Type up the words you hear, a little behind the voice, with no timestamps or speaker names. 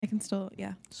I can still,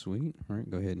 yeah. Sweet. All right,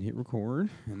 go ahead and hit record.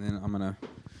 And then I'm going to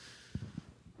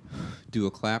do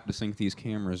a clap to sync these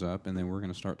cameras up, and then we're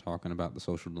going to start talking about the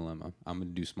social dilemma. I'm going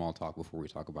to do small talk before we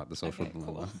talk about the social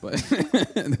dilemma, but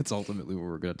that's ultimately what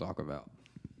we're going to talk about.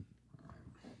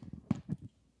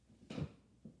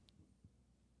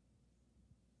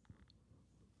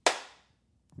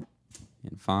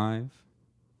 In 5,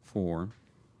 4,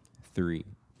 3,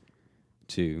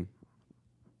 2,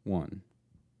 1.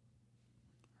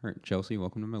 All right, Chelsea,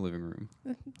 welcome to my living room.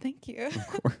 Thank you. Of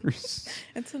course.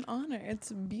 It's an honor.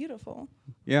 It's beautiful.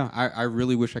 Yeah, I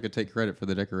really wish I could take credit for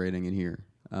the decorating in here.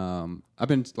 I've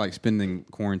been like spending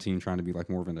quarantine trying to be like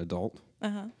more of an adult.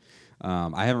 Uh-huh.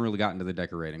 I haven't really gotten to the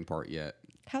decorating part yet.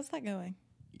 How's that going?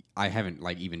 I haven't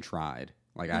like even tried.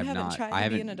 Like You I've haven't not. tried I to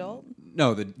haven't. be an adult?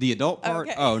 No, the adult part.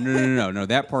 Okay. Oh no.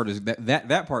 That part is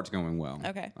that part's going well.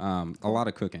 Okay. A lot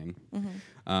of cooking.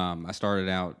 Mm-hmm. I started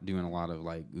out doing a lot of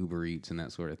like Uber Eats and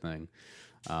that sort of thing.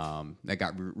 That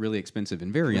got really expensive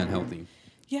and very unhealthy.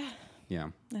 Yeah, Yeah.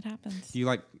 it happens. Do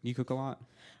you cook a lot?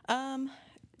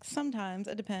 Sometimes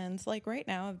it depends. Like right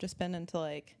now, I've just been into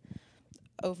like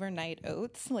overnight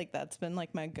oats. Like that's been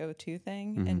like my go-to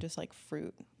thing, and just like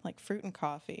fruit and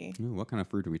coffee. Ooh, what kind of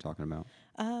fruit are we talking about?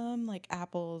 Like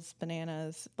apples,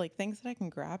 bananas, like things that I can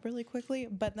grab really quickly.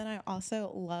 But then I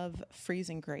also love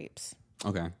freezing grapes.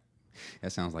 Okay.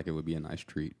 That sounds like it would be a nice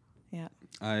treat. Yeah.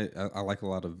 I like a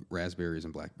lot of raspberries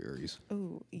and blackberries.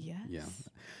 Oh, yes. Yeah.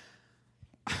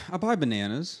 I buy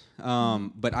bananas,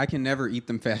 but I can never eat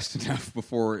them fast enough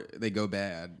before they go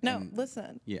bad. No, And-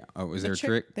 listen. Yeah. Oh, is there a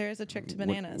trick? There is a trick to What-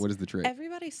 bananas. what is the trick?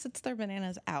 Everybody sits their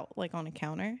bananas out, like on a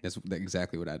counter. That's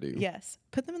exactly what I do. Yes.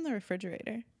 Put them in the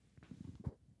refrigerator.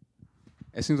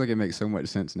 It seems like it makes so much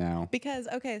sense now. Because,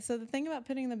 okay, so the thing about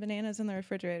putting the bananas in the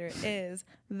refrigerator is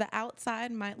the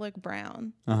outside might look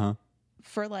brown Uh-huh.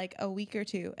 for like a week or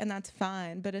two, and that's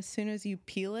fine. But as soon as you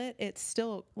peel it, it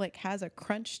still like has a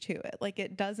crunch to it. Like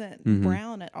it doesn't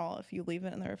brown at all if you leave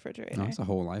it in the refrigerator. Oh, that's a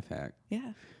whole life hack.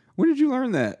 Yeah. When did you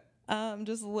learn that?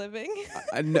 Just living,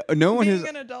 No one being has.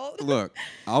 an adult. Look,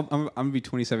 I'm going to be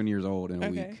 27 years old in a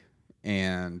Okay. week,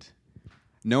 and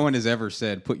no one has ever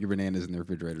said put your bananas in the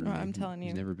refrigerator. to Oh, me. I'm telling you,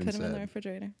 It's never been put them in the said.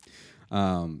 refrigerator.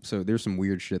 So there's some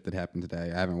weird shit that happened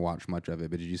today. I haven't watched much of it,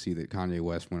 but did you see that Kanye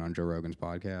West went on Joe Rogan's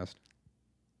podcast?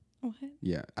 What?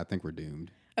 Yeah, I think we're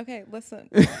doomed. Okay, listen.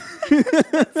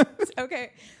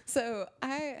 Okay, so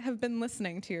I have been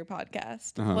listening to your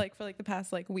podcast like for like the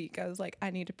past like week. I was like, I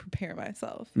need to prepare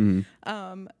myself.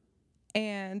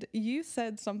 And you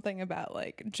said something about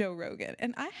like Joe Rogan,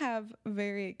 and I have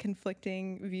very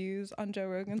conflicting views on Joe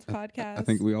Rogan's podcast. I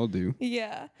think we all do.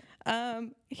 Yeah.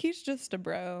 He's just a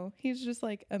bro. He's just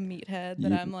like a meathead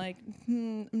that I'm like,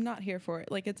 I'm not here for it.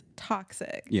 Like it's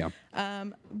toxic. Yeah.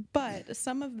 But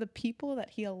some of the people that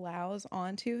he allows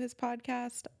onto his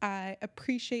podcast, I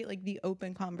appreciate like the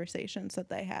open conversations that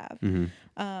they have.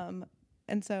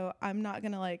 And so I'm not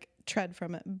going to like tread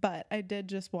from it, but I did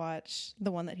just watch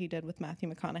the one that he did with Matthew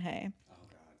McConaughey. Oh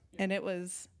God. Yeah. And it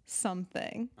was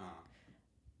something.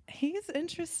 He's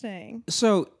interesting.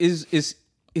 So is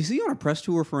he on a press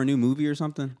tour for a new movie or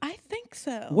something? I think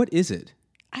so. What is it?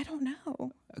 I don't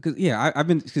know. Because I've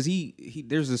been because he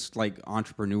there's this like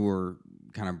entrepreneur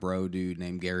kind of bro dude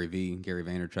named Gary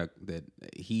Vaynerchuk that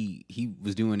he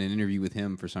was doing an interview with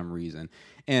him for some reason,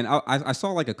 and I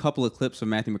saw like a couple of clips of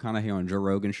Matthew McConaughey on Joe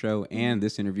Rogan's show and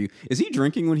this interview. Is he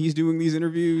drinking when he's doing these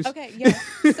interviews? Okay, yeah.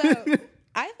 So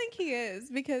I think he is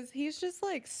because he's just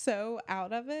like so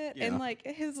out of it, Yeah. and like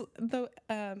the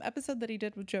episode that he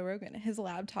did with Joe Rogan, his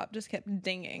laptop just kept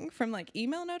dinging from like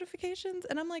email notifications,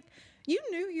 and I'm like, you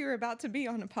knew you were about to be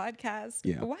on a podcast.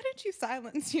 Yeah. Why didn't you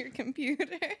silence your computer?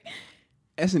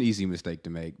 That's an easy mistake to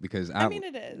make because I mean,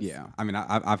 it is. Yeah, I mean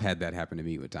I've had that happen to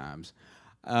me with times.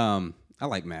 I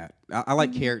like Matt. I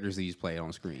like characters that he's played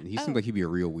on screen. He seems like he'd be a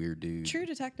real weird dude. True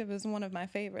Detective is one of my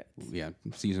favorites. Yeah,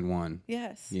 season 1.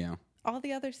 Yes. Yeah. All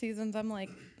the other seasons, I'm like,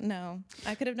 no,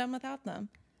 I could have done without them.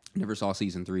 Never saw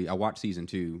season 3. I watched season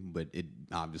 2, but it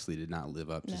obviously did not live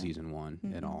up to season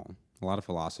 1 at all. A lot of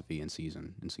philosophy in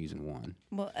season 1.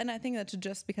 Well, and I think that's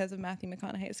just because of Matthew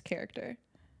McConaughey's character.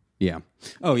 Yeah.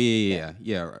 Oh yeah.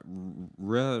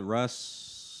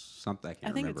 Russ something. I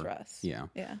can't think remember. it's Russ. Yeah.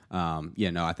 Yeah. Yeah.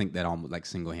 No, I think that almost like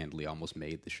single-handedly almost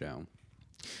made the show.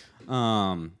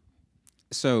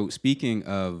 So speaking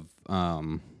of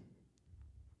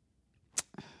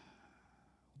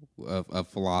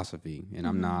philosophy, and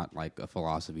I'm not like a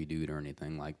philosophy dude or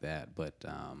anything like that, but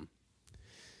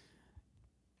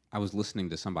I was listening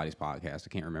to somebody's podcast. I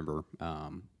can't remember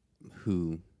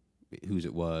whose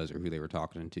it was or who they were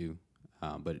talking to,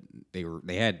 but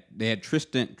they had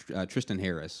Tristan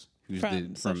Harris, who's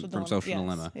From Social from Dilemma. Social Yes,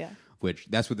 Dilemma, yeah. which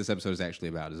that's what this episode is actually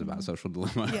about, is about Social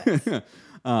Dilemma. Yes.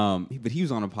 But he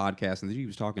was on a podcast, and the dude he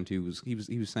was talking to he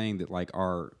was saying that like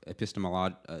our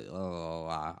epistemology,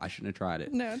 I shouldn't have tried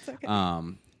it. No, it's okay.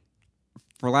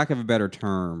 For lack of a better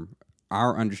term,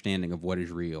 our understanding of what is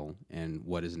real and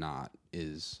what is not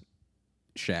is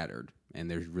shattered, and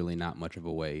there's really not much of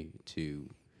a way to,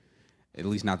 at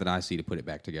least not that I see, to put it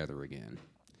back together again.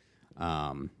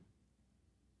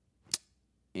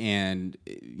 And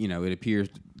you know, it appears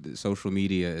that social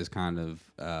media is kind of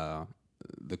the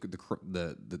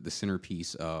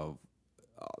centerpiece of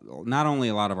not only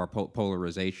a lot of our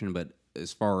polarization, but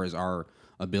as far as our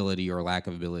ability or lack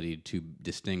of ability to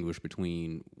distinguish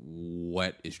between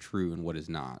what is true and what is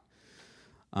not.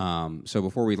 So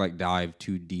before we like dive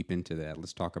too deep into that,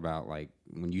 let's talk about like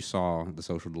when you saw The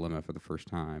Social Dilemma for the first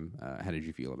time. How did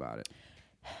you feel about it?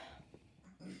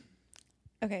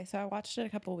 Okay, so I watched it a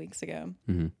couple weeks ago,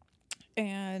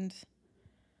 and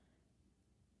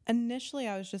initially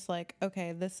I was just like,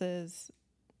 okay,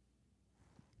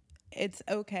 it's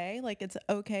okay. Like, it's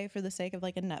okay for the sake of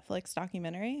like a Netflix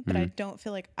documentary, but I don't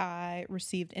feel like I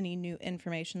received any new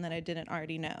information that I didn't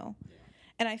already know.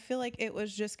 And I feel like it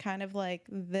was just kind of like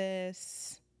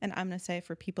this, and I'm going to say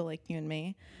for people like you and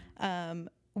me,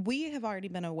 we have already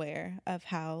been aware of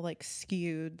how like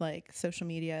skewed like social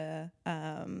media,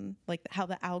 like how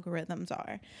the algorithms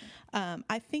are.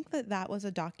 I think that was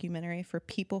a documentary for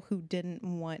people who didn't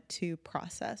want to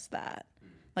process that.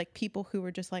 Like people who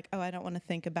were just like, oh, I don't want to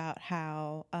think about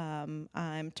how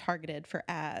I'm targeted for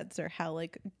ads, or how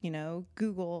like, you know,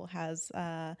 Google has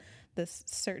this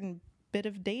certain bit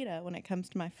of data when it comes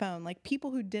to my phone. Like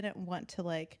people who didn't want to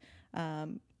like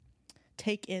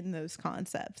take in those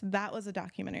concepts. That was a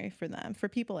documentary for them. For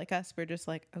people like us, we're just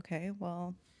like, okay,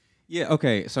 well. Yeah,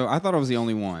 okay. So I thought I was the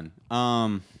only one.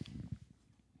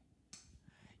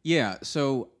 Yeah,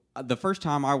 so the first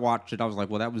time I watched it, I was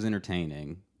like, well, that was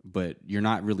entertaining, but you're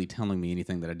not really telling me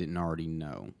anything that I didn't already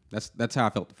know. That's how I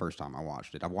felt the first time I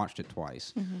watched it. I've watched it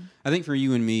twice. I think for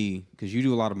you and me, because you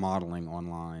do a lot of modeling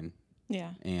online.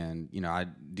 Yeah. And, you know, I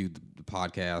do the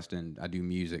podcast and I do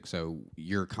music, so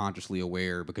you're consciously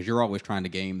aware because you're always trying to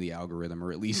game the algorithm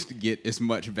or at least get as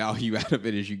much value out of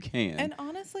it as you can. And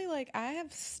honestly, like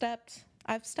I've stepped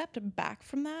back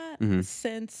from that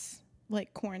since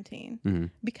like quarantine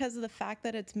because of the fact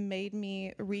that it's made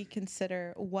me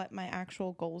reconsider what my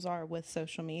actual goals are with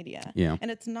social media. Yeah. And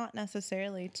it's not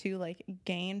necessarily to like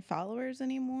gain followers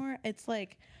anymore. It's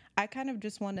like I kind of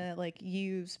just want to like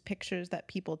use pictures that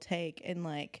people take and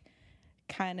like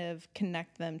kind of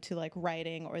connect them to like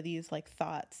writing or these like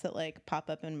thoughts that like pop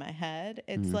up in my head.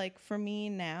 It's like for me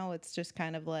now, it's just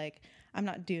kind of like I'm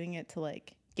not doing it to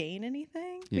like gain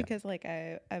anything because like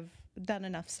I've done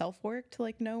enough self-work to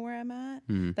like know where I'm at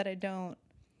that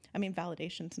I mean,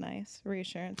 validation's nice.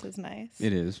 Reassurance is nice.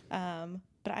 It is.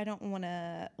 But I don't want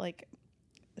to like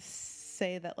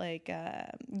say that like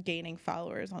gaining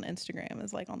followers on Instagram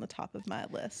is like on the top of my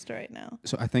list right now.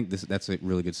 So I think that's a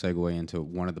really good segue into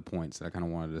one of the points that I kind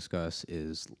of want to discuss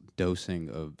is dosing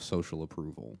of social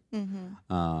approval,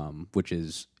 which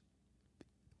is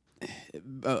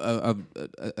a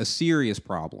serious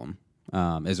problem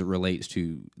as it relates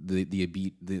to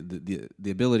the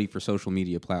ability for social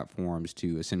media platforms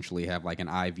to essentially have like an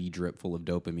IV drip full of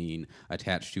dopamine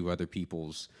attached to other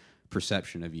people's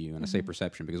perception of you. And I say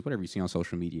perception because whatever you see on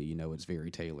social media, you know, it's very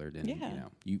tailored, and you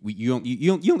know,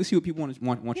 you only see what people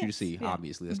want you to see.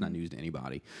 Obviously, that's not news to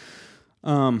anybody.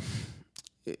 How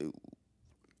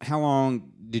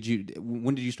long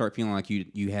when did you start feeling like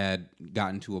you had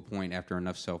gotten to a point after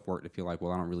enough self-work to feel like,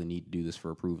 well, I don't really need to do this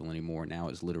for approval anymore. Now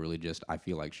it's literally just, I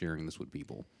feel like sharing this with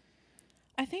people?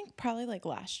 I think probably like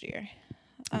last year,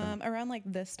 around like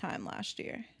this time last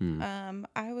year,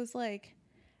 I was like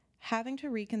having to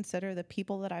reconsider the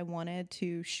people that I wanted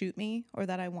to shoot me or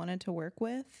that I wanted to work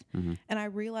with. And I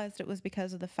realized it was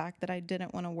because of the fact that I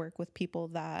didn't want to work with people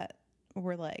that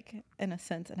were like, in a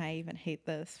sense, and I even hate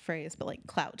this phrase, but like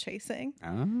clout chasing.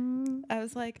 I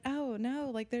was like, oh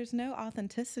no, like there's no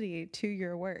authenticity to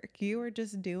your work. You are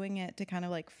just doing it to kind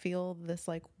of like feel this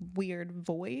like weird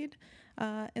void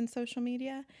in social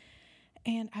media.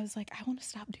 And I was like, I want to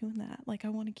stop doing that. Like, I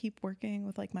want to keep working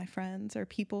with like my friends or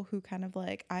people who kind of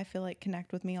like, I feel like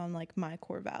connect with me on like my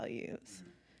core values.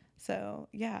 So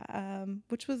yeah,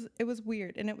 it was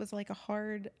weird. And it was like a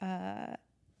hard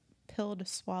pill to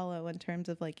swallow in terms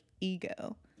of like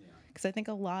ego. Because I think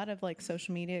a lot of like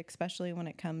social media, especially when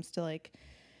it comes to like,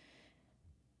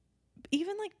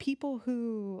 even like people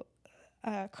who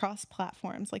cross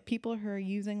platforms, like people who are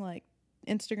using like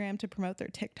Instagram to promote their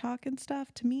TikTok and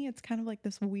stuff, to me it's kind of like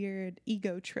this weird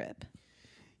ego trip.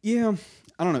 Yeah,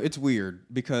 I don't know. It's weird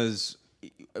because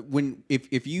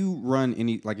if you run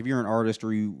any, like if you're an artist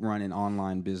or you run an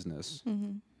online business,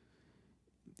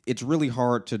 it's really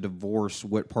hard to divorce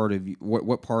what part of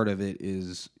what part of it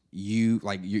is you,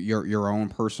 like your own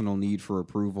personal need for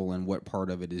approval, and what part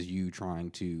of it is you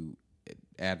trying to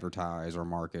advertise or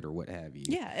market or what have you.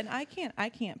 Yeah, and I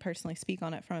can't personally speak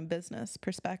on it from a business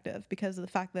perspective because of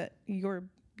the fact that you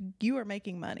are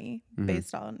making money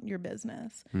based on your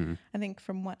business. I think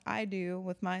from what I do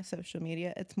with my social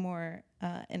media, it's more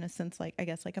in a sense like, I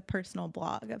guess, like a personal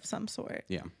blog of some sort.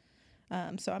 Yeah.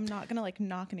 So I'm not gonna like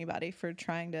knock anybody for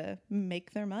trying to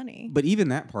make their money. But even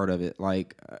that part of it,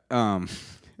 like,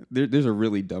 there's a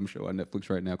really dumb show on Netflix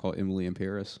right now called Emily in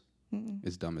Paris.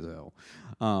 It's dumb as hell.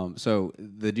 So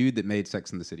the dude that made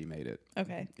Sex and the City made it.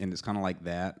 Okay. And it's kind of like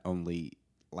that, only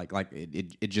like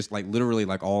it just like literally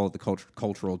like all of the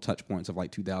cultural touch points of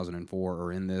like 2004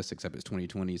 are in this, except it's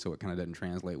 2020, so it kind of doesn't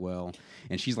translate well.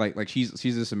 And she's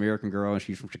she's this American girl, and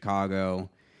she's from Chicago,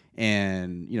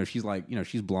 and she's like,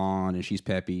 she's blonde and she's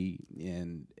peppy,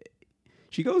 and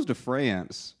she goes to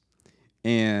France.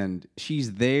 And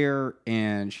she's there,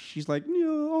 and she's like,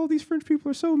 all these French people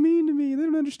are so mean to me. They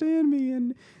don't understand me,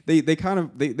 and they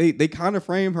kind of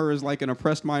frame her as like an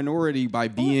oppressed minority by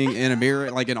being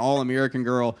like an all American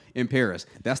girl in Paris.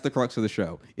 That's the crux of the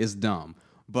show. It's dumb,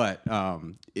 but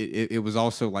it was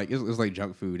also like it was like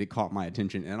junk food. It caught my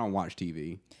attention, and I don't watch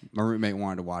TV. My roommate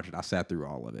wanted to watch it. I sat through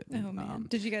all of it. Oh man!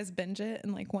 Did you guys binge it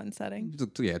in like one setting?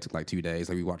 It took like 2 days.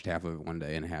 Like we watched half of it one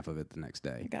day and half of it the next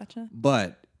day. Gotcha.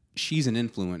 But she's an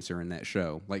influencer in that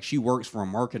show. Like, she works for a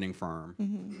marketing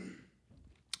firm,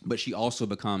 but she also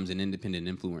becomes an independent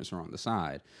influencer on the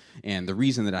side. And the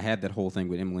reason that I had that whole thing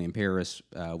with Emily in Paris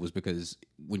was because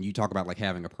when you talk about like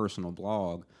having a personal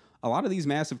blog, a lot of these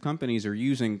massive companies are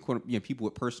using people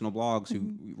with personal blogs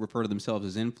who refer to themselves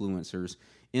as influencers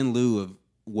in lieu of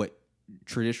what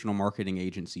traditional marketing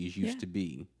agencies used to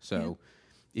be. So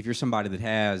if you're somebody that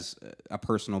has a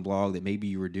personal blog that maybe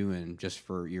you were doing just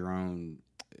for your own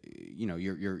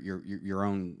your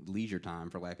own leisure time,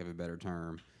 for lack of a better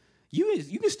term,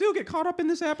 you can still get caught up in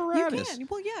this apparatus. You can.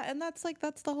 Well, yeah, and that's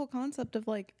the whole concept of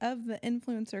the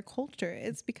influencer culture.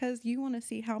 It's because you want to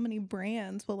see how many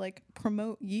brands will like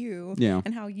promote you,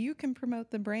 and how you can promote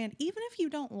the brand, even if you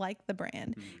don't like the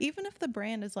brand, even if the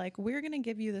brand is like, we're going to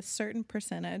give you this certain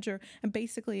percentage or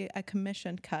basically a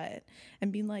commission cut,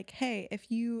 and being like, hey,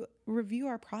 if you review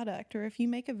our product or if you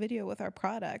make a video with our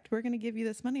product, we're going to give you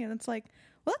this money. And it's like,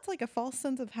 well, that's like a false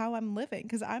sense of how I'm living,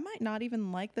 because I might not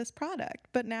even like this product,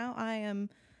 but now I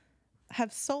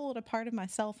have sold a part of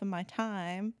myself and my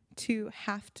time to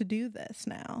have to do this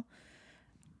now.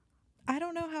 I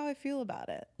don't know how I feel about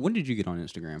it. When did you get on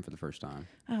Instagram for the first time?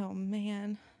 Oh,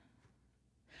 man.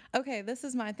 Okay, this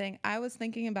is my thing. I was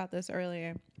thinking about this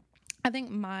earlier. I think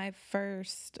my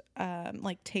first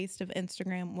taste of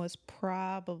Instagram was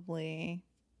probably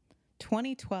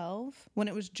 2012, when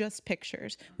it was just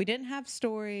pictures. We didn't have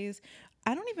stories.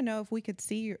 I don't even know if we could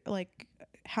see like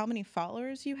how many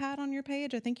followers you had on your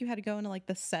page. I think you had to go into like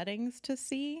the settings to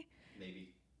see.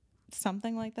 Maybe.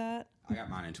 Something like that. I got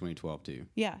mine in 2012 too.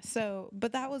 Yeah. So,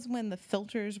 but that was when the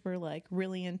filters were like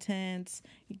really intense.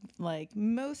 Like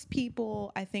most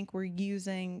people, I think, were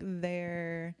using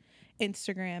their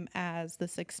Instagram as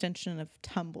this extension of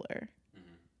Tumblr.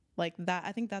 Like that.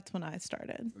 I think that's when I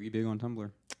started. Were you big on Tumblr?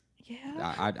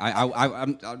 Yeah. I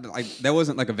that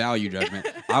wasn't like a value judgment.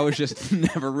 I was just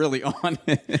never really on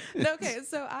it. Okay,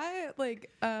 so I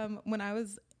when I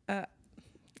was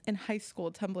in high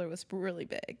school, Tumblr was really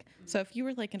big. So if you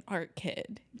were like an art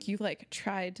kid, you like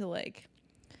tried to like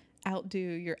outdo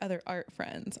your other art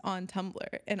friends on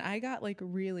Tumblr, and I got like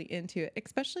really into it,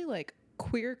 especially like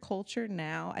queer culture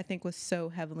now, I think was so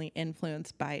heavily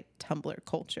influenced by Tumblr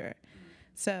culture.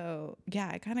 So yeah,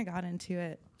 I kind of got into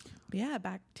it. Yeah,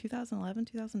 back 2011,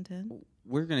 2010.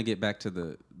 We're gonna get back to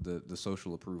the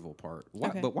social approval part. Why,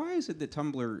 okay. But why is it that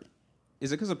Tumblr?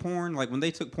 Is it because of porn? Like when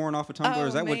they took porn off of Tumblr,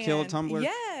 is that what killed Tumblr?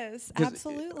 Yes,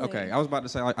 absolutely. Okay, I was about to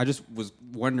say, I just was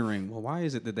wondering, well, why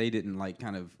is it that they didn't like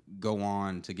kind of go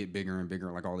on to get bigger and bigger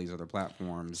like all these other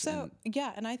platforms? So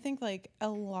yeah, and I think like a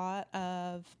lot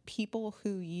of people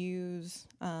who use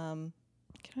can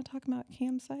I talk about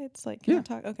cam sites? Like, can I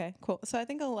talk? Okay, cool. So I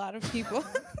think a lot of people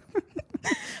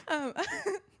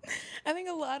I think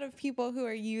a lot of people who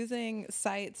are using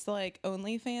sites like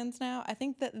OnlyFans now, I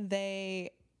think that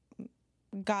they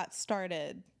got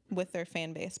started with their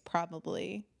fan base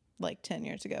probably like 10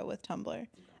 years ago with Tumblr. And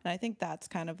I think that's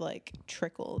kind of like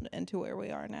trickled into where we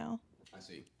are now. I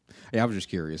see. Yeah, I was just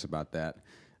curious about that.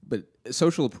 But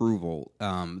social approval,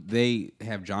 they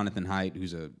have Jonathan Haidt,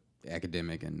 who's a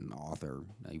academic and author.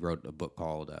 He wrote a book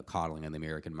called Coddling of the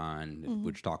American Mind,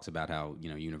 which talks about how,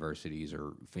 universities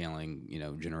are failing,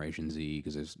 Generation Z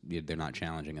because they're not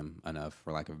challenging them enough,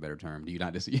 for lack of a better term. Do you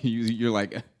not just, you're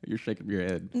like, you're shaking your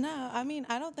head. No, I mean,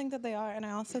 I don't think that they are. And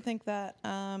I also think that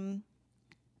I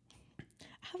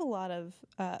have a lot of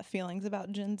feelings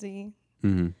about Gen Z.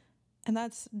 Mm-hmm. And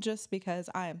that's just because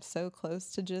I am so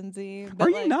close to Gen Z. Are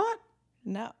you not?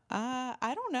 No,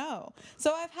 I don't know.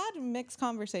 So I've had mixed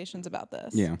conversations about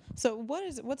this. Yeah. So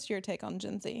what's your take on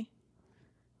Gen Z?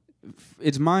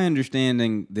 It's my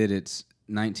understanding that it's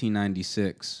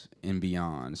 1996 and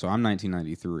beyond. So I'm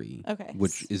 1993. Okay.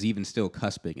 Which is even still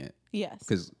cusping it. Yes.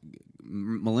 Because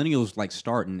millennials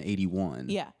start in 81.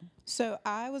 Yeah. So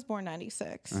I was born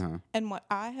 96. Uh-huh. And what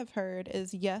I have heard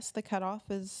is, yes, the cutoff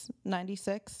is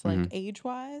 96,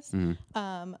 age-wise.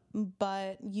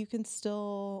 But you can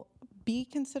still be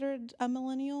considered a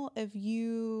millennial if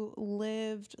you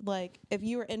lived, if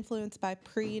you were influenced by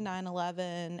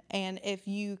pre-9/11 and if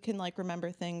you can,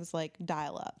 remember things like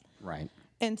dial-up. Right.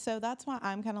 And so that's why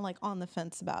I'm kind of, on the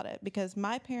fence about it, because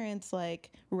my parents,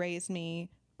 raised me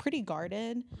pretty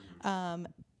guarded.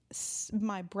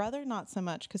 My brother, not so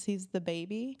much, because he's the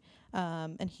baby,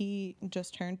 and he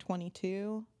just turned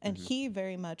 22, and he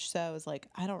very much so is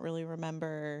I don't really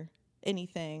remember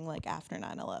anything after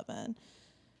 9/11.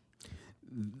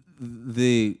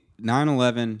 The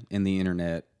 9/11 and the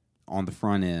internet on the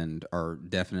front end are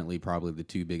definitely probably the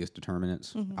two biggest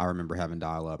determinants. I remember having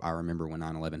dial-up. I remember when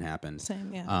 9/11 happened.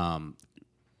 Same, yeah.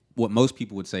 What most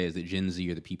people would say is that Gen Z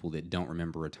are the people that don't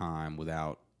remember a time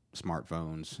without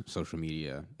smartphones, social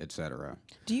media, etc.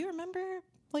 Do you remember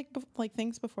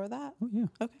things before that? Oh yeah.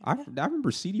 Okay. I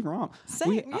remember CD-ROM.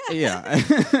 Same. Yeah.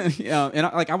 Yeah. And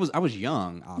I was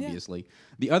young, obviously. Yeah.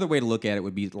 The other way to look at it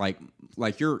would be like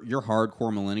your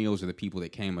hardcore millennials are the people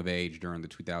that came of age during the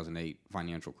 2008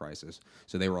 financial crisis.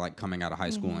 So they were coming out of high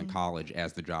school and college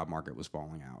as the job market was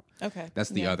falling out. Okay. That's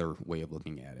the other way of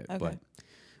looking at it. Okay. But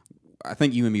I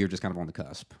think you and me are just kind of on the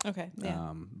cusp. Okay.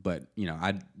 Yeah. But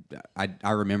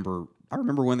I remember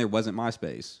when there wasn't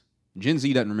MySpace. Gen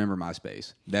Z doesn't remember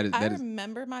MySpace. I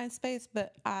remember MySpace,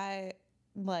 but I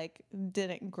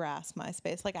didn't grasp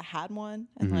MySpace. I had one,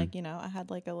 and I had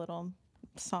a little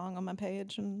song on my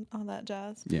page and all that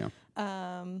jazz. Yeah.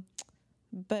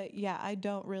 But yeah, I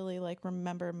don't really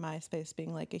remember MySpace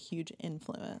being a huge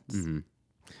influence. Mm-hmm.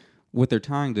 What they're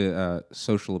tying to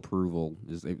social approval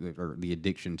is or the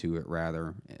addiction to it,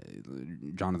 rather.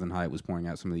 Jonathan Haidt was pointing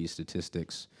out some of these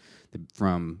statistics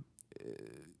from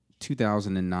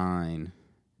 2009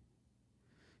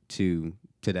 to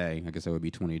today. I guess that would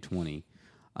be 2020.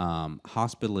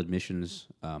 Hospital admissions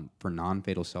for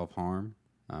non-fatal self-harm.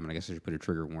 And I guess I should put a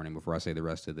trigger warning before I say the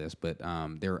rest of this, but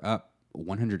they're up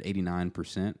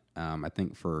 189%. I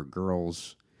think for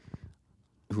girls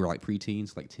who are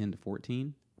preteens, 10 to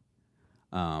 14.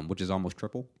 Which is almost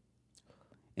triple.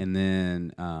 And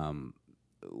then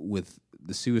with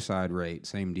the suicide rate,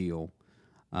 same deal.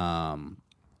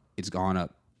 It's gone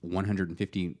up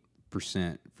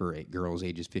 150% for girls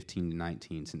ages 15 to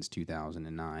 19 since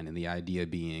 2009. And the idea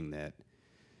being that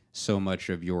so much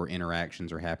of your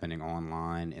interactions are happening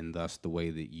online, and thus the way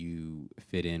that you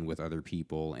fit in with other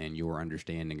people and your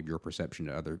understanding of your perception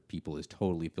to other people is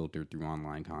totally filtered through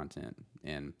online content.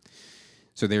 And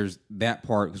so there's that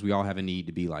part, because we all have a need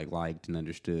to be liked and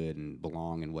understood and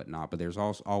belong and whatnot. But there's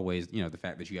also always, the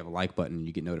fact that you have a like button and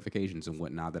you get notifications and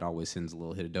whatnot that always sends a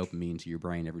little hit of dopamine to your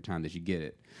brain every time that you get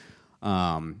it.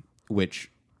 Which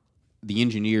the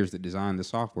engineers that designed the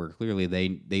software, clearly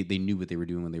they knew what they were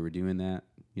doing when they were doing that.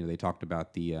 They talked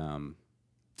about the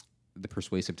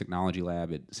Persuasive Technology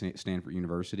Lab at Stanford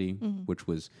University, which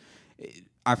was.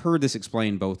 I've heard this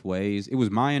explained both ways. It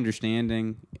was my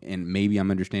understanding, and maybe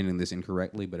I'm understanding this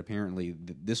incorrectly, but apparently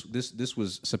this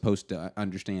was supposed to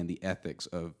understand the ethics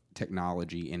of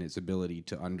technology and its ability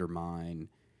to undermine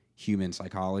human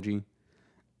psychology.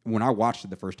 When I watched it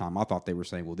the first time, I thought they were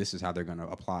saying, well, this is how they're going to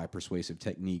apply persuasive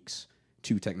techniques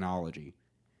to technology.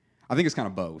 I think it's kind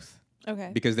of both.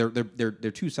 Okay. Because they're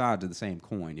two sides of the same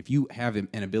coin. If you have an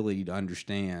ability to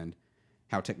understand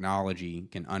how technology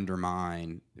can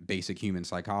undermine basic human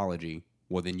psychology,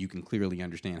 well, then you can clearly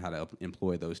understand how to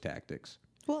employ those tactics.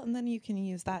 Well, and then you can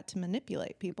use that to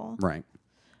manipulate people. Right.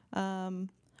 I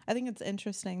think it's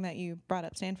interesting that you brought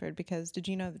up Stanford, because did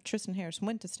you know that Tristan Harris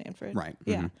went to Stanford? Right.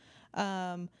 Yeah.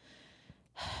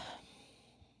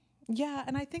 Yeah,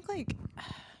 and I think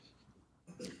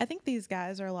these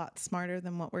guys are a lot smarter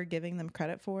than what we're giving them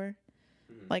credit for.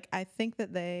 I think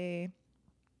that they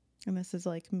and this is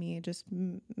like me just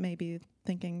maybe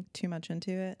thinking too much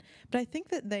into it, but I think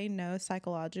that they know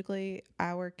psychologically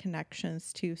our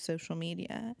connections to social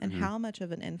media and how much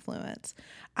of an influence.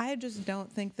 I just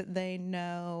don't think that they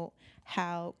know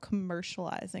how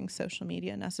commercializing social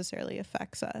media necessarily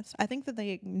affects us. I think that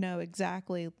they know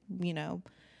exactly,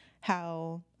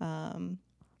 how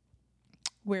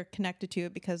we're connected to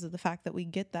it because of the fact that we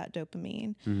get that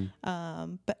dopamine.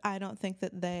 But I don't think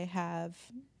that they have,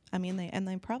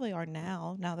 they probably are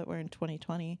now that we're in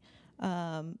 2020,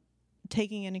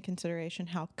 taking into consideration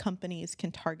how companies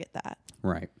can target that.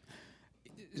 Right.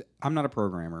 I'm not a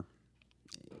programmer.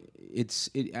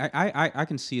 I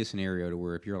can see a scenario to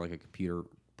where if you're like a computer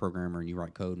programmer and you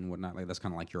write code and whatnot, like that's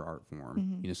kind of like your art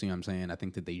form. See what I'm saying? I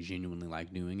think that they genuinely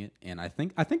like doing it, and I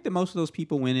think that most of those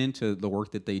people went into the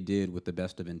work that they did with the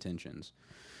best of intentions.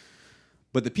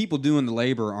 But the people doing the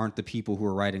labor aren't the people who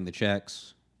are writing the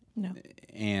checks. No.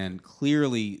 And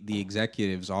clearly, the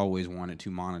executives always wanted to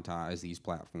monetize these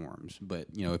platforms. But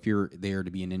if you're there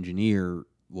to be an engineer,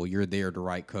 well, you're there to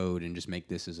write code and just make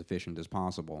this as efficient as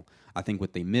possible. I think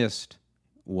what they missed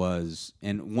was,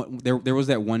 there was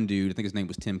that one dude, I think his name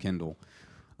was Tim Kendall.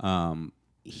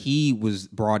 He was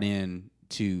brought in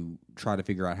to try to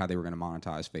figure out how they were going to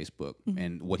monetize Facebook.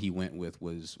 And what he went with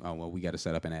was, we got to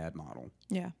set up an ad model.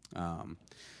 Yeah.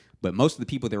 But most of the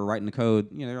people that were writing the code,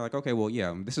 they're like, okay, well,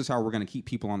 yeah, this is how we're going to keep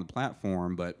people on the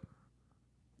platform. But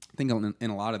I think in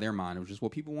a lot of their mind, it was just,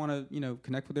 well, people want to,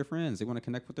 connect with their friends. They want to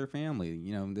connect with their family,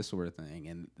 this sort of thing.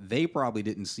 And they probably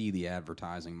didn't see the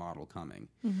advertising model coming.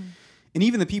 And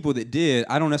even the people that did,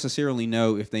 I don't necessarily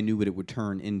know if they knew what it would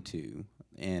turn into.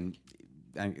 And,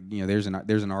 there's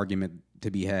an argument to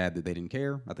be had that they didn't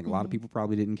care. I think a lot of people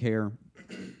probably didn't care.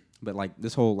 But like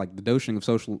this whole, like the dosing of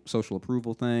social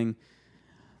approval thing,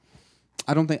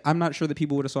 I'm not sure that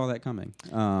people would have saw that coming.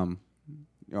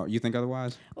 You think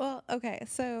otherwise? Well, okay.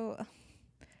 So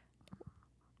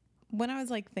when I was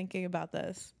like thinking about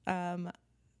this,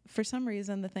 for some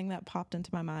reason, the thing that popped into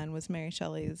my mind was Mary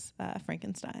Shelley's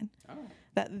Frankenstein. Oh.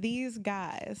 That these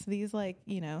guys, these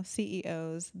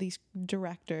CEOs, these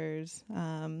directors,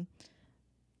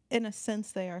 in a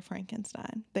sense, they are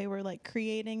Frankenstein. They were like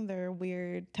creating their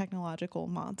weird technological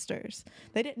monsters.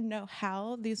 They didn't know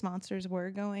how these monsters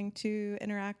were going to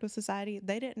interact with society.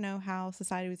 They didn't know how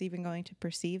society was even going to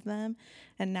perceive them.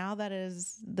 And now that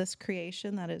is this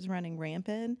creation that is running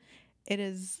rampant,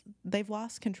 they've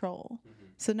lost control.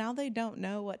 So now they don't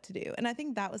know what to do. And I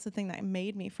think that was the thing that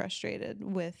made me frustrated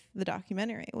with the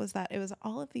documentary, was that it was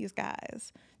all of these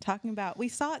guys talking about, we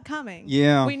saw it coming.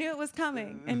 Yeah. We knew it was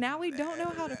coming. And now we don't know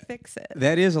how to fix it.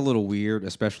 That is a little weird,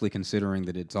 especially considering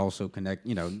that it's also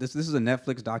this is a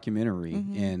Netflix documentary,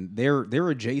 and they're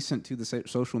adjacent to the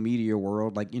social media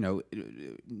world. Like,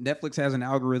 Netflix has an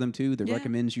algorithm too that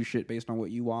recommends you shit based on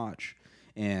what you watch.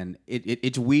 And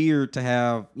it's weird to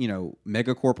have,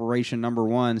 mega corporation number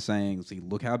one saying, see,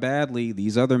 look how badly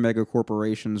these other mega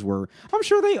corporations were. I'm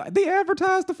sure they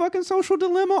advertised the fucking social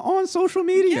dilemma on social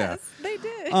media. Yes, they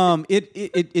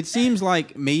did. It seems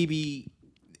like maybe,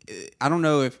 I don't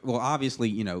know if, well,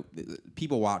 obviously,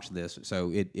 people watch this,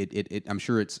 so I'm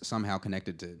sure it's somehow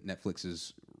connected to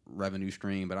Netflix's revenue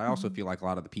stream, but I also feel like a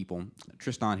lot of the people,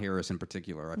 Tristan Harris in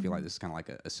particular, I feel like this is kind of like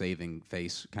a saving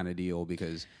face kind of deal,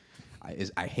 because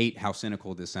I hate how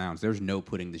cynical this sounds. There's no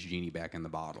putting this genie back in the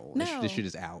bottle. No. This shit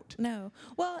is out. No.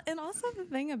 Well, and also the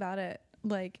thing about it,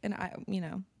 like, and I,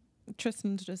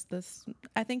 Tristan's just this,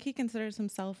 I think he considers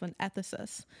himself an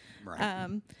ethicist. Right.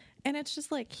 And it's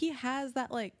just like, he has that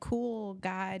like cool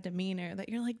guy demeanor that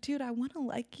you're like, dude, I want to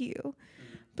like you.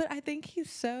 But I think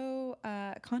he's so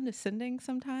condescending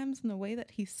sometimes in the way that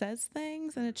he says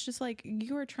things. And it's just like,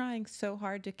 you are trying so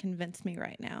hard to convince me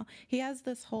right now. He has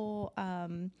this whole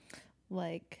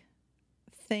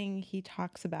thing he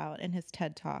talks about in his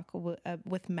TED Talk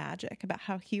with magic, about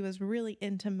how he was really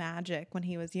into magic when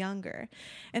he was younger.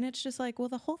 And it's just like, well,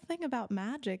 the whole thing about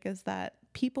magic is that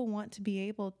people want to be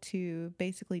able to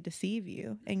basically deceive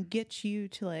you and get you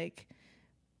to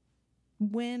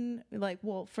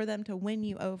for them to win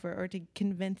you over or to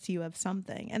convince you of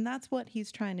something. And that's what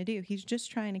he's trying to do. He's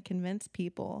just trying to convince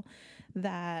people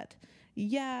that,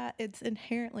 yeah, it's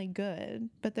inherently good,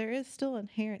 but there is still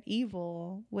inherent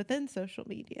evil within social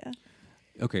media.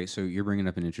 Okay, so you're bringing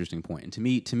up an interesting point. And to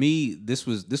me, this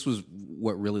was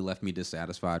what really left me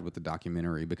dissatisfied with the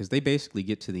documentary, because they basically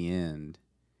get to the end,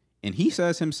 and he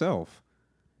says himself,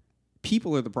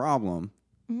 people are the problem.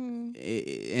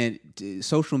 And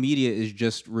social media is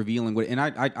just revealing what, and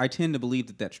I tend to believe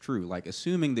that that's true. Like,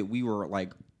 assuming that we were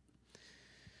like,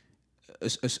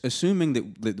 assuming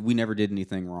that we never did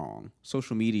anything wrong,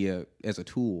 social media as a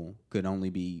tool could only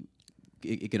be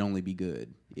it could only be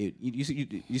good. You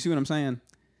see what I'm saying?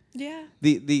 Yeah.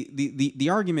 The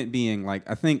argument being, like,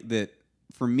 I think that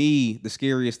for me, the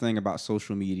scariest thing about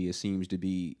social media seems to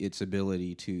be its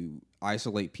ability to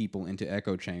isolate people into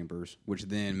echo chambers, which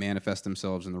then manifest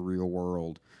themselves in the real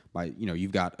world by,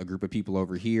 you've got a group of people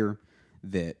over here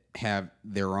that have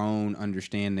their own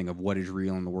understanding of what is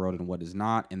real in the world and what is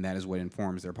not, and that is what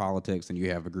informs their politics. And you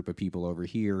have a group of people over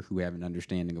here who have an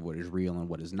understanding of what is real and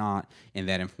what is not, and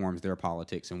that informs their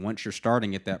politics. And once you're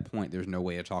starting at that point, there's no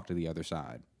way to talk to the other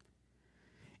side.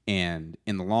 And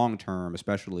in the long term,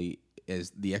 especially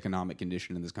as the economic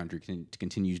condition in this country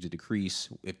continues to decrease,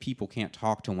 if people can't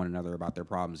talk to one another about their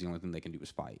problems, the only thing they can do is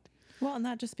fight. Well, and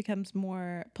that just becomes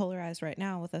more polarized right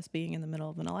now with us being in the middle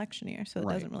of an election year, so it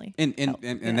doesn't really help.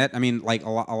 And that, I mean, like a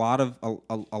lot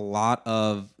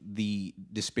of the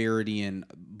disparity in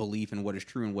belief in what is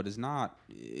true and what is not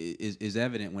is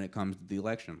evident when it comes to the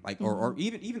election, like or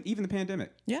even the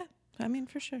pandemic. Yeah, I mean,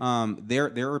 for sure.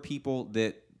 There are people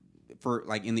that, for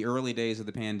like in the early days of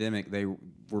the pandemic, they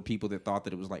were people that thought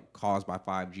that it was like caused by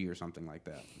 5G or something like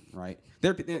that, right?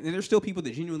 There's still people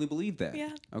that genuinely believe that.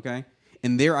 Yeah. Okay.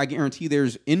 And I guarantee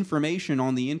there's information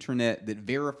on the internet that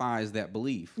verifies that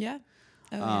belief. Yeah.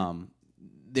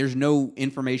 There's no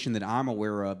information that I'm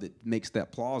aware of that makes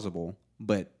that plausible.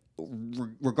 But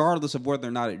regardless of whether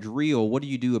or not it's real, what do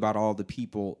you do about all the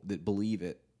people that believe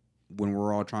it when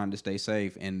we're all trying to stay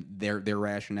safe, and their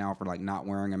rationale for like not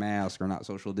wearing a mask or not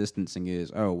social distancing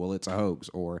is, oh, well, it's a hoax,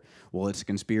 or, well, it's a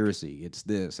conspiracy, it's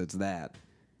this, it's that.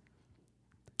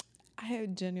 I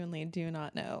genuinely do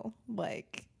not know,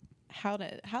 like, how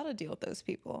to deal with those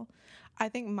people. I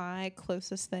think my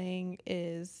closest thing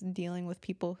is dealing with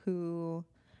people who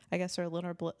I guess are a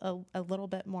little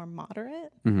bit more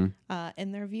moderate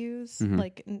in their views,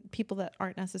 like people that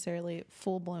aren't necessarily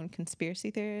full-blown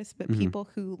conspiracy theorists, but people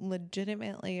who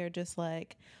legitimately are just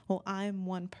like, well, I'm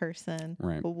one person,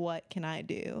 right. What can I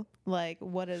do? Like,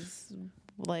 what is,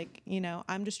 like,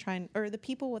 I'm just trying, or the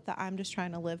people with the I'm just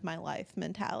trying to live my life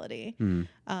mentality. And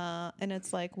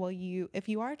it's like, well, if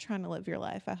you are trying to live your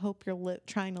life, I hope you're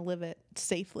trying to live it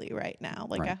safely right now.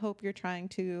 Like, right. I hope you're trying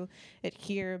to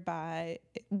adhere by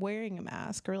wearing a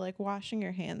mask or like washing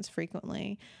your hands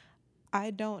frequently.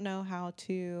 I don't know how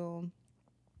to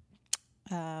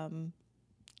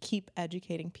keep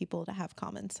educating people to have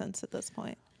common sense at this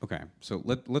point. Okay, so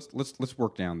let's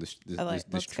work down this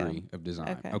tree of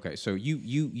design. Okay, so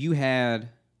you had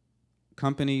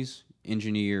companies,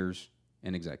 engineers,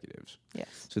 and executives.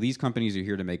 Yes. So these companies are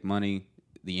here to make money.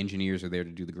 The engineers are there to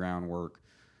do the groundwork.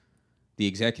 The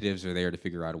executives are there to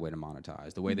figure out a way to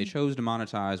monetize. The way they chose to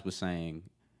monetize was saying,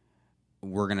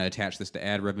 we're going to attach this to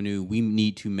ad revenue. We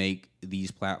need to make these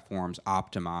platforms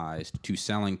optimized to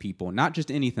selling people, not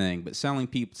just anything, but selling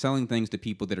things to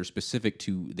people that are specific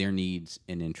to their needs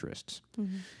and interests.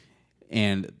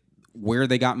 And where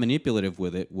they got manipulative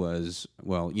with it was,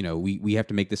 well, we have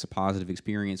to make this a positive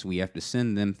experience. We have to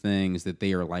send them things that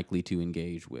they are likely to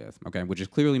engage with, okay, which is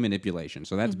clearly manipulation.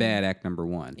 So that's bad act number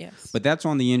one. Yes. But that's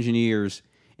on the engineers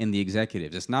and the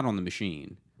executives. It's not on the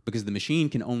machine, because the machine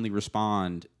can only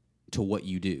respond to what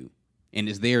you do and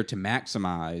is there to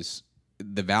maximize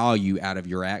the value out of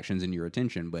your actions and your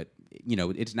attention. But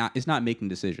it's not making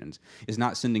decisions. It's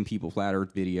not sending people flat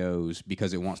earth videos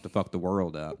because it wants to fuck the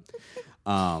world up.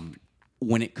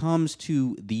 When it comes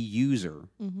to the user,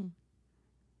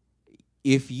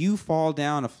 if you fall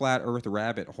down a flat earth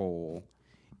rabbit hole,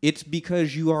 it's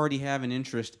because you already have an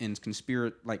interest in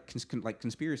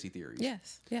conspiracy theories.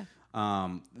 Yes. Yeah.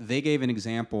 They gave an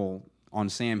example on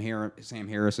Sam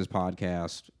Harris's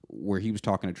podcast where he was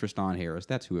talking to Tristan Harris.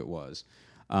 That's who it was.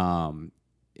 Sam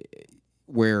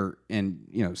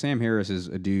Harris is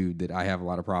a dude that I have a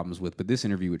lot of problems with, but this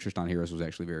interview with Tristan Harris was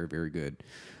actually very, very good.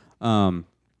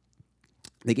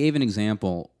 They gave an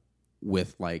example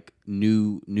with like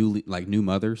new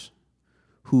mothers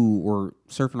who were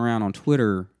surfing around on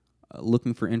Twitter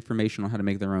looking for information on how to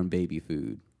make their own baby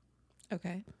food.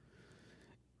 Okay.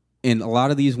 And a lot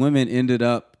of these women ended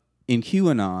up in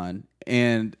QAnon,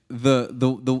 and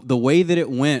the way that it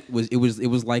went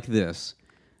was like this.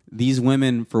 These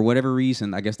women, for whatever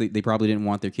reason, I guess they probably didn't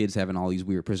want their kids having all these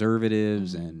weird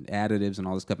preservatives and additives and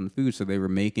all this stuff in the food, so they were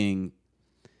looking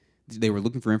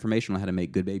for information on how to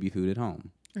make good baby food at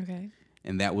home. Okay.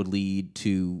 And that would lead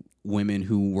to women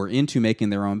who were into making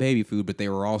their own baby food, but they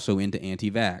were also into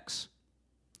anti-vax.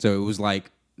 So it was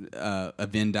like a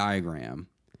Venn diagram.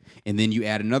 And then you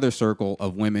add another circle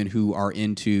of women who are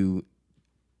into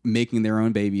making their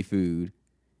own baby food,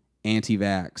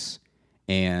 anti-vax,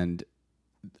 and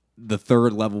the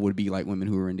third level would be like women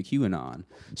who are into QAnon.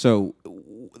 So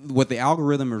what the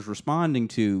algorithm is responding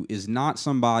to is not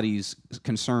somebody's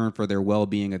concern for their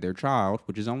well-being of their child,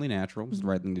 which is only natural. It's the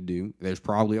right thing to do. There's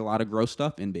probably a lot of gross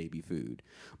stuff in baby food.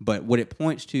 But what it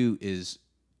points to is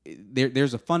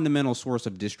there's a fundamental source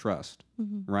of distrust,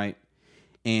 right?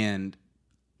 And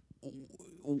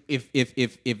if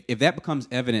that becomes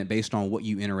evident based on what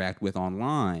you interact with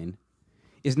online,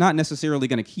 it's not necessarily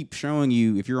going to keep showing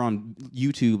you, if you're on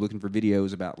YouTube looking for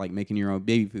videos about like making your own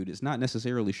baby food, it's not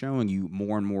necessarily showing you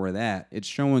more and more of that. It's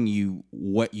showing you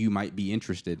what you might be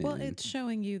interested in. Well, it's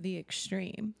showing you the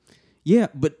extreme. Yeah,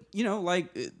 but you know,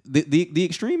 like the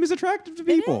extreme is attractive to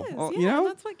people. It is, Well, yeah, you know,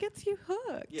 that's what gets you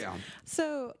hooked. Yeah.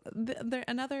 So there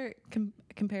another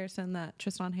comparison that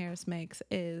Tristan Harris makes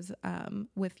is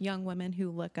with young women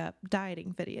who look up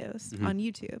dieting videos on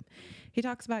YouTube. He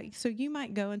talks about, so you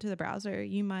might go into the browser,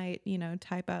 you might,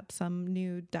 type up some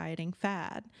new dieting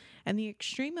fad, and the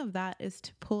extreme of that is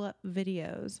to pull up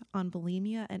videos on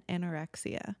bulimia and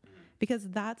anorexia, because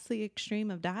that's the extreme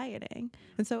of dieting.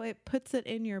 And so it puts it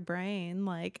in your brain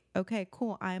like, okay,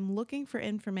 cool, I'm looking for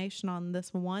information on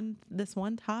this one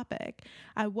topic.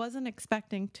 I wasn't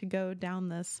expecting to go down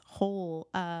this hole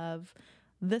of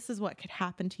this is what could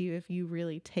happen to you if you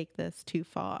really take this too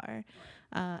far.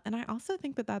 And I also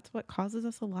think that that's what causes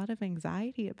us a lot of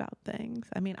anxiety about things.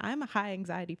 I mean, I'm a high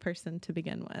anxiety person to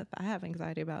begin with. I have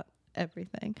anxiety about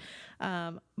everything.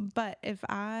 But if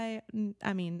I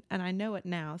mean, and I know it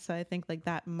now, so I think like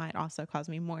that might also cause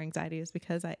me more anxiety is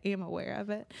because I am aware of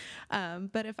it.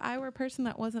 But if I were a person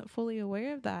that wasn't fully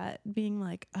aware of that, being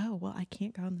like, oh, well, I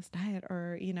can't go on this diet,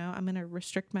 or, I'm going to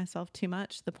restrict myself too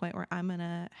much to the point where I'm going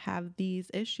to have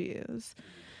these issues.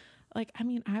 Like, I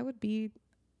mean, I would be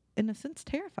in a sense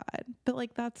terrified, but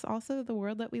like that's also the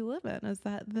world that we live in, is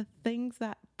that the things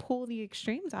that pull the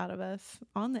extremes out of us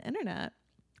on the internet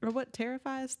are what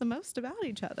terrifies the most about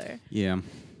each other. Yeah.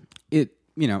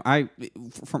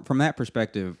 From that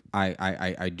perspective,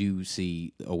 I do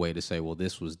see a way to say, well,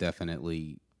 this was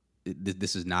definitely,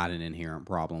 this is not an inherent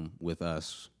problem with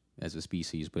us as a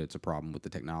species, but it's a problem with the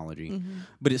technology.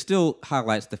 But it still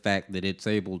highlights the fact that it's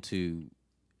able to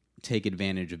take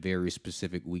advantage of very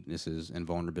specific weaknesses and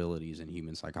vulnerabilities in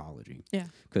human psychology. Yeah.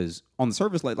 Because on the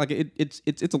surface, like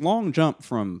it's a long jump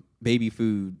from baby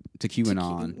food to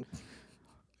QAnon.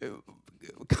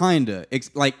 Kinda.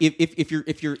 Like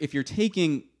if you're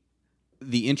taking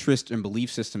the interest and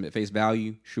belief system at face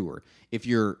value, sure. If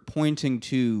you're pointing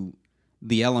to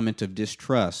the element of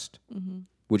distrust,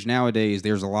 which nowadays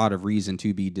there's a lot of reason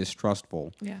to be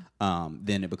distrustful,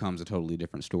 then it becomes a totally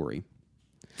different story.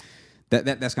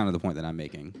 That's kind of the point that I'm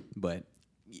making. But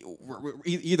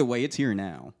either way, it's here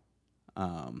now.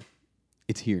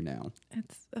 It's here now.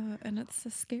 And it's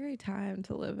a scary time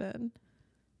to live in.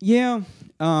 Yeah,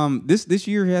 this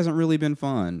year hasn't really been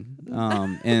fun.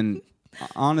 And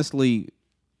honestly,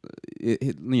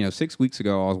 6 weeks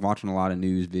ago I was watching a lot of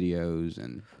news videos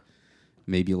and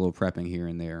maybe a little prepping here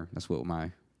and there. That's what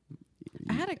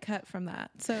I had a cut from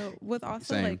that. So with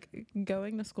also Same. like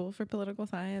going to school for political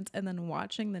science and then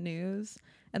watching the news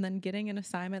and then getting an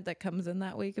assignment that comes in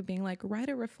that week of being like, write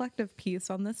a reflective piece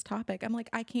on this topic. I'm like,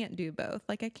 I can't do both.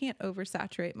 Like I can't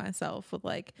oversaturate myself with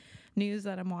like news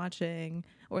that I'm watching,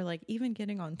 or like even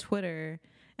getting on Twitter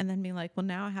and then being like, well,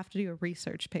 now I have to do a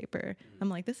research paper. I'm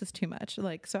like, this is too much.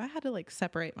 Like, so I had to like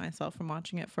separate myself from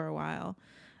watching it for a while.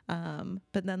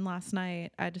 But then last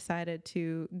night I decided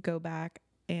to go back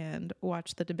and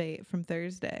watch the debate from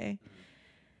Thursday.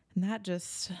 And that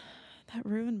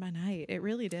ruined my night. It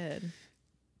really did.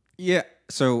 Yeah,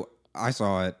 so I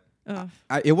saw it. Ugh.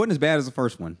 It wasn't as bad as the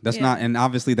first one. That's not, and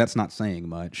obviously that's not saying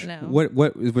much. No. What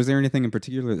was there anything in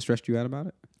particular that stressed you out about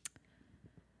it?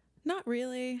 Not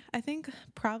really. I think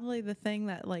probably the thing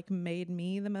that like made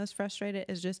me the most frustrated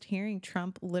is just hearing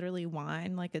Trump literally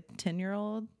whine like a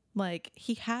 10-year-old. Like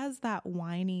he has that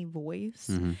whiny voice.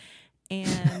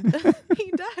 And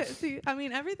he does.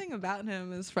 Everything about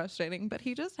him is frustrating, but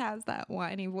he just has that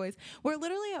whiny voice where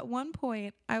literally at one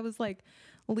point I was like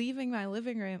leaving my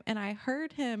living room and I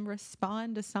heard him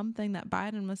respond to something that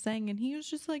Biden was saying. And he was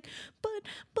just like, but,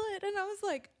 and I was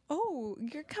like, oh,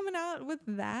 you're coming out with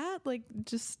that? Like,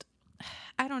 just,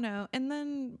 I don't know. And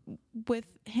then with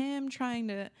him trying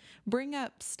to bring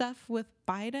up stuff with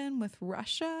Biden, with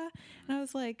Russia, and I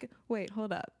was like, wait,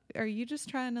 hold up. Are you just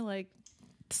trying to like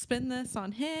spin this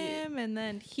on him? And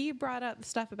then he brought up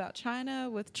stuff about China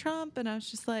with Trump, and I was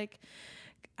just like,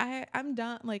 I'm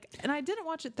done. Like, and I didn't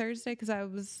watch it Thursday because I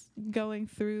was going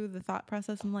through the thought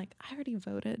process. I'm like, I already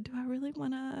voted. Do I really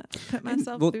want to put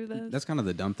myself through this? That's kind of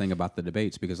the dumb thing about the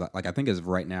debates, because like I think as of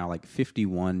right now, like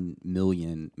 51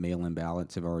 million mail-in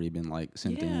ballots have already been like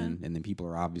sent in, and then people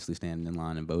are obviously standing in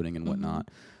line and voting and whatnot.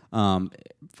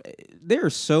 There are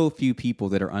so few people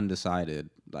that are undecided.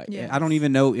 Like, I don't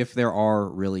even know if there are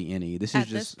really any. This is At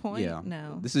just this point,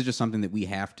 no. This is just something that we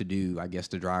have to do, I guess,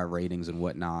 to drive ratings and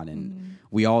whatnot. And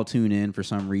we all tune in for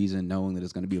some reason, knowing that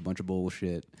it's going to be a bunch of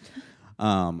bullshit.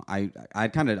 I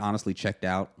kind of honestly checked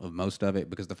out of most of it,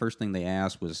 because the first thing they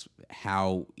asked was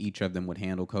how each of them would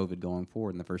handle COVID going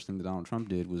forward. And the first thing that Donald Trump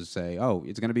did was say, "Oh,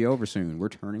 it's going to be over soon. We're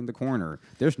turning the corner.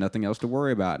 There's nothing else to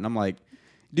worry about." And I'm like,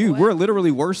 dude, we're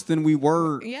literally worse than we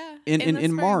were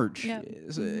in March. Yep.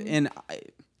 And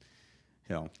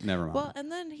hell, never mind. Well, and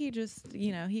then he just,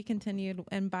 he continued,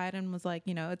 and Biden was like,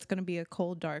 it's going to be a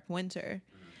cold, dark winter.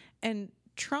 And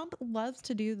Trump loves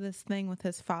to do this thing with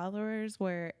his followers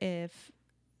where if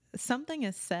something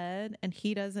is said and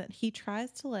he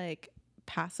tries to like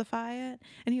pacify it.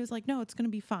 And he was like, no, it's going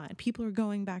to be fine. People are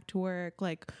going back to work.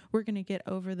 Like, we're going to get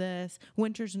over this.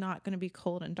 Winter's not going to be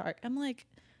cold and dark. I'm like,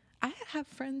 I have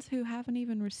friends who haven't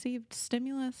even received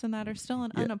stimulus and that are still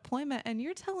in unemployment, and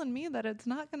you're telling me that it's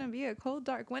not going to be a cold,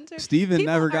 dark winter? Steven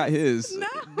never got his. No.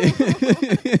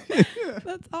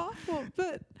 That's awful.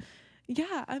 But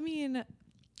yeah, I mean,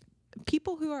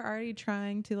 people who are already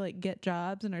trying to like get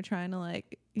jobs and are trying to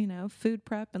like, food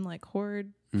prep and like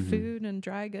hoard food and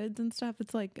dry goods and stuff,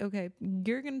 it's like, okay,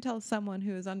 you're going to tell someone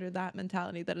who is under that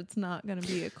mentality that it's not going to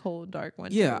be a cold, dark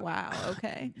winter. Yeah. Wow.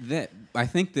 Okay. I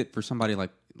think that for somebody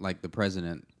like the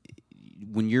president,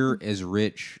 when you're as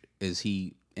rich as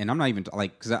he, and I'm not even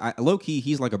because low key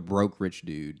he's like a broke rich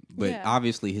dude, but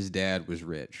obviously his dad was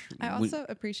rich. I also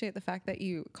appreciate the fact that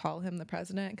you call him the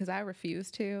president, because I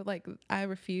refuse to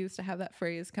have that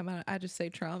phrase come out. I just say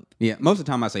Trump. Yeah, most of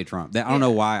the time I say Trump. I don't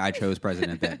know why I chose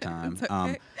president that time.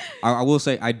 Okay. I will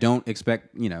say I don't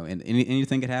expect, and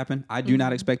anything could happen. I do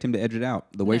not expect him to edge it out.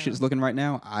 The way shit's looking right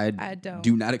now, I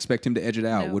do not expect him to edge it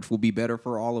out, which will be better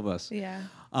for all of us. Yeah.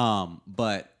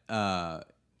 But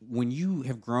when you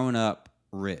have grown up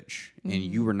rich and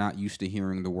you were not used to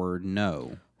hearing the word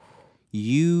no,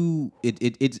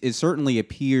 it certainly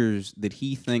appears that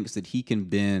he thinks that he can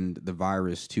bend the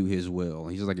virus to his will.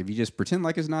 He's like, if you just pretend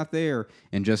like it's not there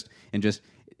and just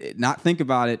not think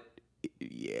about it,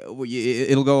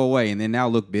 it'll go away. And then now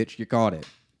look, bitch, you caught it.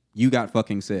 You got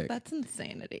fucking sick. That's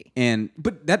insanity.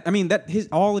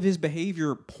 All of his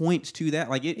behavior points to that.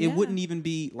 Like it wouldn't even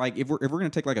be like, if we're gonna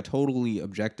take like a totally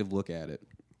objective look at it,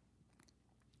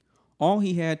 all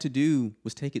he had to do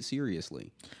was take it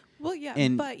seriously. Well, yeah,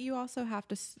 but you also have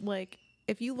to, like,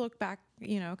 if you look back,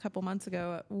 a couple months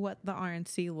ago at what the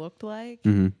RNC looked like,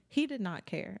 he did not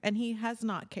care, and he has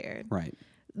not cared. Right.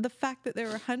 The fact that there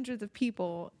were hundreds of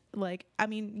people, like, I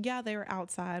mean, yeah, they were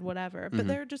outside, whatever, but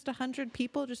there were just 100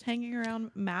 people just hanging around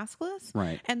maskless.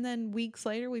 Right. And then weeks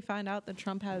later, we find out that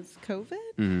Trump has COVID.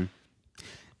 Mm-hmm.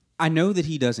 I know that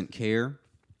he doesn't care.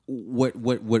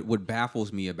 What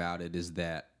baffles me about it is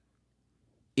that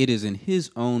it is in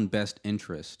his own best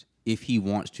interest, if he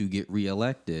wants to get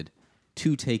reelected,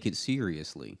 to take it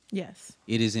seriously. Yes.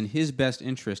 It is in his best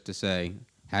interest to say,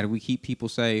 how do we keep people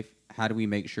safe? How do we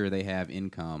make sure they have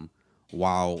income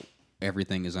while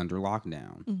everything is under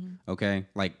lockdown? Okay?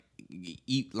 Like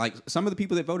some of the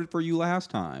people that voted for you last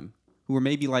time, who were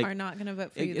maybe like, are not going to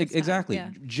vote for you this exactly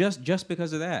time. Yeah. Just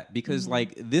because of that, because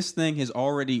like this thing has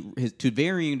already to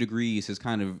varying degrees has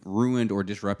kind of ruined or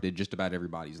disrupted just about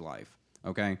everybody's life.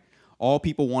 Okay, all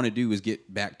people want to do is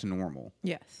get back to normal.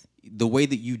 Yes. The way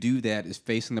that you do that is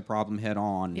facing the problem head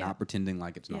on, not pretending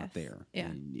like it's not there. Yeah.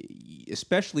 And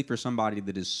especially for somebody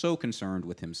that is so concerned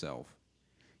with himself,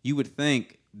 you would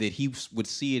think that he would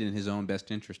see it in his own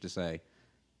best interest to say,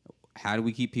 how do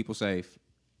we keep people safe?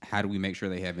 How do we make sure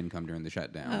they have income during the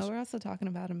shutdowns? Oh, we're also talking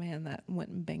about a man that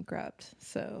went bankrupt.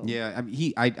 So yeah, I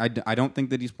mean, I don't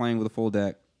think that he's playing with a full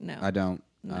deck. No, I don't.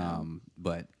 No.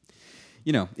 But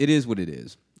it is what it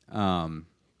is. So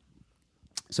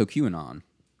QAnon.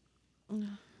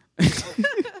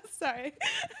 Sorry.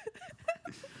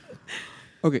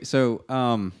 Okay, so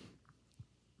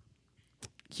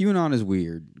QAnon is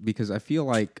weird because I feel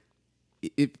like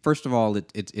it. First of all,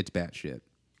 it's batshit.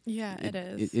 Yeah, it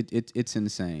is. It's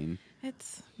insane.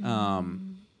 It's.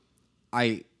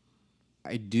 I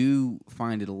do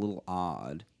find it a little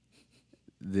odd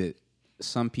that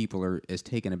some people are as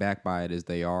taken aback by it as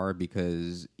they are,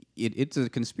 because it's a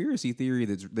conspiracy theory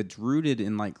that's rooted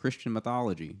in like Christian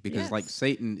mythology, because like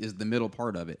Satan is the middle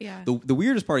part of it. Yeah. The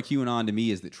weirdest part of QAnon to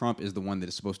me is that Trump is the one that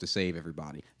is supposed to save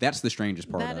everybody. That's the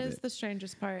strangest part of it. That is the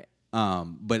strangest part.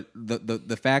 But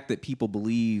the fact that people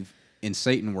believe in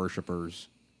Satan worshipers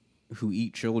who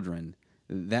eat children,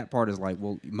 that part is like,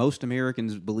 well, most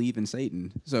Americans believe in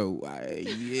Satan, so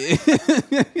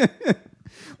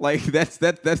like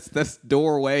that's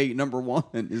doorway number one,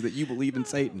 is that you believe in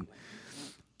Satan.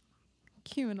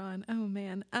 QAnon. Oh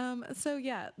man. So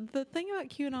yeah, the thing about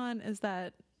QAnon is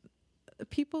that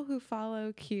people who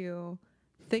follow Q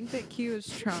think that Q is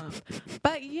Trump,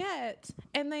 but yet,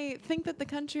 and they think that the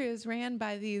country is ran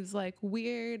by these like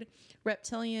weird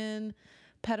reptilian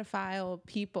pedophile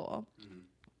people. Mm-hmm.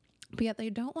 But yet they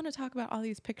don't want to talk about all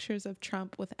these pictures of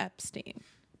Trump with Epstein.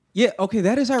 Yeah, okay,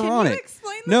 that is ironic. Can you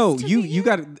explain this No, to you me?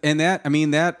 got, and that, I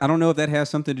mean, that, I don't know if that has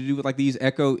something to do with like these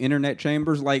echo internet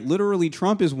chambers. Like literally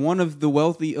Trump is one of the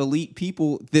wealthy elite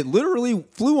people that literally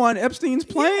flew on Epstein's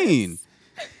plane.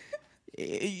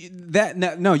 Yes.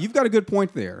 No, you've got a good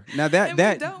point there. Now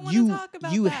and we don't want to talk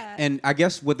about that. And I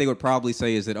guess what they would probably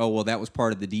say is that, oh well, that was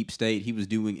part of the deep state. He was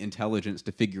doing intelligence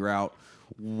to figure out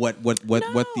what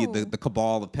the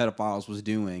cabal of pedophiles was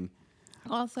doing.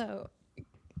 Also,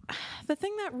 the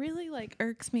thing that really like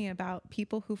irks me about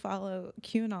people who follow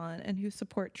QAnon and who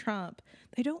support Trump,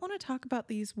 they don't want to talk about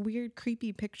these weird,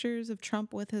 creepy pictures of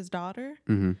Trump with his daughter.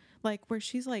 Mm-hmm. Like where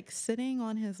she's like sitting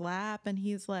on his lap and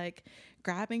he's like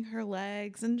grabbing her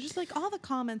legs, and just like all the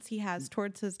comments he has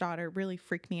towards his daughter really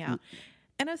freak me out.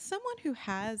 And as someone who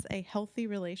has a healthy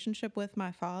relationship with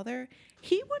my father,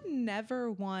 he would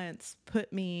never once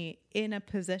put me in a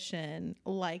position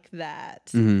like that.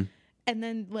 Mm-hmm. And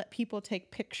then let people take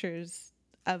pictures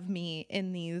of me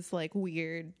in these like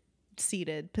weird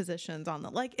seated positions on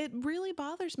the, like, it really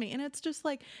bothers me. And it's just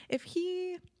like, if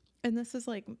he, and this is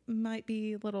like, might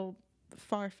be a little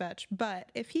far-fetched, but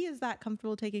if he is that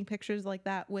comfortable taking pictures like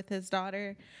that with his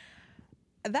daughter,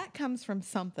 that comes from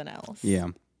something else. Yeah.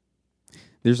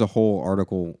 There's a whole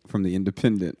article from The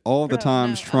Independent. All the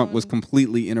times Trump was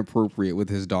completely inappropriate with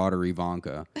his daughter,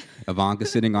 Ivanka. Ivanka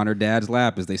sitting on her dad's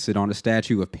lap as they sit on a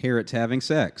statue of parrots having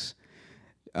sex.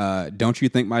 Don't you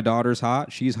think my daughter's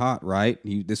hot? She's hot, right?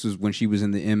 This was when she was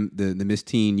in the Miss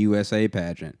Teen USA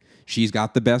pageant. She's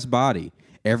got the best body.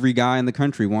 Every guy in the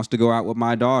country wants to go out with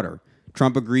my daughter.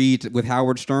 Trump agreed with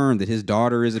Howard Stern that his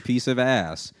daughter is a piece of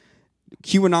ass.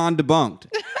 QAnon debunked.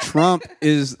 Trump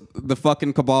is the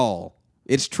fucking cabal.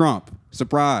 It's Trump.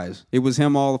 Surprise. It was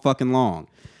him all the fucking long.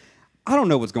 I don't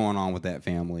know what's going on with that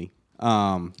family.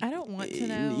 I don't want to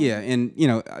know. Yeah, and you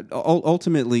know,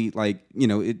 ultimately, like, you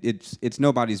know, it's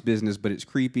nobody's business, but it's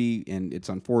creepy and it's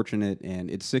unfortunate and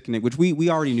it's sickening. Which we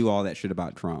already knew all that shit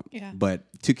about Trump. Yeah. But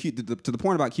to the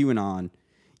point about QAnon,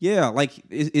 yeah, like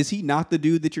is he not the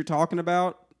dude that you're talking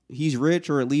about? He's rich,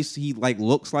 or at least he like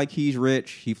looks like he's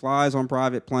rich. He flies on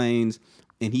private planes,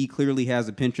 and he clearly has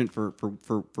a penchant for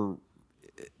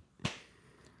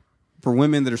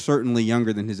women that are certainly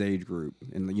younger than his age group.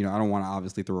 And, you know, I don't want to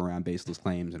obviously throw around baseless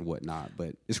claims and whatnot,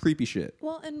 but it's creepy shit.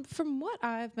 Well, and from what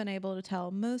I've been able to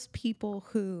tell, most people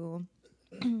who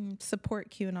support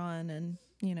QAnon and,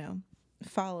 you know,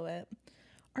 follow it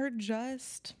are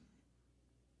just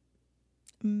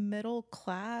middle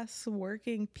class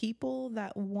working people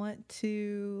that want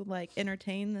to like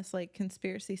entertain this like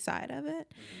conspiracy side of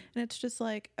it. And it's just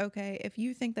like, okay, if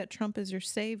you think that Trump is your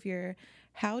savior,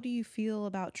 how do you feel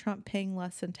about Trump paying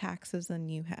less in taxes than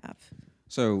you have?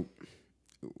 So,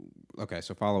 okay,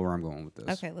 so follow where I'm going with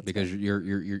this. Okay, let's because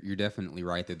you're definitely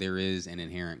right that there is an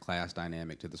inherent class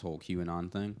dynamic to this whole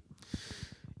QAnon thing.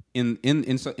 In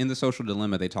the Social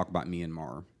Dilemma, they talk about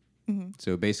Myanmar. Mm-hmm.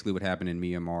 So basically, what happened in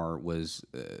Myanmar was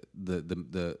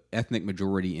the ethnic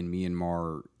majority in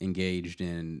Myanmar engaged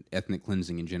in ethnic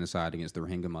cleansing and genocide against the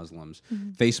Rohingya Muslims.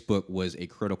 Mm-hmm. Facebook was a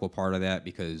critical part of that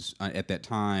because at that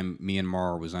time,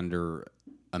 Myanmar was under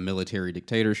a military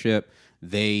dictatorship.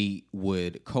 They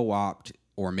would co-opt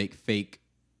or make fake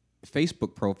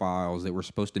Facebook profiles that were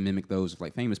supposed to mimic those of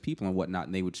like famous people and whatnot,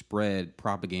 and they would spread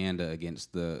propaganda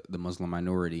against the Muslim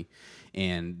minority,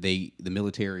 and the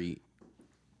military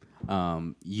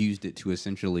used it to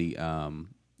essentially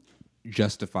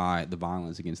justify the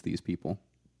violence against these people.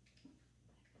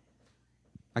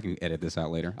 I can edit this out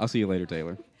later. I'll see you later,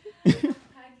 Taylor. Tag you guys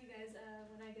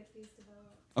when I get these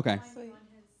developed. Okay. Sweet.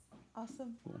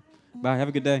 Awesome. Cool. Bye. Have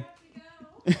a good day.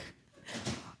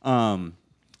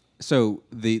 So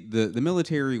the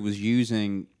military was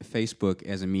using Facebook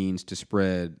as a means to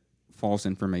spread false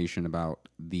information about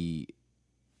the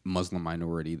Muslim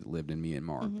minority that lived in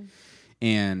Myanmar. Mm-hmm.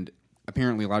 And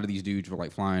apparently a lot of these dudes were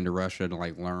like flying to Russia to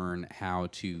like learn how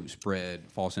to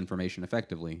spread false information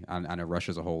effectively. I know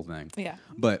Russia's a whole thing. Yeah.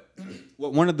 But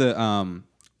what one of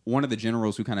the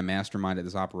generals who kind of masterminded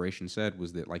this operation said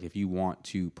was that like if you want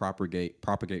to propagate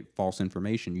false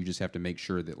information, you just have to make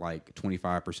sure that like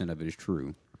 25% of it is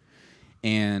true.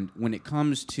 And when it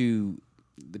comes to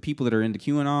the people that are into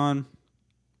QAnon,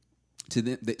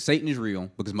 Satan is real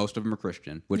because most of them are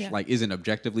Christian, which like isn't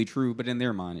objectively true, but in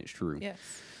their mind it's true. Yes.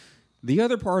 The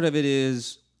other part of it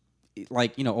is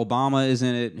like, you know, Obama is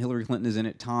in it, Hillary Clinton is in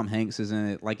it, Tom Hanks is in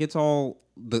it. Like it's all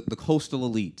the coastal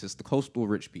elites, it's the coastal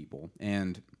rich people.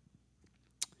 And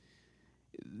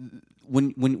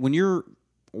when you're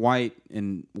white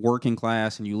and working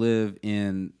class and you live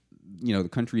in, you know, the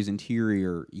country's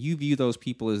interior, you view those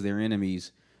people as their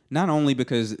enemies, not only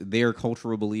because their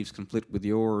cultural beliefs conflict with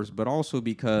yours, but also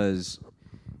because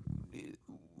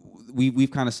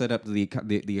we've kind of set up the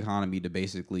economy to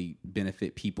basically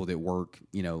benefit people that work,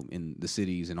 you know, in the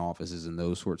cities and offices and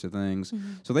those sorts of things.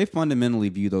 Mm-hmm. So they fundamentally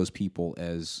view those people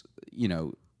as, you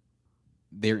know,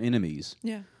 their enemies.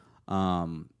 Yeah.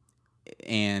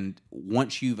 And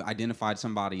once you've identified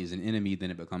somebody as an enemy, then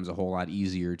it becomes a whole lot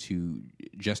easier to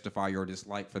justify your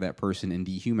dislike for that person and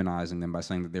dehumanizing them by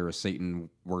saying that they're a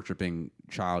Satan-worshipping,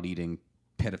 child-eating,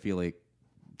 pedophilic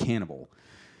cannibal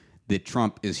that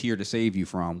Trump is here to save you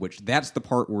from, which that's the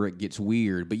part where it gets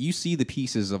weird. But you see the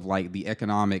pieces of, like, the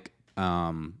economic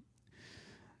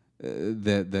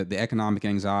the economic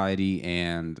anxiety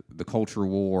and the culture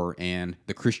war and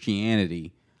the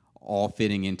Christianity all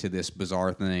fitting into this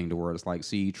bizarre thing to where it's like,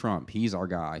 see, Trump, he's our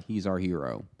guy, he's our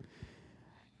hero.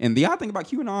 And the odd thing about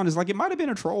QAnon is like it might have been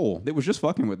a troll that was just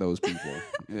fucking with those people.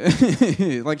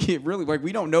 Like it really, like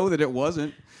we don't know that it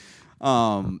wasn't.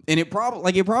 And it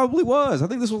probably was. I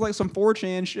think this was like some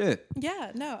 4chan shit.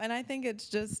 Yeah, no, and I think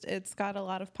it's got a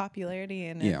lot of popularity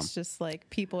and it's just like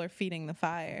people are feeding the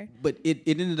fire. But it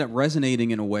ended up resonating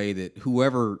in a way that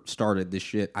whoever started this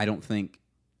shit, I don't think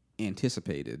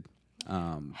anticipated.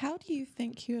 How do you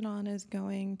think QAnon is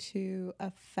going to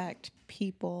affect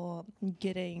people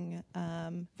getting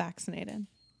vaccinated?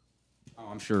 Oh,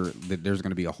 I'm sure that there's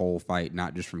going to be a whole fight,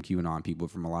 not just from QAnon people,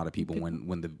 but from a lot of people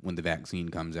when the vaccine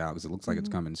comes out, because it looks like it's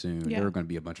coming soon. Yeah. There are going to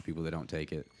be a bunch of people that don't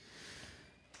take it.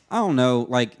 I don't know,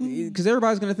 like, because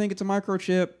everybody's going to think it's a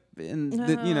microchip, and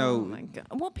that, you know. Oh my God.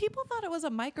 Well, people thought it was a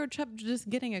microchip just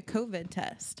getting a COVID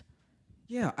test.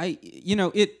 Yeah,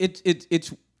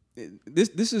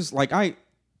 This is like I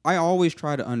always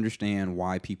try to understand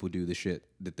why people do the shit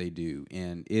that they do,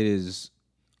 and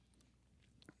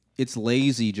it's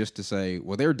lazy just to say,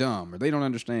 well, they're dumb or they don't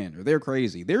understand or they're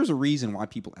crazy. There's a reason why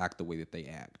people act the way that they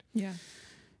act. Yeah.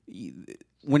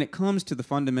 When it comes to the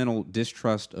fundamental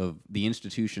distrust of the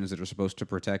institutions that are supposed to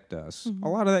protect us, a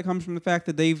lot of that comes from the fact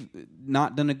that they've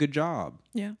not done a good job.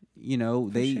 Yeah. You know,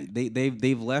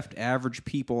 they've left average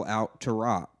people out to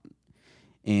rot.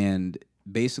 And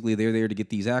basically, they're there to get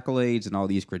these accolades and all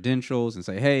these credentials and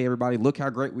say, hey, everybody, look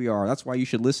how great we are. That's why you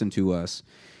should listen to us.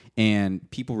 And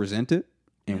people resent it.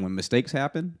 And when mistakes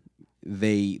happen,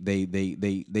 they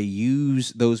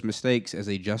use those mistakes as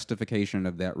a justification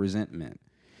of that resentment.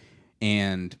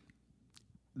 And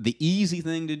the easy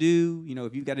thing to do, you know,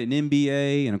 if you've got an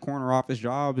MBA and a corner office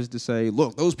job, is to say,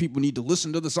 look, those people need to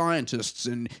listen to the scientists,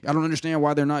 and I don't understand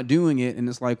why they're not doing it. And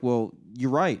it's like, well, you're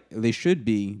right, they should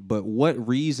be, but what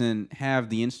reason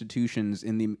have the institutions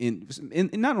in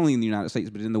not only in the United States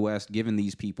but in the West given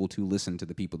these people to listen to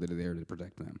the people that are there to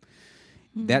protect them?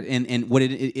 Mm-hmm. That and what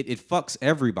it fucks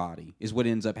everybody is what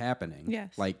ends up happening.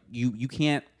 Yes. Like you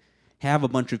can't have a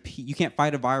bunch of you can't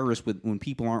fight a virus when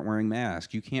people aren't wearing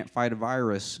masks. You can't fight a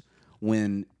virus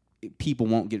when people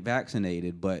won't get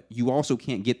vaccinated, but you also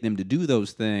can't get them to do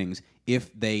those things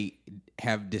if they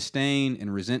have disdain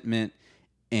and resentment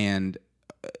and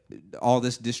all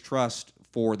this distrust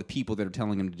for the people that are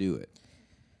telling them to do it.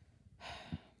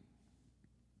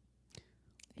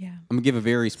 Yeah. I'm going to give a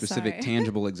very specific,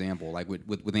 tangible example, like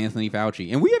with Anthony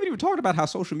Fauci. And we haven't even talked about how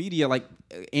social media, like,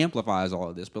 amplifies all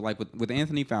of this, but, like, with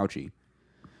Anthony Fauci,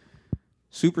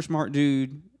 super smart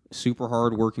dude, super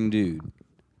hardworking dude.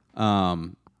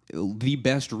 The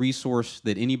best resource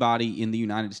that anybody in the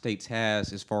United States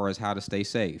has as far as how to stay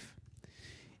safe.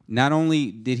 Not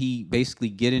only did he basically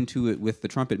get into it with the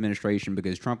Trump administration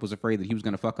because Trump was afraid that he was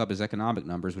going to fuck up his economic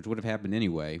numbers, which would have happened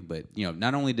anyway, but, you know,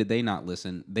 not only did they not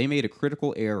listen, they made a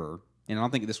critical error, and I don't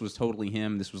think this was totally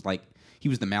him. This was like, he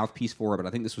was the mouthpiece for it, but I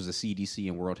think this was a CDC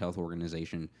and World Health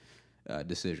Organization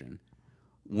decision.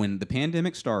 When the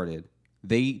pandemic started,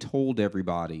 they told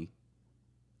everybody,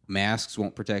 masks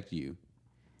won't protect you,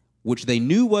 which they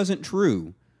knew wasn't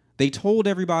true, They told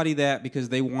everybody that because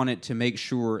they wanted to make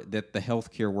sure that the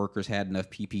healthcare workers had enough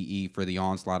PPE for the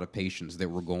onslaught of patients that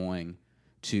were going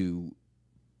to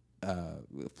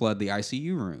flood the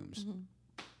ICU rooms. Mm-hmm.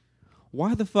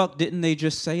 Why the fuck didn't they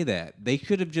just say that? They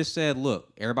could have just said,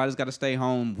 look, everybody's got to stay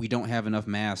home. We don't have enough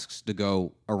masks to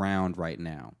go around right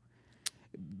now.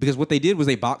 Because what they did was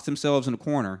they boxed themselves in a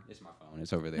corner. It's my phone.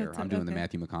 It's over there. I'm doing the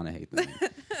Matthew McConaughey thing.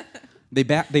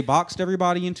 They boxed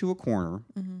everybody into a corner.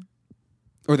 Mm-hmm.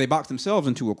 Or they boxed themselves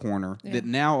into a corner that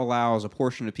now allows a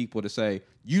portion of people to say,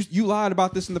 you lied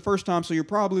about this in the first time, so you're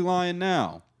probably lying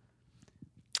now.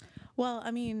 Well, I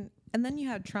mean, and then you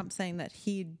had Trump saying that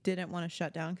he didn't want to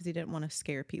shut down because he didn't want to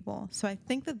scare people. So I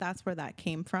think that that's where that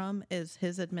came from, is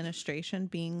his administration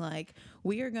being like,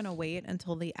 we are going to wait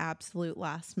until the absolute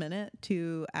last minute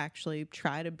to actually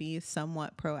try to be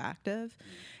somewhat proactive.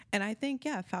 And I think,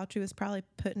 Fauci was probably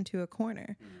put into a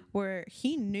corner where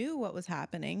he knew what was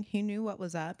happening. He knew what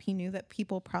was up. He knew that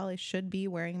people probably should be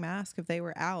wearing masks if they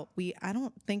were out. I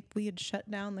don't think we had shut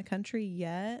down the country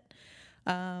yet.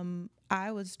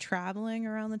 I was traveling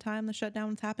around the time the shutdown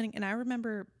was happening, and I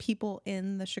remember people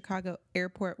in the Chicago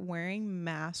airport wearing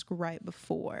masks right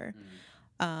before.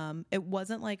 It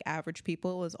wasn't like average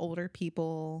people. It was older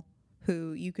people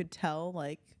who you could tell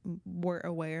like were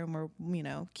aware and were,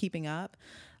 keeping up.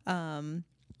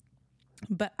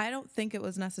 But I don't think it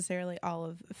was necessarily all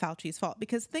of Fauci's fault,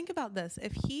 because think about this.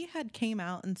 If he had came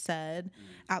out and said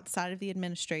outside of the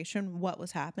administration what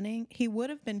was happening, he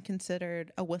would have been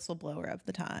considered a whistleblower of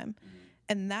the time.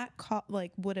 And that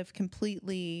would have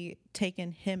completely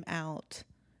taken him out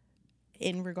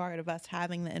in regard of us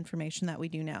having the information that we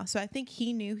do now. So I think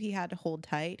he knew he had to hold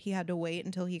tight. He had to wait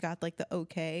until he got like the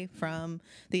okay from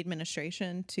the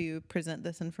administration to present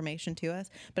this information to us.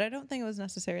 But I don't think it was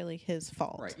necessarily his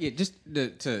fault. Right. Yeah. Just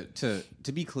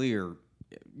to be clear,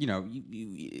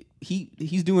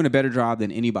 he's doing a better job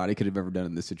than anybody could have ever done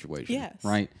in this situation. Yes.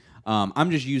 Right.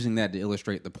 I'm just using that to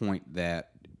illustrate the point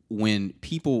that when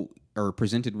people are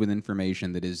presented with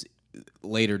information that is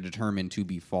later determined to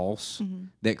be false,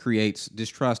 that creates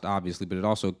distrust, obviously, but it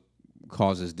also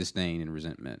causes disdain and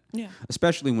resentment. Yeah,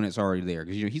 especially when it's already there,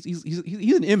 because he's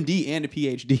an MD and a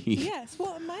PhD. Yes,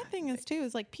 well, my thing is too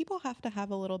is like people have to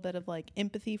have a little bit of like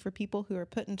empathy for people who are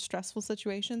put in stressful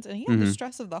situations, and he had the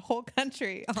stress of the whole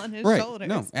country on his shoulders.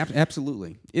 No,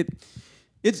 absolutely.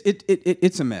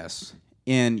 It's a mess.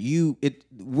 And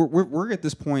we're at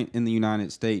this point in the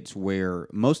United States where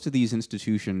most of these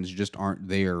institutions just aren't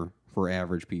there for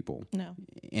average people. No.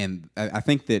 And I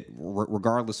think that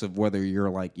regardless of whether you're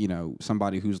like,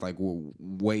 somebody who's like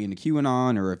way into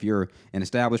QAnon, or if you're an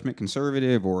establishment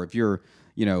conservative, or if you're,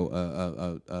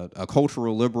 a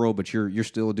cultural liberal, but you're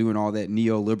still doing all that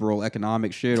neoliberal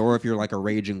economic shit, or if you're like a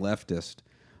raging leftist,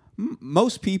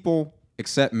 most people,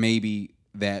 except maybe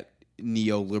that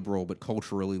neoliberal but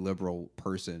culturally liberal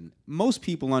person, most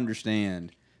people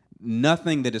understand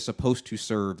nothing that is supposed to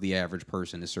serve the average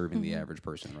person is serving the average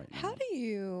person right now. How do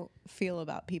you feel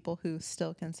about people who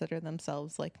still consider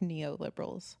themselves like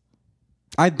neoliberals?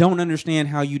 I don't understand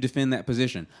how you defend that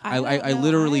position. I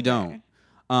literally don't.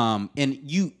 I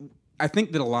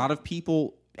think that a lot of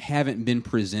people haven't been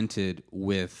presented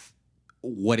with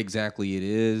what exactly it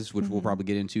is, which we'll probably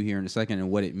get into here in a second, and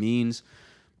what it means.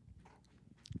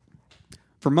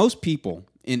 For most people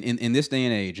in this day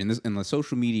and age, in the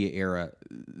social media era,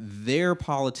 their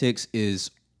politics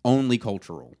is only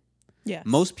cultural. Yes.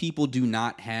 Most people do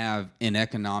not have an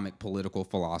economic political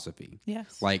philosophy.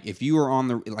 Yes. Like if you're on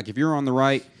the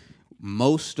right,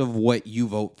 most of what you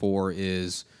vote for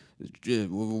is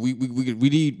we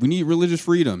need religious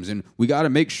freedoms, and we got to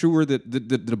make sure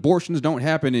that abortions don't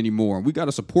happen anymore. We got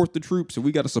to support the troops, and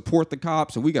we got to support the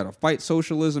cops, and we got to fight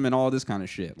socialism and all this kind of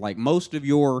shit. Like most of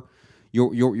your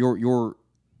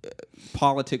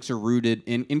politics are rooted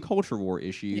in culture war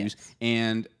issues,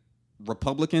 and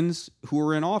Republicans who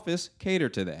are in office cater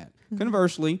to that.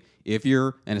 Conversely, if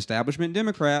you're an establishment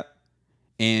Democrat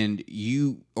and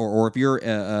you, or if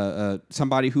you're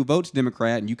somebody who votes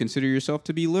Democrat and you consider yourself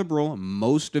to be liberal,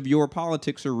 most of your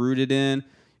politics are rooted in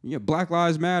Black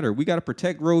Lives Matter. We got to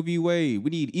protect Roe v. Wade. We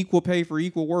need equal pay for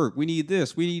equal work. We need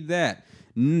this. We need that.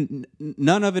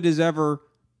 None of it is ever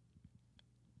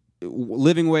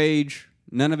living wage.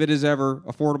 None of it is ever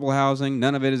affordable housing.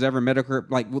 None of it is ever Medicare.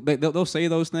 Like they'll say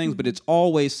those things, but it's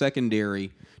always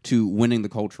secondary to winning the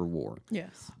culture war.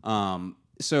 Yes.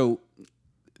 So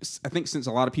I think since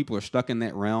a lot of people are stuck in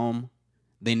that realm,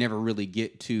 they never really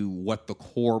get to what the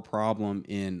core problem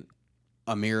in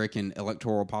American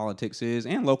electoral politics is,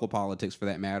 and local politics for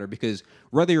that matter, because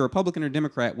whether you're Republican or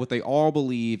Democrat, what they all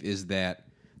believe is that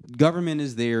government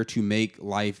is there to make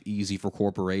life easy for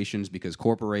corporations because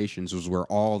corporations is where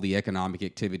all the economic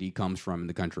activity comes from in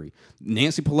the country.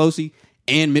 Nancy Pelosi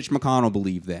and Mitch McConnell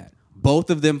believe that. Both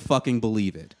of them fucking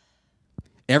believe it.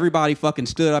 Everybody fucking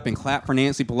stood up and clapped for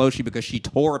Nancy Pelosi because she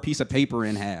tore a piece of paper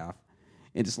in half.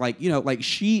 And it's like, like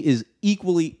she is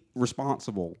equally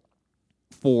responsible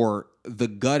for the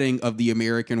gutting of the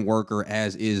American worker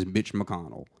as is Mitch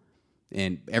McConnell.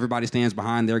 And everybody stands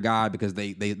behind their guy because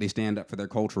they stand up for their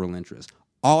cultural interests.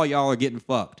 All y'all are getting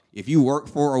fucked. If you work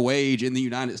for a wage in the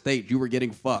United States, you were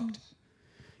getting fucked.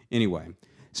 Anyway,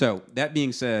 so that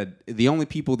being said, the only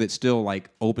people that still like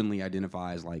openly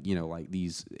identify as like, like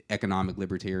these economic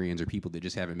libertarians are people that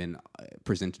just haven't been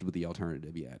presented with the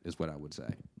alternative yet, is what I would say.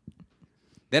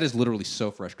 That is literally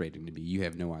so frustrating to me. You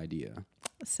have no idea.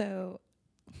 So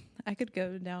I could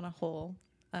go down a hole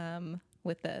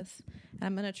with this. And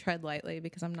I'm going to tread lightly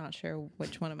because I'm not sure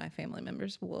which one of my family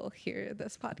members will hear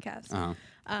this podcast.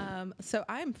 Uh-huh. So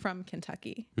I'm from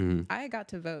Kentucky. Mm-hmm. I got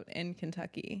to vote in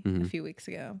Kentucky Mm-hmm. a few weeks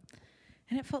ago.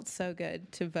 And it felt so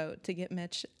good to vote to get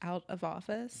Mitch out of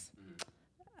office.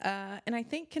 And I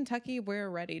think Kentucky, we're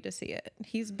ready to see it.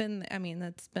 He's been,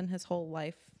 that's been his whole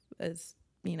life as,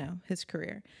 his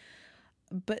career.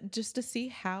 But just to see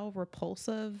how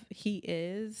repulsive he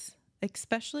is,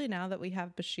 especially now that we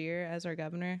have Bashir as our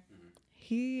governor,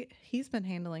 he's been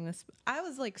handling this. I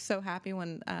was like so happy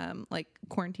when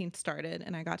quarantine started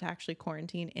and I got to actually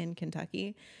quarantine in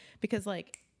Kentucky because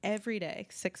like every day,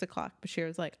 6 o'clock, Bashir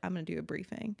was like, I'm going to do a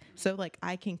briefing. So like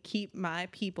I can keep my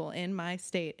people in my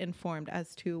state informed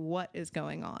as to what is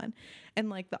going on.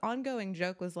 And like the ongoing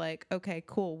joke was like, okay,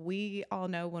 cool. We all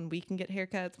know when we can get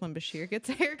haircuts, when Bashir gets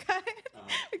a haircut.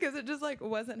 Because it just like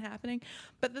wasn't happening.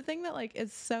 But the thing that like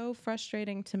is so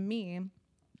frustrating to me,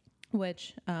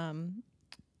 which I'm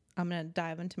gonna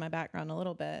dive into my background a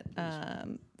little bit.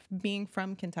 Being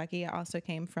from Kentucky, I also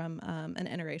came from an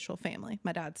interracial family.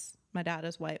 My dad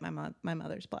is white, my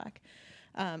mother's black.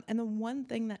 And the one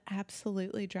thing that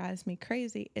absolutely drives me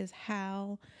crazy is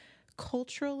how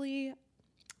culturally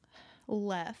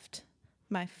left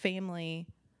my family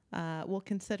will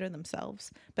consider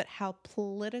themselves, but how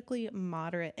politically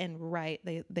moderate and right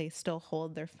they still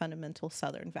hold their fundamental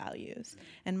Southern values.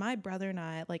 And my brother and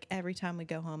I, like every time we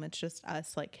go home, it's just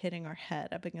us like hitting our head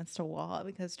up against a wall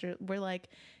because we're like,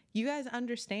 you guys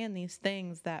understand these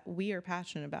things that we are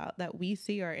passionate about, that we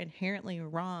see are inherently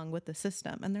wrong with the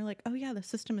system. And they're like, oh yeah, the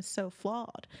system is so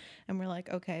flawed. And we're like,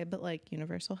 okay, but like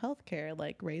universal health care,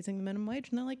 like raising the minimum wage.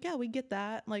 And they're like, yeah, we get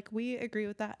that. Like we agree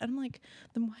with that. And I'm like,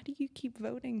 then why do you keep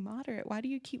voting moderate? Why do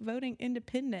you keep voting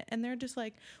independent? And they're just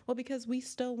like, well, because we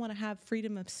still want to have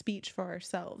freedom of speech for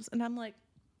ourselves. And I'm like,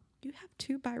 you have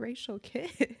 2 biracial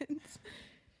kids.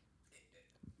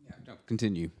 Yeah, no,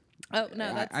 continue. Oh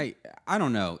no, that's I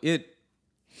don't know. It's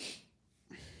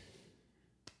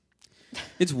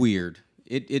weird.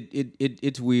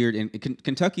 It's weird, and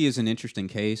Kentucky is an interesting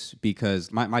case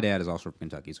because my dad is also from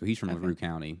Kentucky, so he's from LaRue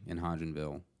County in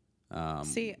Hodgenville.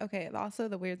 See, okay. Also,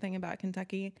 the weird thing about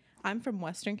Kentucky, I'm from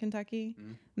Western Kentucky.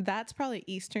 That's probably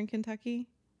Eastern Kentucky.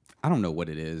 I don't know what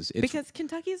it is. Because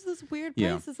Kentucky is this weird place.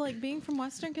 Yeah. It's like being from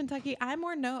Western Kentucky. I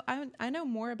know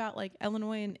more about like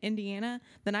Illinois and Indiana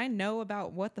than I know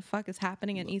about what the fuck is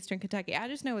happening in Eastern Kentucky. I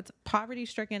just know it's poverty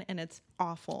stricken and it's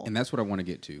awful. And that's what I want to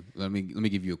get to. Let me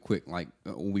give you a quick a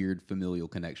weird familial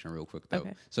connection real quick though.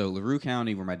 Okay. So LaRue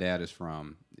County, where my dad is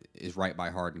from, is right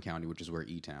by Hardin County, which is where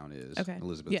E-Town is. Okay.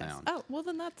 Elizabethtown. Oh, well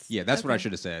then that's That's what I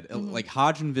should have said. Like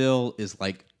Hodgenville is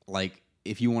like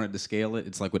if you wanted to scale it,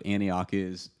 it's like what Antioch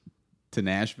is to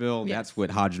Nashville. Yes. That's what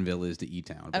Hodgenville is to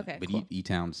E-Town. But, Okay, but cool.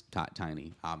 E-Town's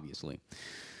tiny, obviously.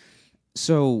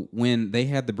 So when they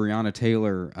had the Breonna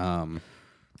Taylor, I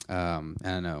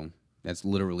don't know, that's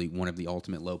literally one of the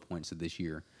ultimate low points of this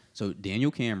year. So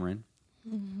Daniel Cameron,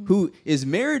 who is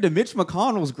married to Mitch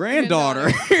McConnell's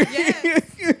granddaughter. Yes.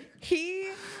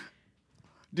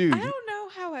 Dude. I don't know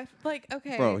how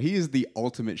okay. Bro, he is the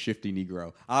ultimate shifty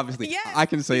Negro. Obviously, Yes, I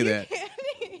can say you that. can,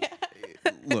 yeah.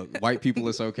 Look, white people,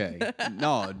 it's okay.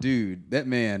 No, dude, that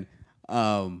man.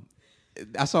 I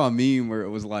saw a meme where it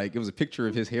was a picture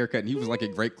of his haircut, and he was like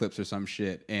at Great Clips or some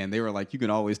shit, and they were like, you can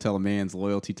always tell a man's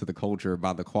loyalty to the culture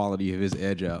by the quality of his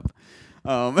edge up.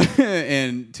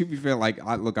 And to be fair,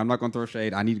 look, I'm not gonna throw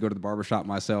shade. I need to go to the barbershop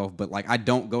myself, but I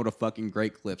don't go to fucking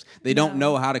Great Clips. They don't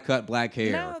know how to cut black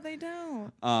hair. No, they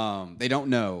don't. They don't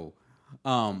know.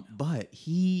 But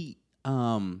he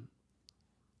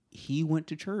went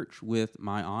to church with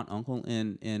my aunt, uncle,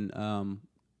 and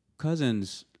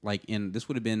cousins like in this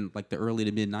would have been like the early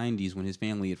to mid 90s when his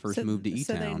family had first moved to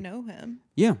So E-Town. they know him.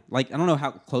 Yeah, like I don't know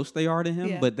how close they are to him,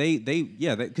 Yeah. but they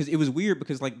because it was weird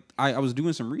because like I was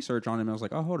doing some research on him and I was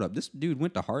like, oh, hold up, this dude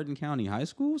went to Hardin County High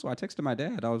School. So I texted my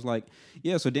dad. I was like,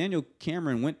 yeah, so Daniel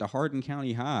Cameron went to Hardin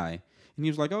County High, and he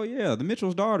was like, oh yeah, the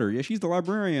Mitchell's daughter, yeah, she's the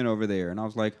librarian over there, and I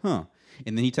was like, huh,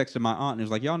 and then he texted my aunt and he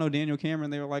was like, y'all know Daniel Cameron?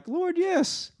 They were like, Lord,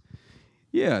 yes.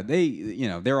 Yeah,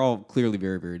 they're all clearly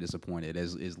very, very disappointed,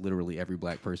 as is literally every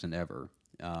black person ever.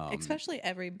 Especially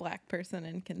every black person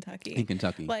in Kentucky. In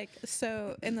Kentucky. Like,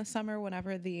 so in the summer,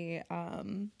 whenever the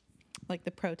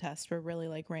protests were really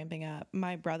like ramping up,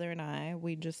 my brother and I,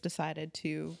 we just decided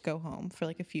to go home for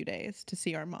like a few days to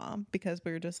see our mom, because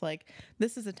we were just like,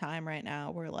 this is a time right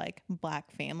now where like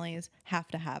black families have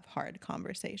to have hard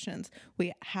conversations.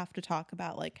 We have to talk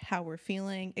about like how we're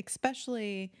feeling,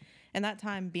 especially in that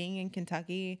time being in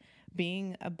Kentucky,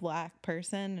 being a black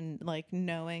person and like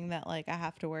knowing that like I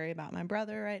have to worry about my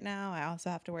brother right now. I also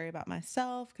have to worry about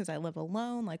myself because I live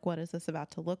alone. Like, what is this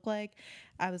about to look like?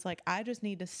 I was like, I just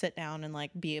need to sit down and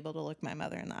like be able to look my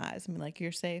mother in the eyes and be like,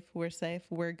 you're safe,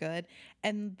 we're good.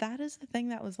 And that is the thing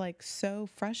that was like so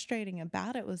frustrating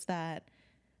about it, was that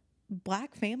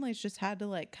black families just had to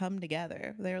like come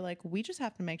together. They're like, we just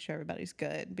have to make sure everybody's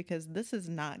good because this is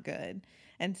not good.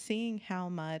 And seeing how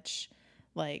much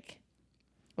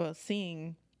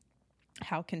seeing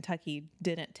how Kentucky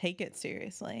didn't take it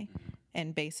seriously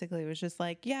and basically was just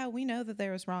like, yeah, we know that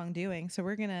there was wrongdoing, so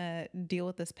we're going to deal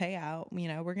with this payout. You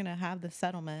know, we're going to have the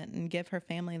settlement and give her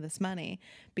family this money,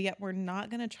 but yet we're not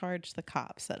going to charge the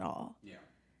cops at all. Yeah.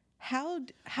 How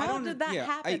did that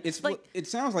happen? It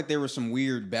sounds like there was some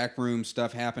weird backroom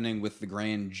stuff happening with the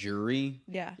grand jury.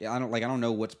 Yeah. I don't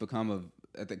know what's become of,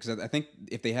 because I think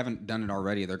if they haven't done it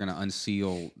already, they're going to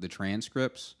unseal the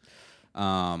transcripts.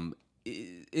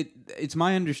 It's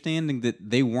my understanding that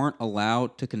they weren't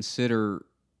allowed to consider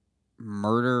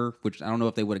murder, which I don't know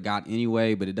if they would have got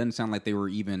anyway, but it doesn't sound like they were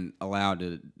even allowed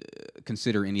to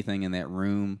consider anything in that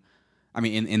room. I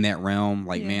mean, in that realm,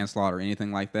 like manslaughter or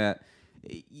anything like that.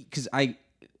 Because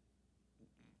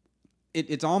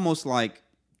it's almost like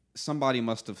somebody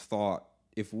must have thought,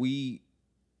 if we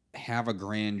have a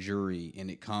grand jury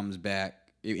and it comes back,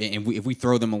 and if we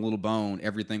throw them a little bone,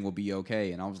 everything will be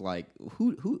okay. And I was like,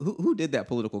 who did that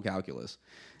political calculus?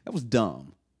 That was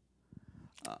dumb.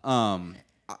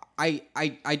 I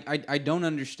don't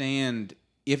understand,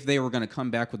 if they were going to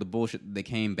come back with the bullshit that they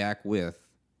came back with,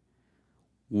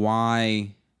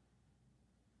 why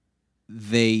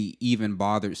they even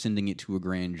bothered sending it to a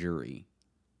grand jury.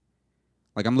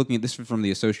 Like, I'm looking at this from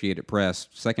the Associated Press.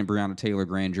 Second Breonna Taylor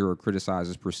grand juror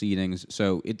criticizes proceedings.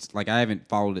 So it's like, I haven't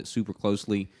followed it super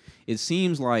closely. It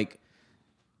seems like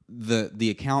the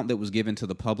account that was given to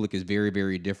the public is very,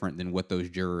 very different than what those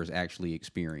jurors actually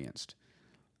experienced.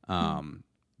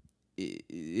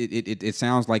 It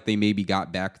sounds like they maybe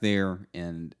got back there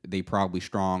and they probably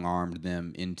strong-armed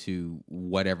them into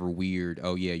whatever weird,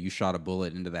 oh yeah, you shot a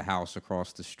bullet into the house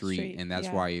across the street and that's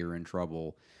why you're in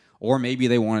trouble. Or maybe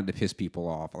they wanted to piss people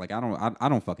off. Like, I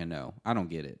don't fucking know. I don't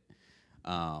get it.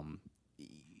 I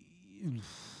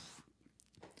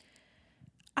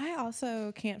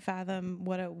also can't fathom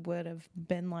what it would have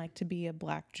been like to be a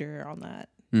black juror on that.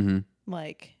 Mm-hmm.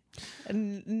 Like,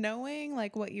 knowing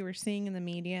like what you were seeing in the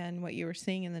media and what you were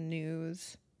seeing in the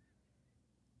news.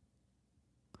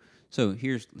 So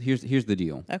here's the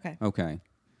deal. Okay.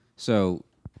 So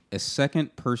a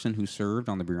second person who served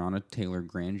on the Breonna Taylor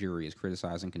grand jury is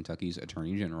criticizing Kentucky's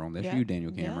Attorney General, that's you,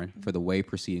 Daniel Cameron, for the way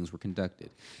proceedings were conducted.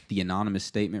 The anonymous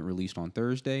statement released on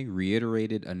Thursday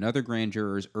reiterated another grand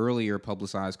juror's earlier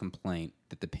publicized complaint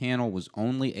that the panel was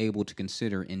only able to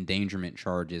consider endangerment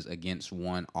charges against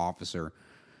one officer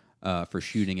for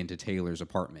shooting into Taylor's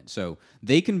apartment. So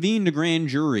they convened a grand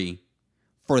jury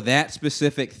for that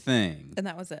specific thing. And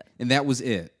that was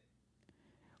it.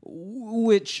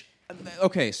 Which...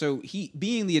 Okay, so he,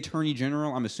 being the Attorney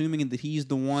General, I'm assuming that he's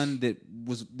the one that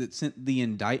sent the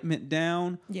indictment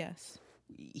down. Yes.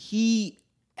 He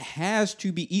has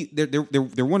to be.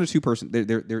 They're one or two person.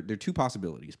 There are two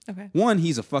possibilities. Okay. One,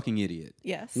 he's a fucking idiot.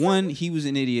 Yes. One, he was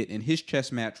an idiot, and his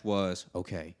chess match was,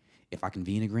 okay, if I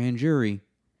convene a grand jury,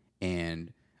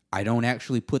 and I don't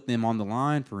actually put them on the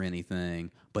line for anything,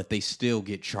 but they still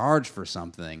get charged for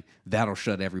something, that'll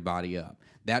shut everybody up.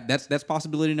 That's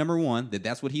possibility number one,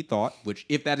 that's what he thought, which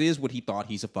if that is what he thought,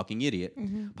 he's a fucking idiot.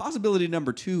 Mm-hmm. Possibility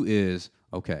number two is,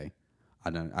 okay,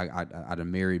 I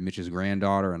done married Mitch's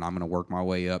granddaughter, and I'm going to work my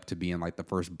way up to being like the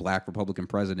first black Republican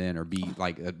president, or be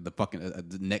like the fucking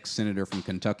the next senator from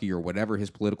Kentucky, or whatever his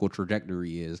political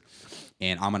trajectory is,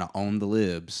 and I'm going to own the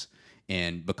libs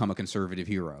and become a conservative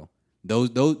hero. Those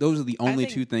are the only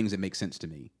think- two things that make sense to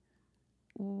me.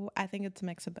 I think it's a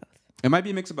mix of both. It might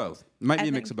be a mix of both. It might be I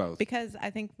a mix think- of both. Because I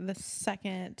think the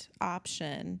second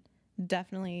option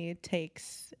definitely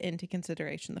takes into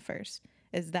consideration the first,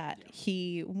 is that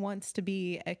he wants to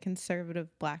be a conservative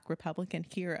Black Republican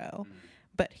hero,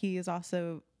 but he is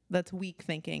also, that's weak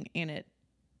thinking, and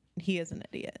he is an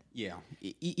idiot. Yeah,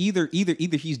 either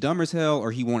he's dumb as hell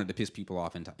or he wanted to piss people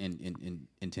off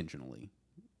intentionally.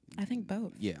 I think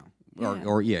both. Yeah. Yeah.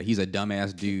 Or he's a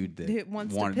dumbass dude that It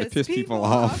wants wanted to piss people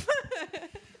off.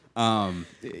 But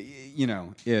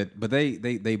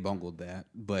they bungled that.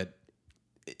 But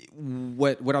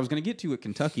what I was going to get to at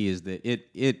Kentucky is that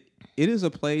it is a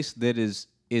place that is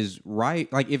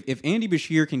right. Like if Andy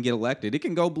Beshear can get elected, it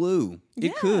can go blue. It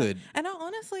Yeah. could. And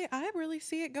honestly, I really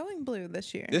see it going blue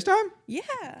this year. This time? Yeah.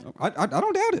 I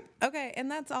don't doubt it. Okay, and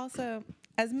that's also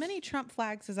as many Trump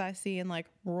flags as I see in like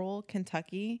rural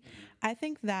Kentucky. I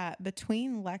think that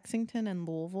between Lexington and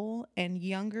Louisville and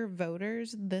younger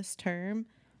voters this term,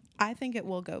 I think it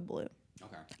will go blue.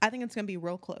 Okay. I think it's going to be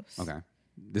real close. Okay.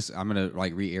 I'm gonna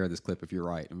like re-air this clip if you're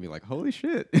right and be like, holy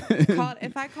shit.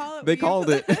 If I call it, They called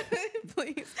it.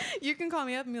 Please, you can call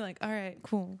me up and be like, all right,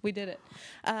 cool, we did it.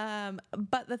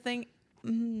 But the thing,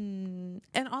 and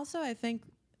also I think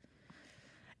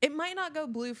it might not go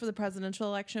blue for the presidential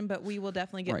election, but we will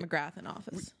definitely get Right. McGrath in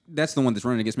office. That's the one that's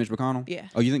running against Mitch McConnell? Yeah.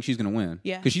 Oh, you think she's gonna win?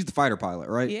 Yeah. Because she's the fighter pilot,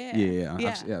 right? Yeah.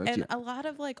 Yeah. And a lot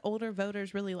of like older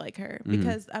voters really like her Mm-hmm.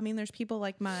 because I mean, there's people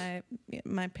like my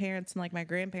parents and like my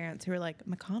grandparents who are like,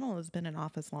 McConnell has been in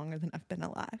office longer than I've been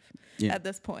alive Yeah. at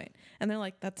this point. And they're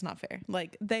like, that's not fair.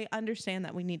 Like they understand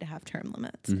that we need to have term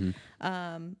limits.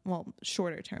 Mm-hmm.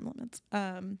 Shorter term limits.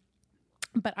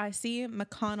 But I see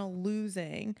McConnell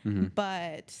losing, Mm-hmm.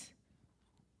 but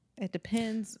it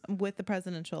depends with the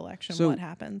presidential election So- what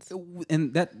happens.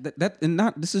 And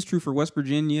this is true for West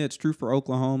Virginia. It's true for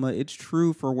Oklahoma. It's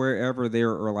true for wherever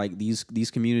there are like these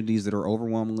communities that are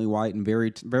overwhelmingly white and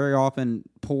very often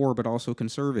poor, but also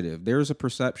conservative. There's a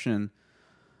perception,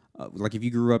 like if you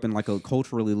grew up in like a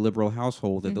culturally liberal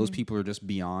household, that those people are just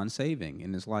beyond saving.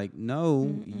 And it's like,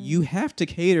 no, you have to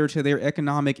cater to their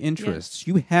economic interests.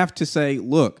 You have to say,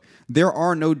 look, there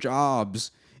are no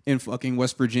jobs in fucking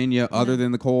West Virginia other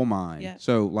than the coal mine. Yeah.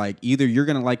 So like either you're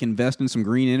going to like invest in some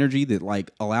green energy that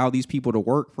like allow these people to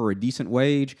work for a decent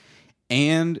wage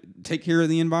and take care of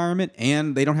the environment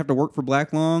and they don't have to work for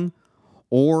Black Lung,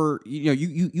 or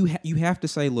you have to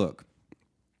say, look,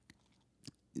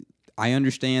 I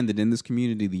understand that in this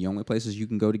community the only places you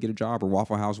can go to get a job are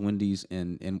Waffle House, Wendy's,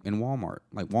 and Walmart.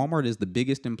 Like Walmart is the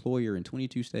biggest employer in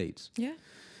 22 states. Yeah.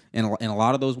 And a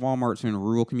lot of those Walmarts are in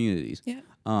rural communities. Yeah.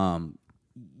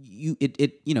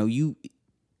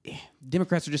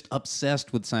 Democrats are just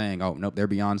obsessed with saying, "Oh, nope, they're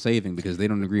beyond saving because they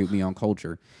don't agree with me on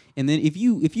culture." And then if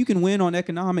you can win on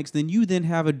economics, then you then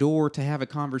have a door to have a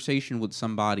conversation with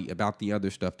somebody about the other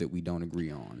stuff that we don't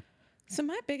agree on. So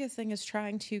my biggest thing is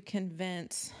trying to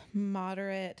convince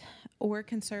moderate or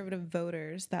conservative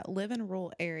voters that live in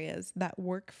rural areas that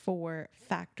work for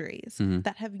factories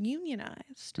that have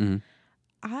unionized.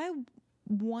 I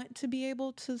want to be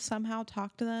able to somehow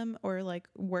talk to them or like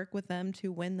work with them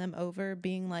to win them over,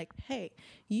 being like, hey,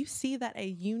 you see that a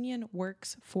union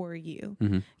works for you.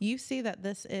 You see that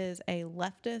this is a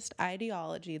leftist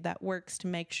ideology that works to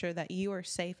make sure that you are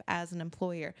safe as an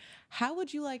employer. How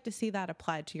would you like to see that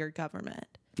applied to your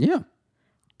government? Yeah.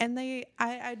 And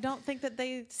I don't think that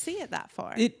they see it that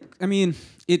far.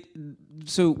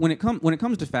 So when it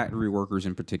comes to factory workers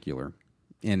in particular,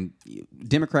 and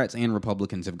Democrats and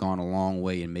Republicans have gone a long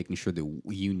way in making sure that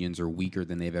unions are weaker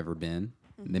than they've ever been.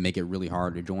 They make it really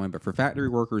hard to join. But for factory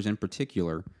workers in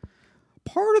particular,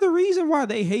 part of the reason why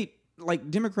they hate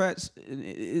like Democrats,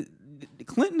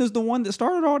 Clinton is the one that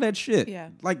started all that shit. Yeah.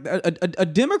 Like a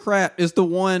Democrat is the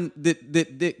one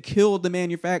that killed the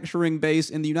manufacturing base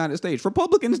in the United States.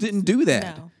 Republicans didn't do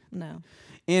that. No.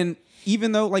 And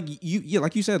even though, like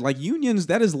you said, like unions,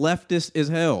 that is leftist as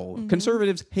hell.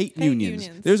 Conservatives hate unions.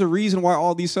 There's a reason why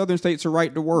all these southern states are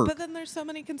right to work. But then there's so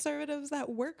many conservatives that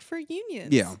work for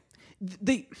unions. Yeah,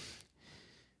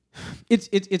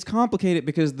 it's complicated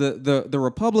because the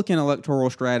Republican electoral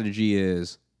strategy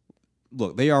is,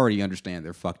 look, they already understand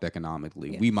they're fucked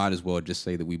economically. Yes. We might as well just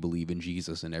say that we believe in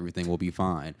Jesus and everything will be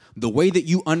fine. The way that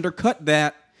you undercut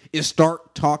that is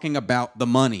start talking about the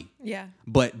money. Yeah.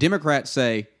 But Democrats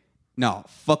say, no,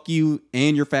 fuck you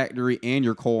and your factory and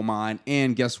your coal mine,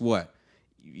 and guess what?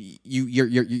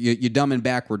 You're dumb and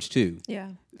backwards too. Yeah.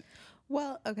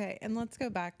 Well, okay, and let's go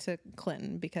back to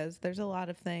Clinton because there's a lot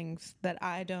of things that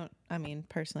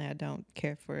personally, I don't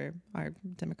care for our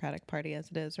Democratic Party as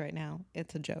it is right now.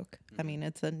 It's a joke. I mean,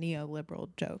 it's a neoliberal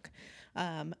joke.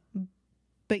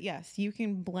 But yes, you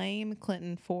can blame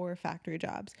Clinton for factory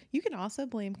jobs. You can also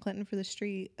blame Clinton for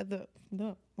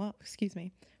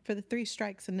for the 3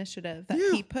 strikes initiative that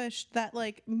he pushed that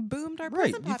like boomed our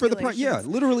prison populations.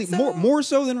 Literally more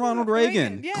so than Ronald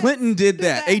Reagan. Yes, Clinton did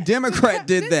that. A Democrat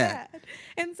did that.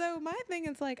 And so my thing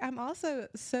is like, I'm also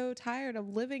so tired of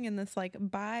living in this like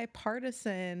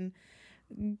bipartisan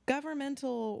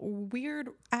governmental weird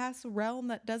ass realm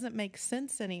that doesn't make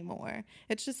sense anymore.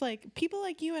 It's just like people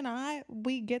like you and I,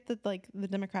 we get that like the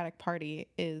Democratic Party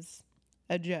is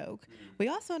a joke. We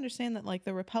also understand that like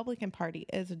the Republican Party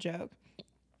is a joke.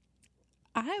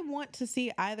 I want to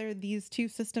see either these two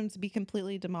systems be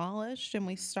completely demolished and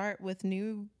we start with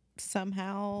new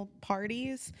somehow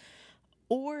parties,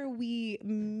 or we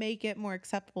make it more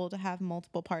acceptable to have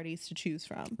multiple parties to choose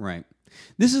from. Right.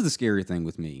 This is the scary thing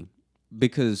with me.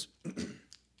 Because,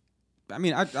 I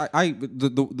mean,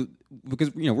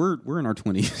 because we're in our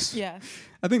 20s. Yeah.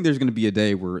 I think there's going to be a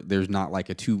day where there's not like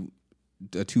a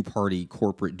two-party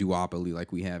corporate duopoly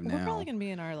like we have now. We're probably going to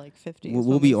be in our like 50s.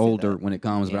 We'll be older when it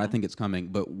comes, but I think it's coming.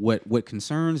 But what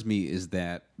concerns me is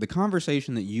that the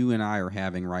conversation that you and I are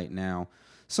having right now,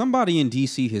 somebody in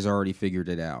D.C. has already figured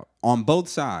it out on both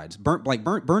sides.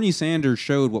 Bernie Sanders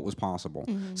showed what was possible.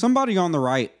 Mm-hmm. Somebody on the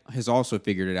right has also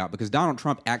figured it out because Donald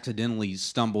Trump accidentally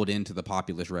stumbled into the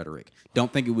populist rhetoric.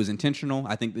 Don't think it was intentional.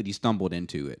 I think that he stumbled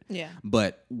into it. Yeah.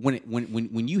 But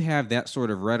when you have that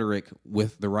sort of rhetoric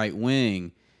with the right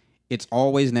wing, it's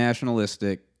always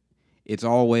nationalistic. It's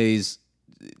always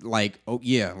like, oh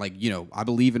yeah, like, I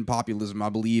believe in populism. I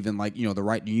believe in the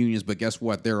right to unions, but guess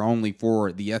what? They're only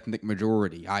for the ethnic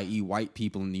majority, i.e. white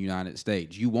people in the United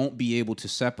States. You won't be able to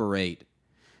separate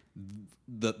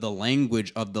the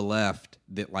language of the left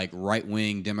that like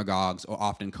right-wing demagogues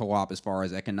often co-op as far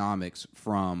as economics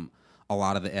from a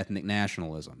lot of the ethnic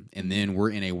nationalism. And then we're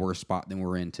in a worse spot than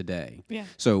we're in today. Yeah.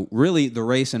 So really the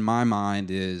race in my mind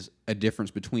is a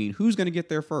difference between who's going to get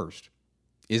there first.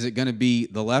 Is it going to be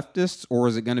the leftists or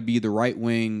is it going to be the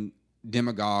right-wing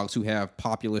demagogues who have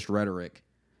populist rhetoric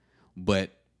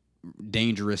but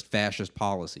dangerous fascist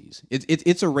policies?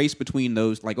 It's a race between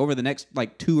those. Like over the next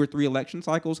 2 or 3 election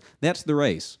cycles, that's the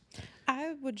race.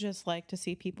 I would just like to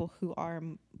see people who are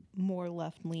more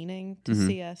left-leaning to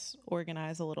see us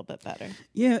organize a little bit better.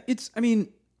 Yeah, it's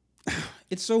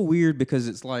so weird because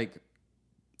it's like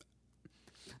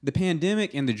the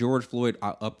pandemic and the George Floyd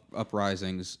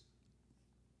uprisings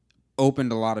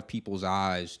opened a lot of people's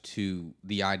eyes to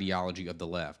the ideology of the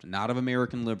left, not of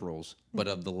American liberals, but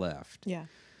of the left. Yeah.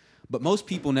 But most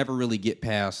people never really get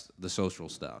past the social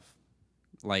stuff.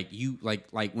 Like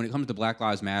when it comes to Black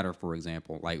Lives Matter, for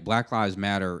example, like Black Lives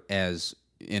Matter as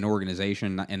an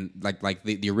organization and like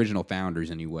the original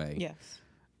founders anyway. Yes.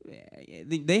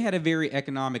 They had a very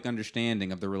economic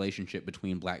understanding of the relationship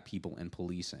between black people and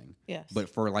policing. Yes. But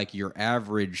for like your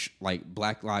average like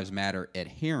Black Lives Matter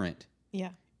adherent, yeah,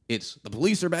 it's the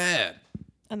police are bad.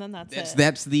 And then that's it.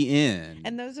 That's the end.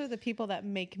 And those are the people that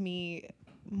make me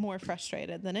more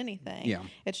frustrated than anything. Yeah.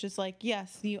 It's just like,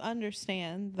 yes, you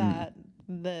understand that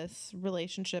this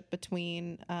relationship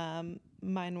between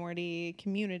minority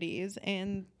communities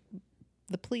and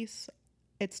the police,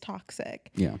 it's toxic.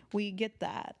 Yeah. We get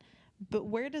that. But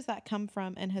where does that come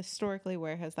from? And historically,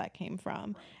 where has that came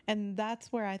from? And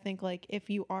that's where I think, like, if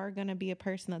you are going to be a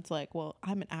person that's like, well,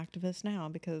 I'm an activist now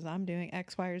because I'm doing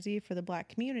X, Y, or Z for the black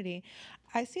community,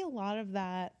 I see a lot of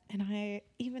that. And I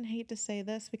even hate to say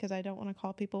this because I don't want to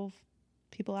call people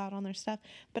out on their stuff.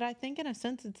 But I think in a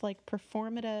sense, it's like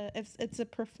performative. It's a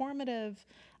performative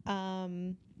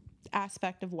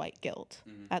aspect of white guilt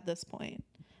at this point.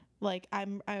 Like I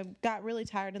got really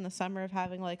tired in the summer of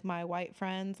having like my white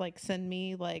friends like send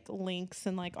me like links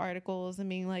and like articles and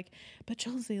being like, but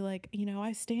Chelsea, like,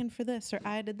 I stand for this or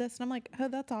I did this. And I'm like, oh,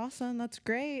 that's awesome. That's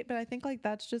great. But I think like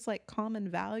that's just like common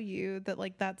value that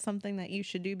like that's something that you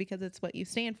should do because it's what you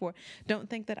stand for. Don't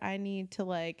think that I need to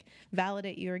like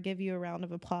validate you or give you a round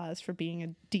of applause for being a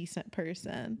decent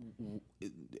person.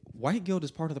 White guilt is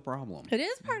part of the problem. It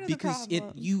is part of the problem.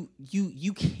 Because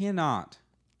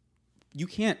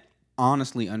you can't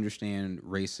honestly understand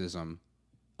racism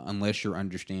unless you're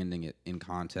understanding it in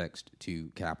context to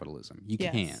capitalism. You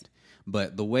can't.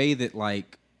 But the way that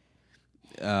like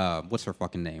what's her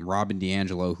fucking name? Robin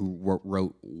DiAngelo, who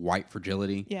wrote White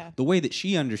Fragility. Yeah. The way that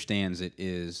she understands it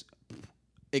is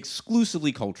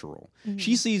exclusively cultural.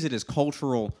 She sees it as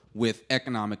cultural with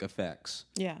economic effects.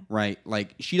 Yeah. Right?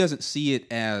 Like she doesn't see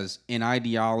it as an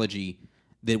ideology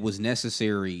that was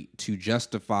necessary to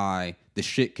justify the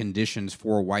shit conditions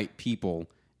for white people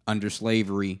under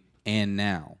slavery and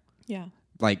now. Yeah.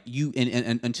 Like you,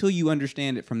 and until you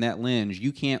understand it from that lens,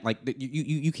 you can't like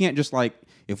you can't just like,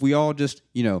 if we all just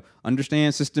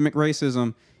understand systemic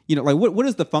racism, like what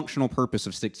is the functional purpose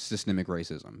of systemic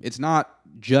racism? It's not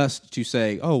just to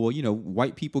say, oh well,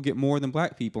 white people get more than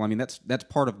black people. I mean, that's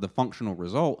part of the functional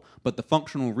result, but the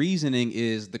functional reasoning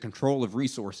is the control of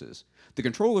resources. The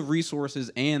control of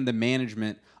resources and the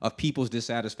management of people's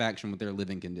dissatisfaction with their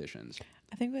living conditions.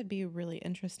 I think it would be really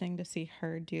interesting to see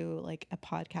her do like a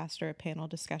podcast or a panel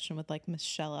discussion with like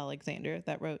Michelle Alexander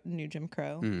that wrote New Jim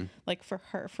Crow. Like for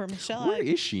Michelle. Where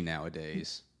is she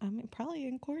nowadays? I mean, probably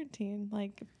in quarantine,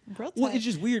 like real Well, time. it's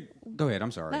just weird. Go ahead.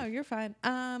 I'm sorry. No, you're fine.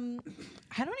 I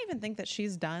don't even think that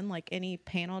she's done like any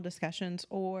panel discussions,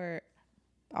 or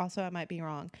also I might be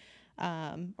wrong,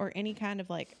 or any kind of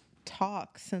like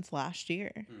talk since last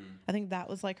year. I think that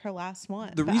was like her last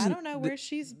one. But I don't know where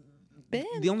she's been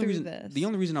the only through reason this. the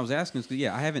only reason I was asking is because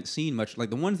I haven't seen much, like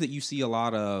the ones that you see a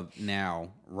lot of now: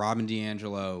 Robin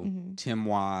DiAngelo, Tim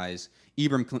Wise,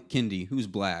 Ibram Kendi, who's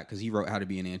black because he wrote How to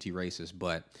Be an Anti-Racist.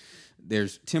 But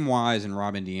there's Tim Wise and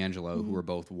Robin DiAngelo who are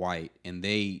both white, and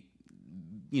they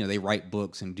write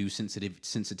books and do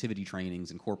sensitivity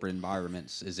trainings in corporate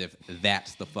environments as if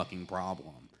that's the fucking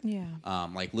problem. Yeah.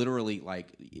 Like literally, like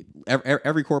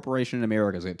every corporation in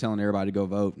America is like telling everybody to go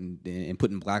vote and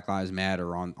putting Black Lives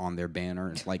Matter on their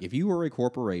banner. It's like, if you are a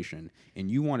corporation and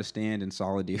you want to stand in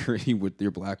solidarity with your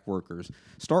black workers,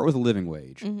 start with a living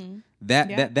wage.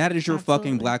 That is your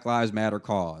fucking Black Lives Matter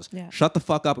cause. Yeah. Shut the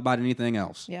fuck up about anything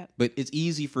else. Yeah. But it's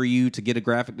easy for you to get a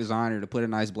graphic designer to put a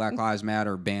nice Black Lives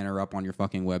Matter banner up on your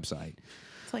fucking website.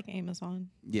 It's like Amazon.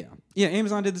 Yeah.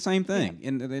 Amazon did the same thing,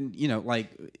 and then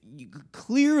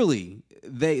clearly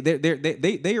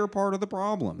they are part of the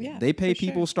problem. Yeah, they pay for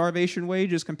people sure. starvation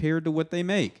wages compared to what they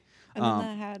make. And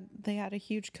then they had a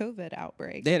huge COVID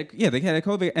outbreak. They had a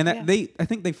COVID, and I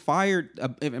think they fired.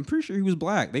 I'm pretty sure he was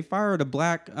black. They fired a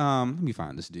black. Let me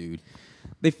find this dude.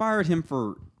 They fired him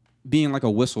for being like a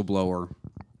whistleblower.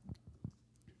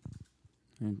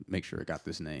 Make sure I got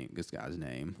this guy's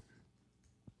name.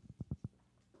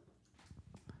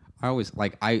 I always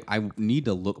I need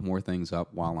to look more things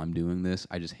up while I'm doing this.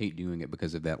 I just hate doing it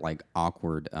because of that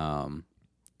awkward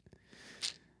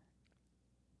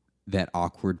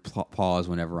pause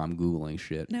whenever I'm Googling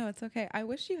shit. No, it's okay. I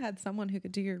wish you had someone who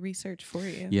could do your research for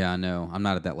you. Yeah, I know. I'm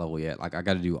not at that level yet. Like, I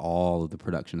got to do all of the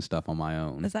production stuff on my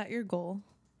own. Is that your goal?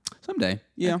 Someday.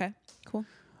 Yeah. Okay, cool.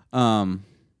 God,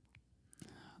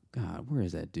 where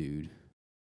is that dude?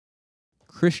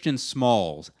 Christian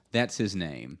Smalls. That's his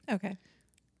name. Okay.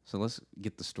 So let's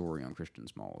get the story on Christian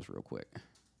Smalls real quick.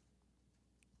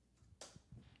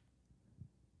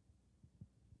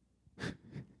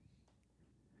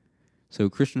 So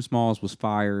Christian Smalls was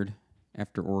fired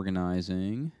after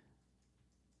organizing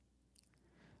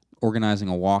a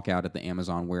walkout at the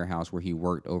Amazon warehouse where he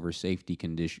worked over safety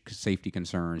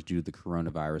concerns due to the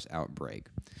coronavirus outbreak.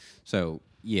 So,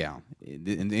 yeah.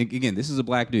 And again, this is a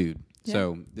black dude. Yeah.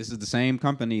 So this is the same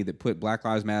company that put Black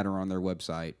Lives Matter on their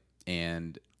website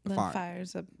and then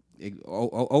fires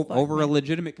over a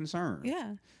legitimate concern.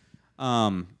 Yeah.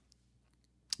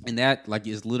 And that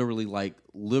is literally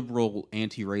liberal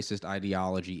anti-racist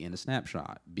ideology in a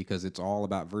snapshot, because it's all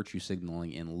about virtue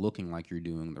signaling and looking like you're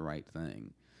doing the right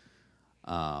thing.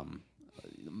 Some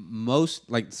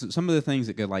of the things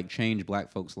that could change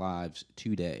black folks' lives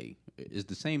today is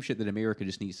the same shit that America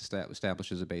just needs to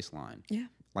establish as a baseline. Yeah.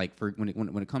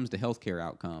 When it comes to healthcare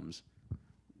outcomes,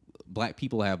 black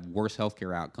people have worse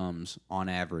healthcare outcomes on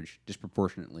average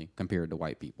disproportionately compared to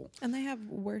white people. And they have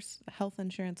worse health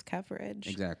insurance coverage.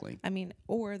 Exactly. I mean,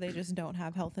 or they just don't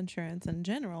have health insurance in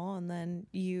general, and then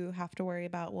you have to worry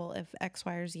about, well, if X,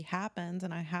 Y, or Z happens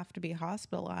and I have to be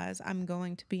hospitalized, I'm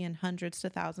going to be in hundreds to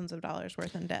thousands of dollars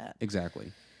worth in debt.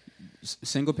 Exactly.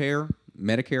 Single payer,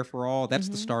 Medicare for all, that's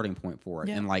the starting point for it.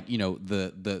 Yeah. And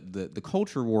the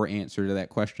culture war answer to that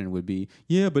question would be,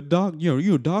 yeah, but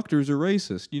doctors are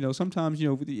racist. Sometimes,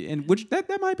 and which that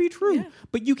might be true. Yeah.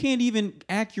 But you can't even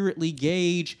accurately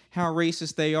gauge how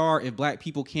racist they are if black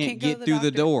people can't get through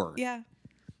the door. Yeah.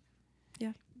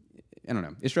 Yeah. I don't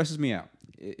know. It stresses me out.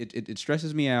 It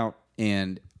stresses me out,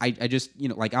 and I just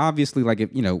obviously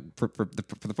if for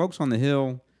the folks on the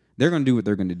Hill, they're going to do what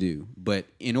they're going to do. But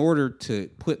in order to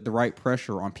put the right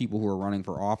pressure on people who are running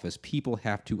for office, people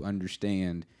have to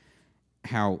understand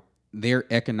how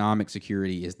their economic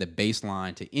security is the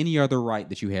baseline to any other right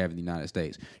that you have in the United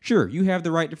States. Sure, you have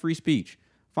the right to free speech.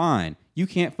 Fine. You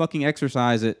can't fucking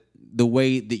exercise it the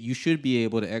way that you should be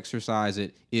able to exercise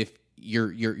it if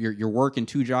you're working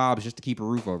 2 jobs just to keep a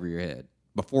roof over your head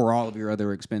before all of your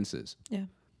other expenses. Yeah.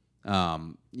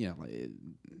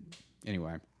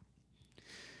 Anyway,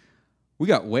 we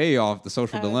got way off the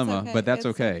social Oh, it's dilemma, okay. but that's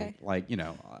It's okay.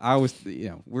 okay. I always,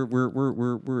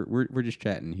 we're just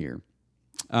chatting here.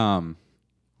 One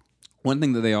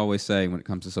thing that they always say when it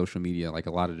comes to social media, like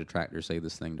a lot of detractors say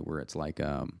this thing to where it's like,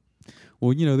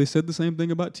 well, they said the same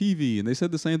thing about TV and they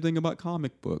said the same thing about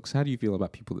comic books. How do you feel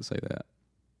about people that say that?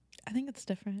 I think it's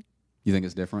different. You think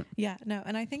it's different? Yeah, no,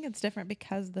 and I think it's different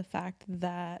because the fact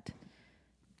that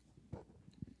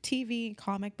TV,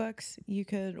 comic books, you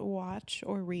could watch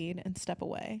or read and step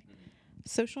away.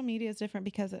 Social media is different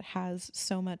because it has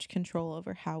so much control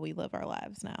over how we live our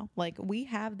lives now. Like, we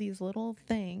have these little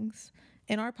things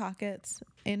in our pockets,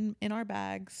 in our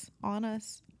bags, on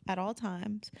us at all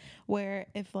times, where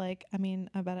if I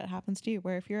bet it happens to you,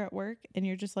 where if you're at work and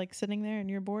you're just like sitting there and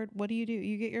you're bored, what do?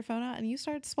 You get your phone out and you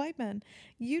start swiping.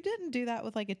 You didn't do that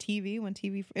with like a TV when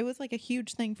it was like a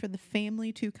huge thing for the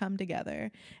family to come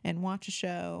together and watch a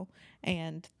show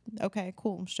and okay,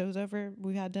 cool, show's over,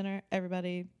 we had dinner,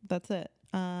 everybody, that's it.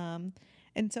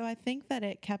 And so I think that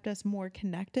it kept us more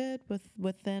connected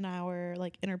within our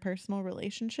like interpersonal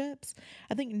relationships.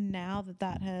 I think now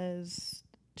that has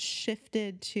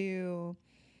shifted to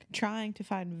trying to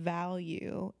find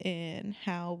value in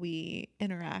how we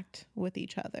interact with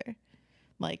each other.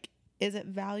 Like, is it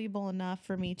valuable enough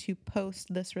for me to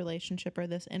post this relationship or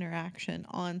this interaction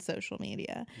on social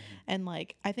media? Mm-hmm. And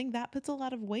like, I think that puts a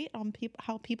lot of weight on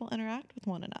how people interact with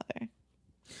one another.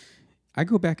 I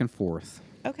go back and forth.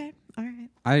 Okay. All right.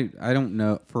 I don't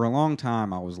know. For a long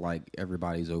time, I was like,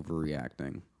 everybody's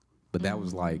overreacting. But that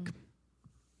was like,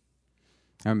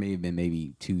 that may have been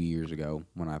maybe 2 years ago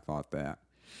when I thought that.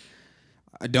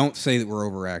 I don't say that we're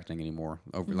overreacting anymore.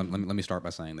 Let me start by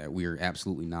saying that. We are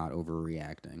absolutely not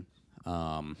overreacting.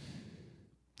 I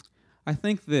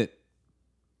think that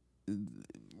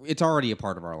it's already a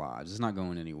part of our lives. It's not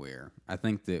going anywhere. I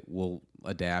think that we'll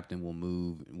adapt and we'll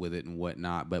move with it and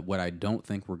whatnot. But what I don't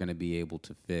think we're going to be able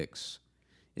to fix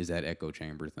is that echo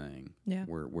chamber thing. Yeah.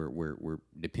 We're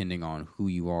depending on who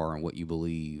you are and what you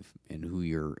believe and who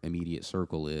your immediate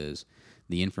circle is,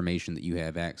 the information that you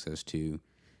have access to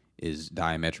is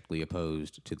diametrically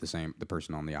opposed to the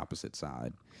person on the opposite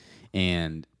side.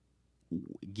 And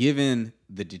given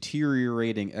the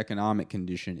deteriorating economic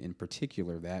condition in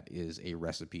particular, that is a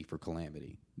recipe for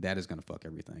calamity. That is going to fuck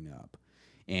everything up.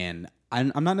 And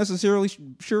I'm not necessarily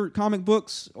sure comic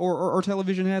books or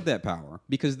television had that power,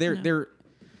 because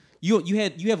you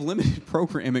have limited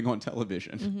programming on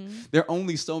television. Mm-hmm. There are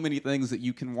only so many things that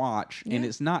you can watch, and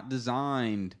it's not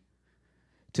designed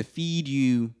to feed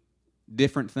you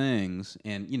different things.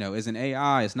 And as an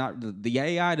AI, it's not, the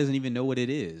AI doesn't even know what it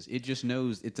is. It just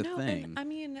knows it's a thing. And, I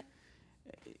mean,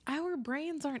 our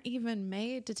brains aren't even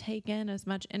made to take in as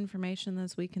much information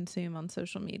as we consume on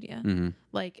social media. Mm-hmm.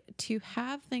 Like, to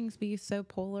have things be so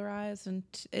polarized, and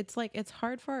it's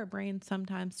hard for our brains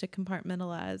sometimes to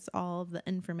compartmentalize all of the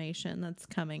information that's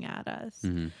coming at us.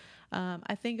 Mm-hmm.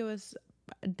 I think it was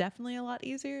definitely a lot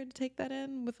easier to take that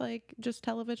in with like just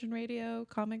television, radio,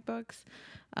 comic books.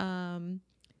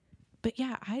 But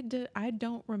yeah, I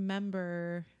don't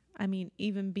remember, I mean,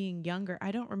 even being younger,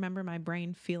 I don't remember my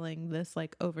brain feeling this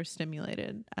like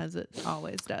overstimulated as it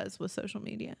always does with social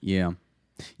media. Yeah.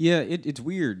 Yeah, it's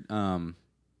weird.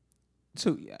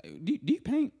 So do you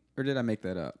paint, or did I make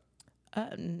that up?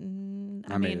 I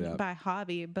mean, by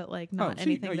hobby, but like not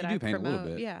anything that I promote. A little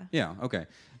bit. Yeah. Yeah. Okay.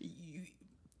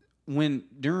 When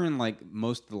during like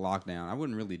most of the lockdown, I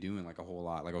wasn't really doing like a whole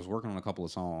lot. Like, I was working on a couple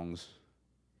of songs,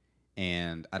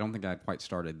 and I don't think I'd quite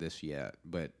started this yet.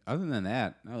 But other than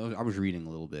that, I was reading a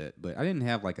little bit, but I didn't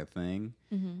have like a thing.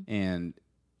 Mm-hmm. And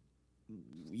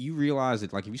you realize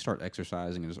that like if you start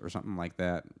exercising or something like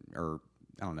that, or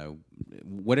I don't know,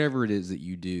 whatever it is that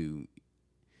you do,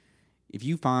 if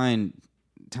you find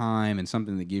time and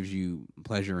something that gives you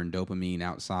pleasure and dopamine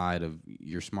outside of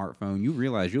your smartphone, you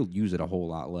realize you'll use it a whole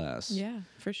lot less. Yeah,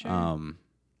 for sure. I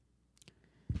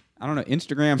don't know,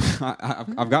 Instagram,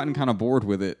 I've gotten kind of bored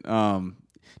with it. Now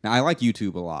I like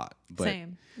YouTube a lot, but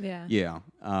same. Yeah. Yeah.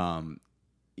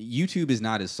 YouTube is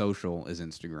not as social as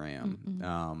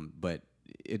Instagram. But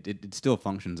it still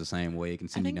functions the same way. It can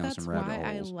send you down some rabbit holes. I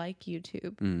think that's why I like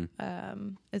YouTube. Mm-hmm.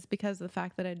 It's because of the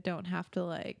fact that I don't have to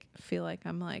like feel like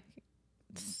I'm like,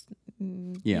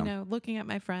 looking at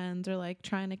my friends or like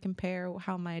trying to compare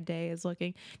how my day is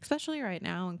looking, especially right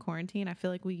now in quarantine. I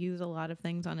feel like we use a lot of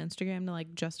things on Instagram to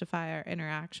like justify our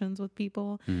interactions with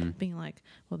people, being like,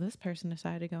 well, this person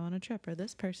decided to go on a trip, or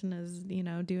this person is,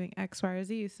 doing X, Y, or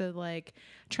Z. So like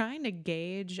trying to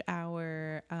gauge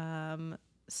our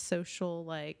social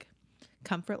like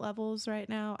comfort levels right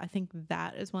now. I think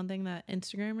that is one thing that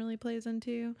Instagram really plays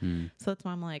into. So that's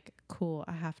why I'm like, cool,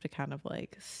 I have to kind of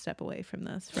like step away from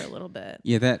this for a little bit.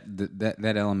 Yeah,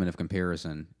 that element of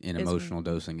comparison in Is- emotional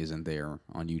dosing isn't there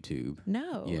on YouTube.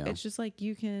 No, Yeah. it's just like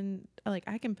you can like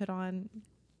I can put on.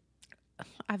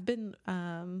 I've been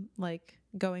like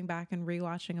going back and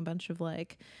rewatching a bunch of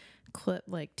like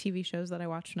TV shows that I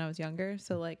watched when I was younger.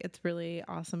 So like it's really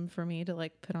awesome for me to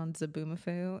like put on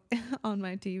Zaboomafoo on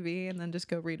my TV and then just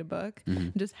go read a book.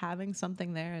 Just having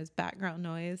something there as background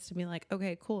noise to be like,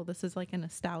 okay, cool, this is like a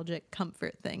nostalgic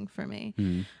comfort thing for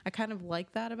me. I kind of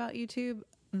like that about YouTube.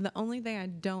 The only thing I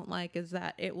don't like is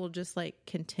that it will just like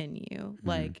continue.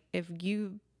 Like if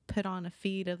you put on a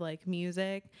feed of like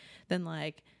music, then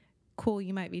like cool,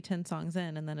 you might be 10 songs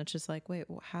in and then it's just like, wait,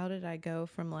 how did I go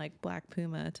from like Black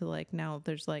Puma to like now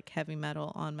there's like heavy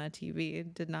metal on my TV?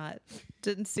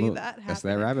 Didn't see that happen. That's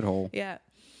that rabbit hole. Yeah.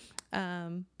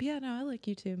 But yeah, no, I like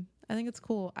YouTube. I think it's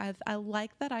cool. I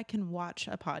like that I can watch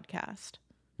a podcast.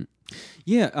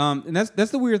 Yeah, and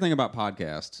that's the weird thing about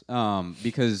podcasts,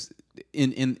 because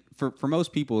for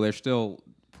most people, they're still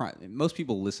most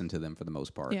people listen to them for the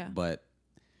most part, Yeah. but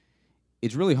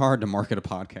it's really hard to market a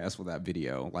podcast without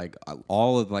video. Like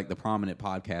all of like the prominent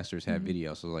podcasters have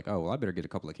video, so like, oh well, I better get a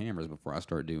couple of cameras before I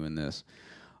start doing this.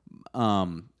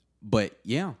 But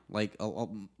yeah, like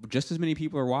just as many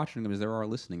people are watching them as there are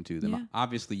listening to them. Yeah.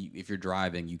 Obviously, if you're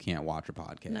driving, you can't watch a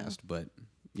podcast, but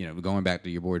you know, going back to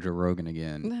your boy Joe Rogan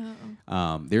again,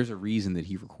 there's a reason that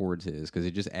he records his, because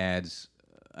it just adds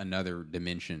another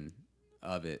dimension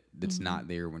of it that's not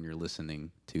there when you're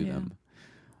listening to them.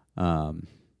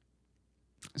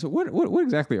 So what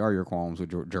exactly are your qualms with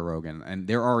Joe Rogan? And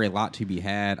there are a lot to be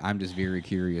had. I'm just very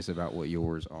curious about what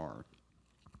yours are.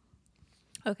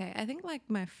 Okay, I think like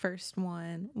my first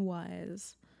one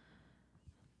was,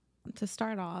 to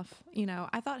start off, you know,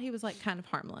 I thought he was like kind of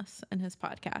harmless in his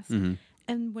podcast.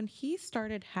 And when he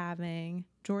started having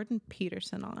Jordan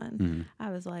Peterson on, I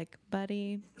was like,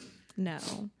 buddy, no.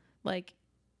 Like,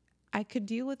 I could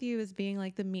deal with you as being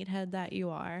like the meathead that you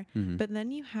are, but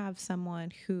then you have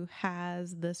someone who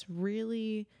has this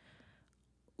really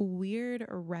weird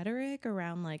rhetoric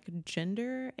around like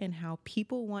gender and how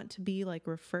people want to be like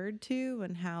referred to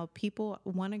and how people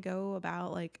want to go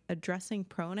about like addressing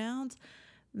pronouns.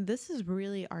 This is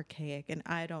really archaic and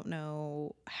I don't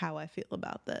know how I feel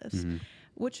about this.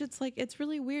 Which it's like, it's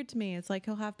really weird to me. It's like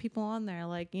he'll have people on there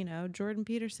like, you know, Jordan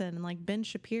Peterson and like Ben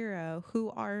Shapiro,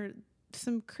 who are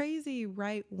some crazy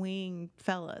right-wing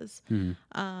fellas.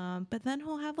 But then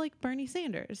he'll have like Bernie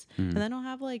Sanders. And then he'll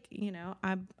have like, you know,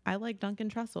 I like Duncan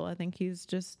Trussell. I think he's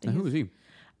just... Who is he?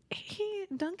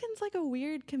 Duncan's like a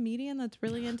weird comedian that's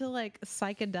really into like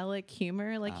psychedelic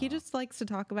humor. Like he just likes to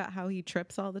talk about how he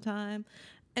trips all the time.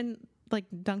 And like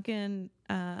Duncan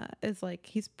is like,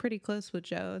 he's pretty close with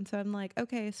Joe. And so I'm like,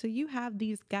 okay, so you have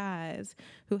these guys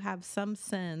who have some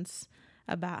sense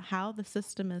about how the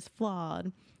system is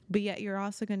flawed, but yet you're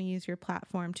also going to use your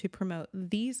platform to promote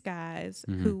these guys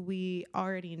who we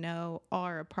already know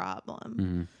are a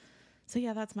problem. So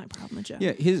yeah, that's my problem with Joe.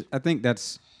 Yeah, I think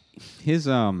that's his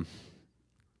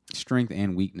strength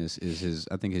and weakness is his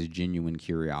genuine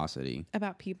curiosity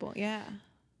About people, yeah.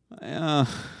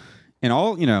 And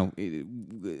all, you know,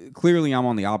 clearly I'm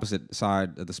on the opposite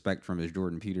side of the spectrum as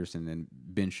Jordan Peterson and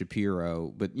Ben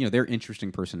Shapiro, but, you know, they're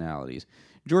interesting personalities.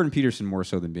 Jordan Peterson more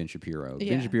so than Ben Shapiro.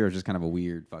 Yeah. Ben Shapiro is just kind of a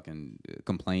weird fucking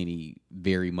complainy,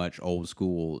 very much old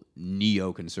school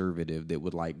neoconservative that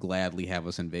would like gladly have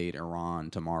us invade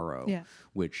Iran tomorrow. Yeah.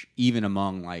 Which even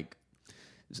among like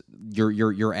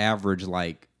your average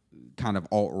like kind of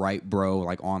alt-right bro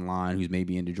like online who's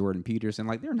maybe into Jordan Peterson,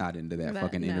 like they're not into that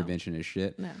fucking interventionist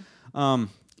shit. No.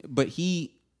 But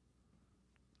he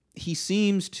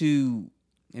seems to,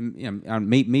 and you know,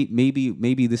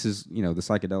 maybe this is, you know, the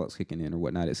psychedelics kicking in or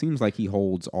whatnot. It seems like he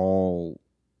holds all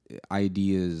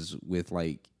ideas with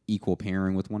like equal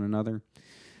pairing with one another,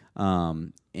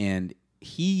 and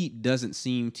he doesn't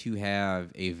seem to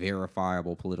have a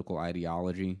verifiable political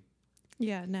ideology.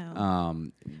 Yeah,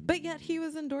 no. But yet he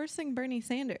was endorsing Bernie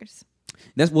Sanders.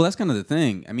 That's kind of the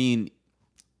thing. I mean,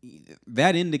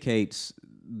 that indicates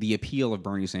the appeal of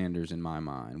Bernie Sanders in my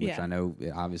mind, which I know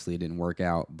obviously it didn't work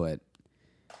out, but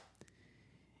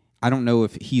I don't know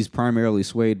if he's primarily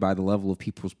swayed by the level of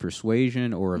people's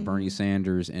persuasion or if Bernie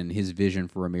Sanders and his vision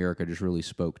for America just really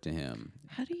spoke to him.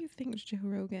 How do you think Joe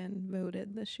Rogan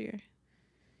voted this year?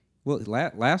 Well,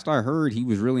 last I heard, he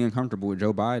was really uncomfortable with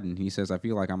Joe Biden. He says, I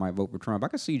feel like I might vote for Trump. I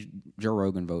could see Joe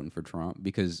Rogan voting for Trump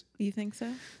because... You think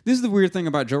so? This is the weird thing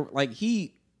about Joe. Like,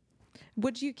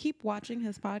 Would you keep watching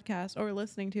his podcast or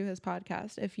listening to his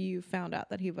podcast if you found out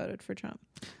that he voted for Trump?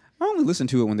 I only listen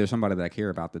to it when there's somebody that I care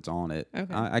about that's on it.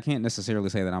 Okay. I can't necessarily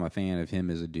say that I'm a fan of him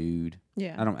as a dude.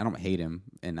 Yeah. I don't hate him,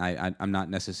 and I'm not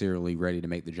necessarily ready to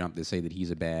make the jump to say that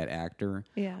he's a bad actor.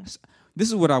 Yeah. This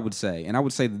is what I would say, and I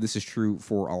would say that this is true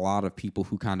for a lot of people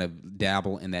who kind of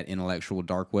dabble in that intellectual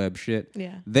dark web shit.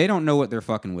 Yeah. They don't know what they're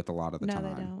fucking with a lot of the No, time.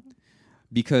 they don't.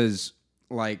 Because,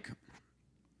 like,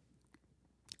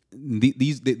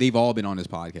 they've all been on his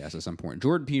podcast at some point.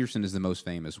 Jordan Peterson is the most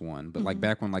famous one, but like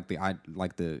back when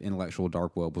the intellectual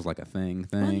dark web was like a thing.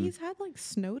 Well, he's had like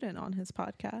Snowden on his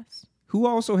podcast. Who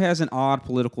also has an odd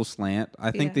political slant.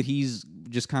 I think Yeah. that he's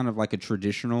just kind of like a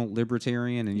traditional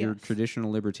libertarian, and your Yes. traditional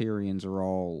libertarians are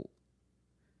all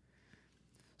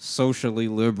socially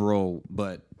liberal,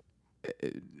 but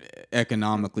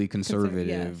economically conservative,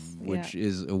 yes, which yeah.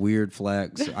 is a weird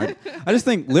flex. I just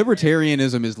think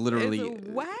libertarianism is literally It's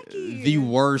wacky. the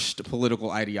worst political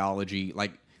ideology,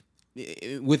 like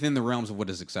within the realms of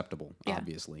what is acceptable, Yeah.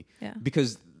 obviously. Yeah.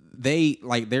 Because they're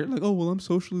like, oh well, I'm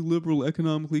socially liberal,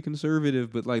 economically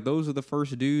conservative, but like those are the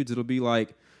first dudes. It'll be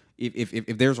like, if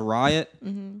there's a riot,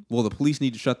 well, the police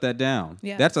need to shut that down.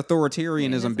 Yeah. That's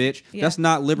authoritarianism, bitch. Yeah. That's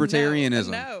not libertarianism.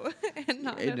 No, and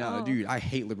not at all. Dude, I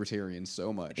hate libertarians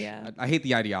so much. Yeah. I hate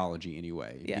the ideology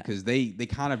anyway, Yeah. because they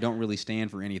kind of don't really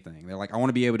stand for anything. They're like, I want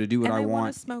to be able to do what And I they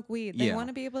want. to smoke weed. They Yeah. want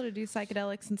to be able to do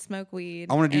psychedelics and smoke weed.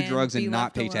 I want to do drugs be and not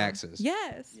left pay alone. taxes.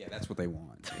 Yes. Yeah, that's what they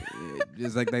want.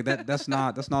 It's like that. That's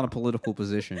not a political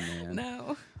position, man.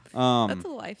 No. Um, That's a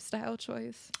lifestyle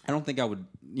choice. I don't think I would.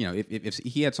 You know, if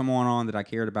he had someone on that I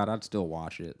cared about, I'd still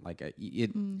watch it. Like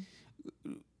it.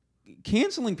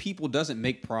 Canceling people doesn't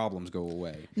make problems go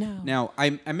away. No. Now,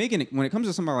 I'm making it when it comes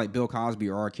to somebody like Bill Cosby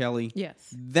or R. Kelly.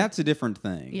 Yes. That's a different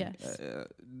thing. Yes.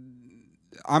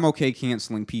 I'm okay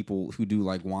canceling people who do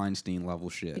like Weinstein level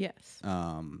shit. Yes.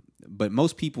 But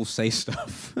most people say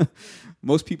stuff.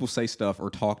 Most people say stuff or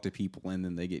talk to people and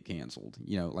then they get canceled.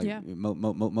 You know, like Yeah.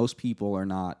 most people are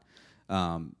not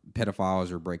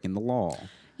pedophiles or breaking the law.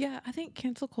 Yeah, I think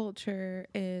cancel culture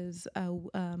is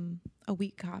a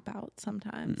weak cop out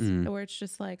sometimes, where it's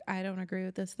just like, I don't agree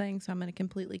with this thing, so I'm going to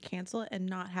completely cancel it and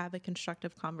not have a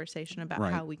constructive conversation about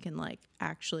Right. how we can like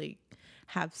actually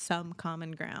have some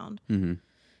common ground.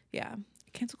 Yeah,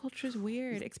 cancel culture is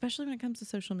weird, especially when it comes to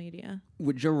social media.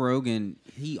 With Joe Rogan,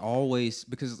 he always,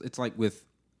 because it's like with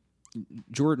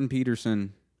Jordan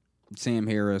Peterson, Sam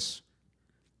Harris,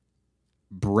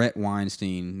 Brett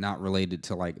Weinstein, not related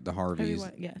to like the Harveys.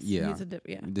 Everyone, yes, Yeah. he's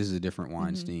yeah, This is a different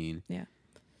Weinstein. yeah,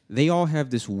 They all have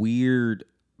this weird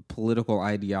political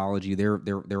ideology.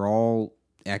 They're all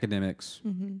academics,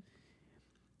 and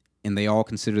they all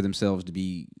consider themselves to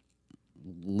be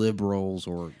liberals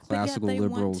or classical but yet they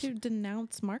liberals. want to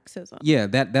denounce Marxism. Yeah,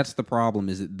 that's the problem.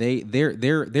 Is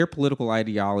that their political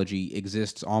ideology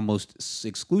exists almost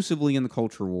exclusively in the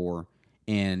culture war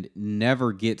and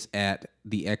never gets at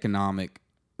the economic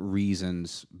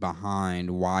reasons behind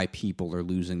why people are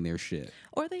losing their shit.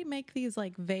 Or they make these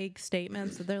like vague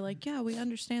statements that they're like, yeah, we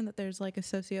understand that there's like a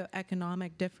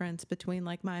socioeconomic difference between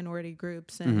like minority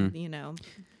groups and, you know,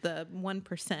 the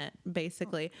 1%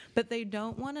 basically. But they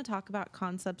don't want to talk about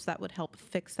concepts that would help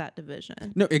fix that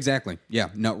division. No, exactly. Yeah,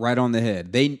 no, right on the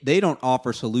head. They don't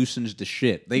offer solutions to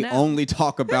shit. They No. only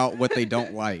talk about what they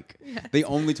don't like. They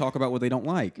only talk about what they don't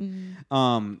like.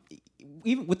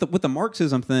 Even with the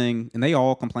Marxism thing, and they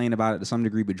all complain about it to some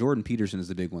degree, but Jordan Peterson is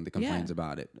the big one that complains Yeah.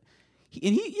 about it.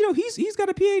 He's got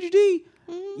a PhD.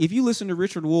 If you listen to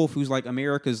Richard Wolff, who's like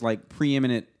America's like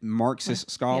preeminent Marxist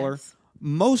scholar, Yes.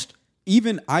 most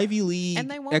even Ivy League And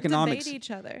they won't economics, debate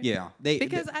each other. yeah,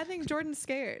 Because I think Jordan's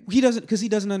scared. he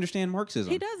doesn't understand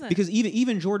Marxism. He doesn't. Because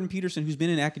even Jordan Peterson, who's been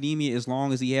in academia as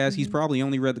long as he has, he's probably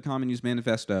only read the Communist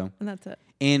Manifesto, And that's it.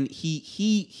 and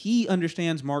he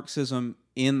understands Marxism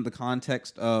in the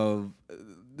context of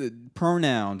the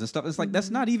pronouns and stuff. It's like that's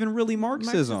not even really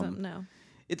Marxism. No.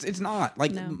 It's not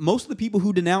like No. most of the people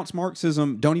who denounce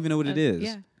Marxism don't even know what it is.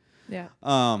 Yeah.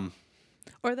 Yeah.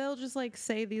 Or they'll just like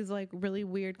say these like really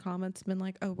weird comments, been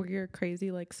like, "Oh, you're a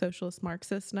crazy like socialist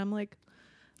Marxist," and I'm like,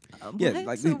 Yeah, what?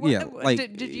 like- So what- yeah, like-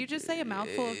 did you just say a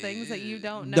mouthful of things that you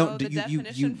don't know the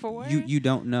definition for? You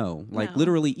don't know. Like No.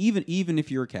 literally, even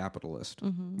if you're a capitalist,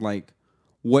 like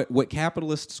what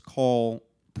capitalists call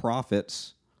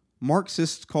profits,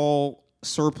 Marxists call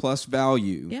surplus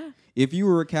value. Yeah. If you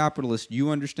were a capitalist,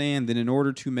 you understand that in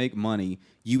order to make money,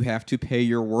 you have to pay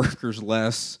your workers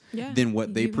less Yeah. than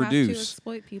what they you produce. have to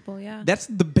exploit people. Yeah. That's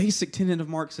the basic tenet of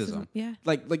Marxism. Yeah.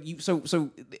 Like you. So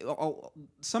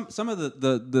some of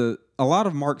the a lot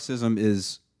of Marxism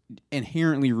is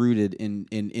inherently rooted in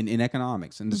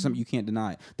economics, and there's something you can't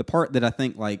deny. The part that I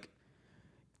think like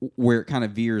where it kind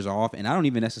of veers off, and I don't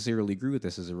even necessarily agree with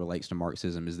this as it relates to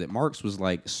Marxism, is that Marx was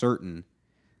like certain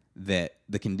that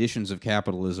the conditions of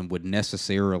capitalism would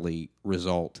necessarily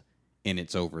result in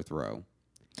its overthrow.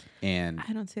 And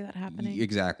I don't see that happening.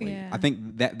 Exactly. Yeah. I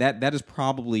think that is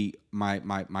probably my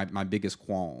biggest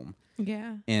qualm.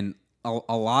 Yeah. And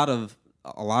a lot of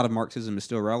Marxism is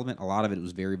still relevant. A lot of it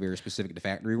was very, very specific to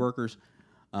factory workers,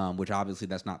 which obviously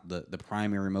that's not the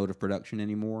primary mode of production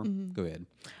anymore. Go ahead.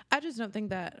 I just don't think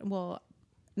that, well,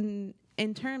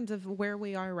 in terms of where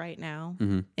we are right now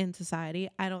in society,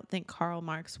 I don't think Karl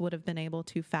Marx would have been able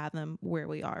to fathom where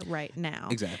we are right now.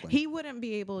 Exactly. He wouldn't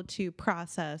be able to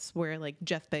process where like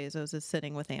Jeff Bezos is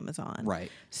sitting with Amazon. Right.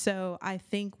 So I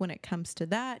think when it comes to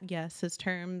that, yes, his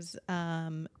terms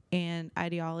and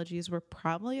ideologies were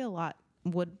probably a lot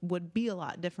would be a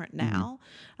lot different now.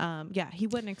 Yeah, he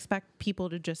wouldn't expect people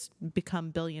to just become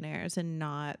billionaires and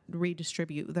not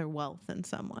redistribute their wealth in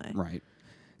some way. Right.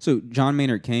 So John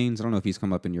Maynard Keynes, I don't know if he's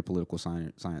come up in your political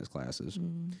science classes.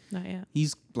 Not yet.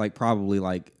 He's like probably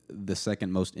like the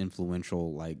second most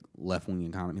influential like left wing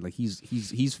economy. Like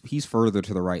he's further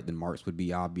to the right than Marx would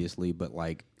be, obviously, but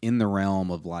like in the realm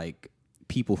of like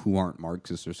people who aren't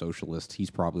Marxists or socialists,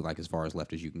 he's probably like as far as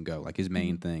left as you can go. Like his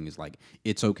main thing is like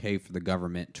it's okay for the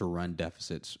government to run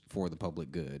deficits for the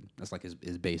public good. That's like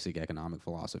his basic economic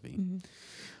philosophy.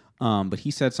 But he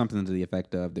said something to the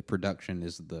effect of that production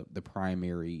is the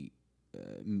primary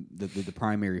the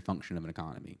primary function of an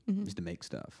economy is to make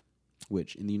stuff.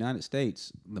 Which in the United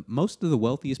States, most of the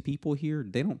wealthiest people here,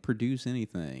 they don't produce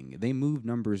anything. They move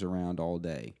numbers around all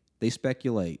day. They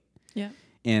speculate. Yeah.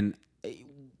 And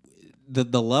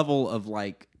the level of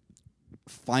like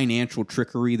financial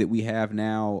trickery that we have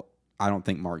now, I don't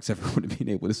think Marx ever would have been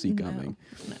able to see coming.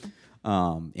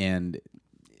 No. And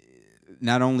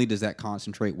not only does that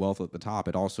concentrate wealth at the top,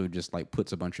 it also just like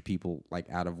puts a bunch of people like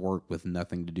out of work with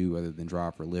nothing to do other than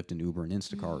drive for Lyft and Uber and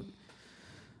Instacart.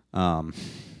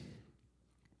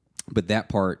 But that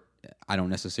part, I don't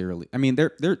necessarily. I mean,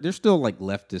 there's still like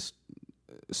leftist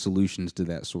solutions to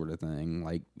that sort of thing.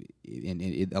 Like,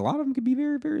 and a lot of them could be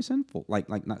very, very sinful. Like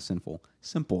not sinful,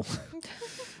 simple.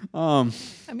 I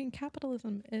mean,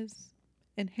 capitalism is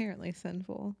inherently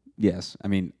sinful. Yes, I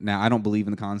mean, now I don't believe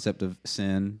in the concept of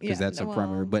sin because that's a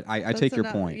primary. But I take your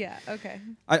point. Yeah. Okay.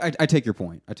 I take your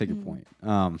point. I take your point.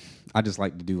 I just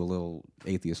like to do a little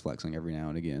atheist flexing every now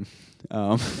and again.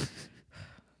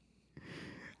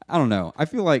 I don't know. I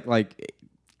feel like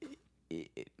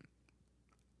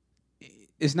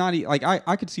it's not like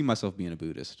I could see myself being a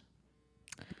Buddhist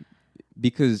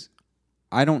because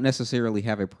I don't necessarily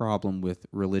have a problem with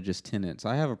religious tenets.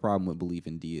 I have a problem with belief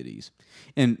in deities.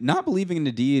 And not believing in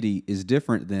a deity is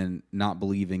different than not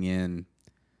believing in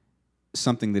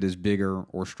something that is bigger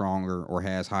or stronger or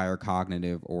has higher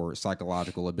cognitive or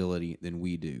psychological ability than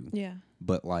we do. Yeah.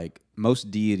 But like most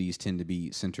deities tend to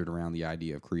be centered around the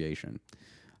idea of creation.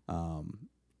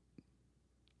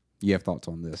 You have thoughts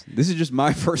on this? This is just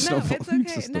my personal it's belief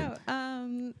okay. system.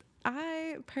 No,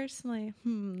 I personally,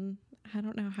 I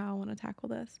don't know how I want to tackle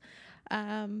this.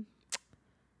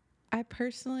 I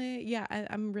personally,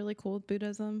 I'm really cool with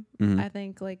Buddhism. I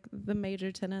think like the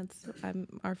major tenets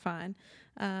are fine.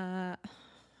 I'm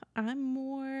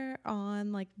more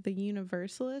on like the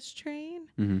universalist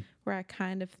train, where I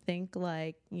kind of think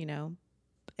like, you know,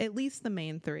 at least the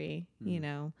main three, you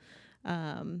know,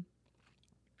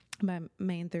 by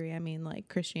main three, I mean like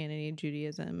Christianity,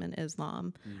 Judaism, and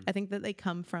Islam. I think that they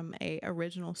come from a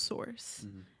original source.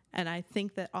 And I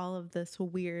think that all of this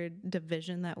weird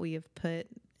division that we have put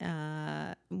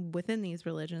within these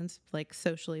religions, like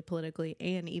socially, politically,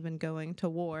 and even going to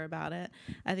war about it,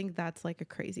 I think that's like a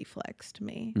crazy flex to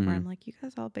me. Where I'm like, you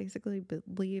guys all basically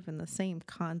believe in the same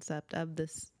concept of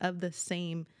the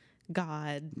same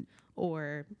God,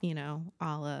 or, you know,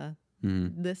 Allah.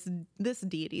 This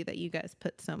deity that you guys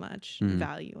put so much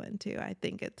value into. I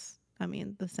think it's,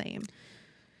 the same.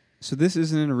 So this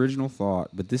isn't an original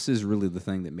thought, but this is really the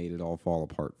thing that made it all fall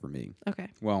apart for me. Okay.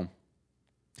 Well,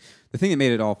 the thing that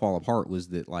made it all fall apart was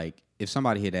that, like, if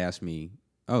somebody had asked me,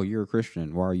 "Oh, you're a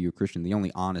Christian. Why are you a Christian?" The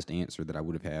only honest answer that I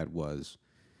would have had was,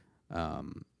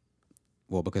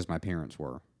 well, because my parents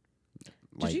were.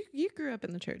 Did you grew up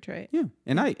in the church, right? Yeah,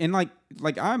 and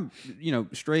I'm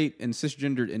straight and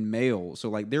cisgendered and male, so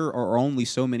like there are only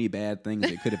so many bad things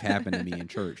that could have happened to me in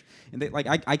church, and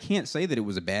I can't say that it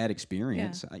was a bad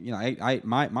experience. Yeah.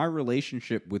 My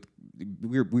relationship with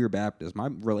we're Baptist. My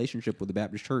relationship with the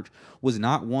Baptist church was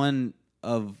not one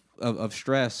of of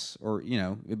stress, or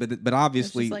but It's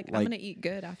obviously just like, I'm gonna eat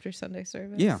good after Sunday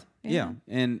service. yeah.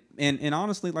 And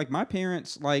honestly, like my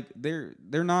parents, like they're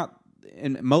not,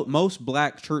 and most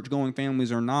black church going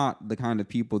families are not the kind of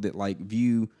people that like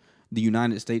view the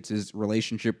United States'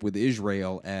 relationship with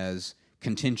Israel as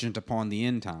contingent upon the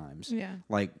end times. Yeah.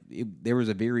 Like there was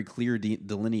a very clear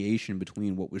delineation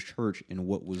between what was church and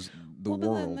what was the But then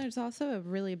world. there's also a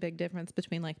really big difference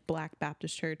between like Black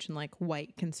Baptist church and like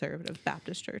white conservative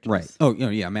Baptist churches. Right. Oh,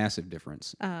 yeah, massive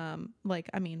difference. Like,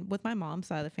 I mean, with my mom's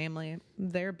side of the family,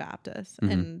 they're Baptist.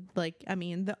 Mm-hmm. And like, I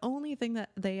mean, the only thing that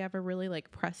they ever really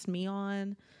like pressed me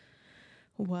on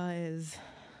was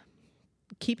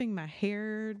keeping my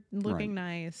hair looking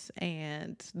nice.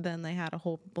 And then they had a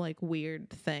whole like weird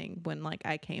thing when like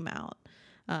I came out.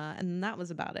 And that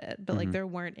was about it. But like there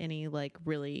weren't any like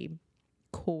really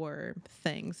core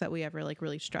things that we ever like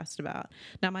really stressed about.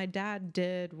 Now my dad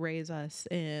did raise us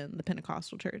in the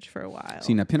Pentecostal church for a while.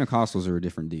 See, now Pentecostals are a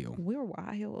different deal. We were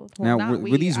wild. Now, Well, not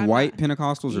were these I'm white not-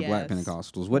 Pentecostals or black Yes.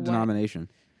 Pentecostals? What White. denomination?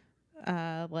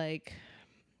 Like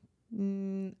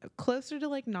closer to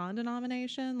like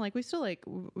non-denomination. Like we still like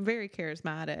very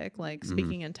charismatic, like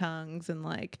speaking in tongues, and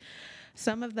like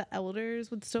some of the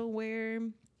elders would still wear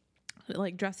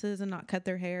like dresses and not cut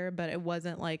their hair, but it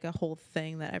wasn't like a whole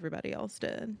thing that everybody else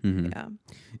did. Yeah.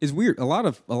 It's weird. A lot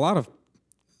of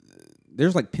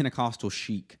there's like Pentecostal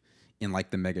chic in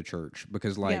like the mega church,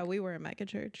 because like Yeah, we were a mega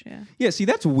church. Yeah. yeah, see,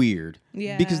 that's weird.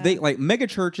 Yeah. Because they like mega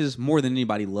churches more than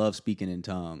anybody love speaking in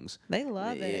tongues. They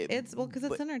love it. It's because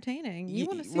it's entertaining. You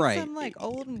want to see right. some like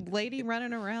old lady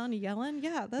running around yelling?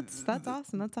 Yeah, that's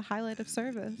awesome. That's a highlight of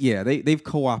service. Yeah, they've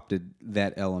co-opted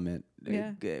that element.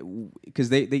 Yeah. Because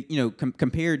they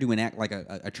compared to an act like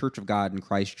a Church of God in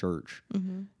Christ Church.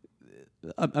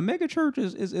 A mega church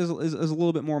is a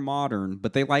little bit more modern,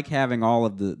 but they like having all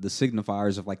of the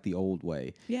signifiers of like the old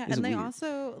way. Yeah, It's and they weird.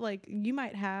 also like you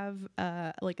might have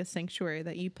like a sanctuary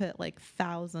that you put like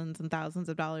thousands and thousands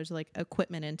of dollars of, like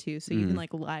equipment into, so you can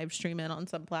like live stream it on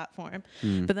some platform.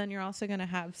 But then you're also gonna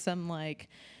have some like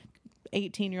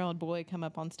 18-year-old boy come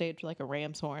up on stage with like a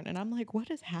ram's horn, and I'm like, what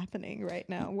is happening right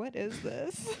now? What is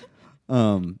this?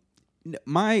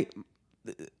 My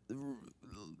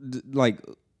like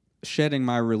shedding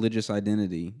my religious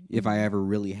identity, if I ever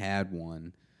really had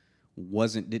one,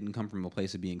 didn't come from a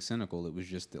place of being cynical. It was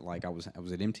just that like I was at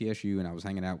MTSU and I was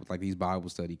hanging out with like these Bible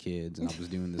study kids, and I was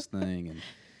doing this thing,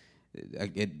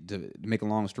 and to make a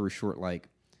long story short, like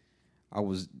I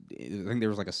think there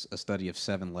was like a study of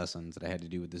 7 lessons that I had to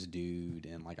do with this dude,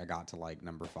 and like I got to like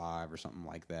number 5 or something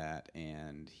like that,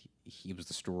 and he was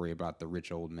the story about the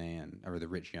rich old man, or the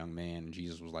rich young man, and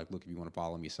Jesus was like, look, if you want to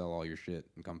follow me, sell all your shit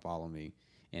and come follow me.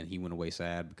 And he went away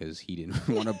sad because he didn't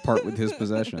want to part with his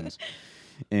possessions.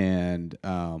 And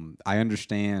I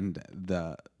understand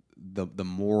the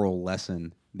moral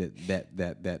lesson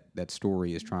that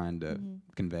story is trying to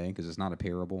convey, because it's not a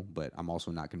parable, but I'm also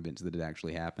not convinced that it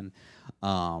actually happened.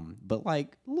 But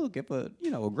like, look, if a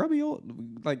grubby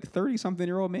old like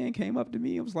 30-something-year-old man came up to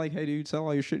me and was like, hey dude, sell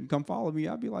all your shit and come follow me,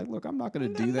 I'd be like, look, I'm not gonna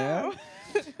do that.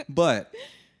 But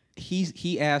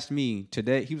he asked me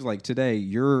today, he was like, today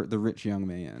you're the rich young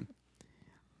man,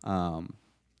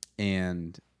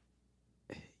 and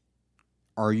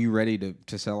are you ready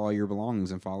to sell all your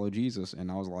belongings and follow Jesus?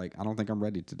 And I was like, I don't think I'm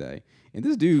ready today. And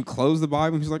this dude closed the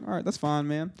Bible, and he's like, all right, that's fine,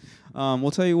 man.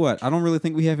 We'll tell you what, I don't really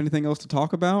think we have anything else to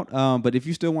talk about, but if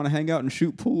you still want to hang out and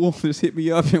shoot pool, just hit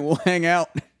me up and we'll hang out.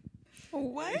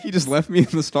 What? He just left me in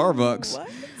the Starbucks. What?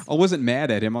 I wasn't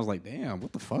mad at him. I was like, damn,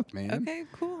 what the fuck, man? Okay,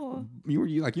 cool. You're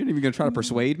not even gonna try to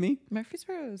persuade me?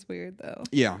 Murfreesboro is weird though.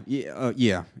 Yeah.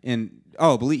 And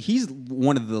he's he's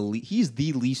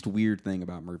the least weird thing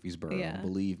about Murfreesboro. Yeah.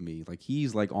 Believe me, like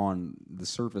he's like on the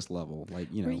surface level, like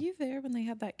Were you there when they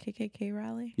had that KKK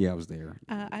rally? Yeah, I was there.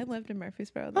 I lived in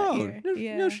Murfreesboro that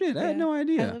year. No shit. I had no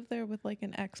idea. I lived there with like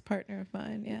an ex-partner of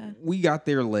mine. Yeah. We got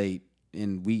there late,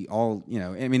 and we all,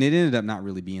 I mean, it ended up not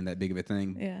really being that big of a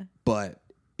thing. Yeah. But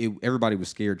everybody was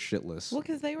scared shitless. Well,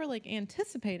 because they were like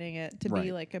anticipating it to Right.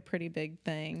 be like a pretty big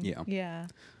thing. Yeah. Yeah.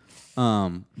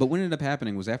 But what ended up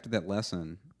happening was, after that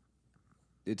lesson,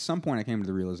 at some point I came to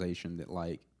the realization that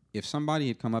like, if somebody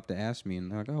had come up to ask me and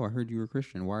they're like, oh, I heard you were a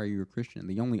Christian, why are you a Christian?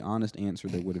 The only honest answer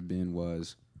they would have been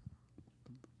was,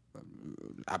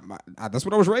 that's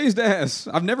what I was raised as.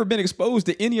 I've never been exposed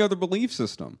to any other belief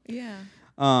system. Yeah.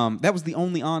 That was the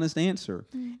only honest answer.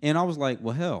 And I was like,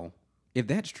 well, hell, if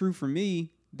that's true for me,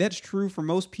 that's true for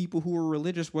most people who are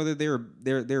religious, whether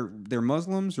they're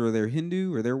Muslims or they're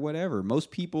Hindu or they're whatever. Most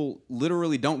people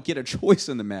literally don't get a choice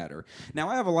in the matter. Now,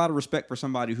 I have a lot of respect for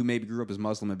somebody who maybe grew up as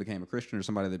Muslim and became a Christian, or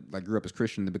somebody that like grew up as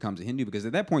Christian and becomes a Hindu, because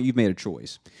at that point you've made a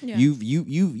choice. Yeah.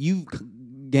 You've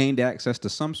gained access to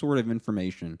some sort of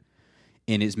information,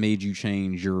 and it's made you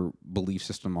change your belief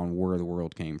system on where the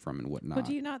world came from and whatnot. But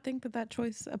do you not think that that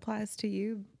choice applies to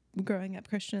you growing up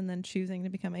Christian and then choosing to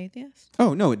become atheist?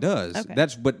 Oh no, it does. Okay.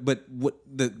 That's but what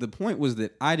the point was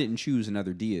that I didn't choose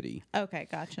another deity. Okay,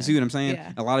 gotcha. You see what I'm saying?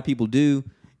 Yeah. A lot of people do,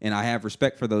 and I have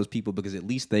respect for those people because at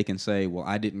least they can say, well,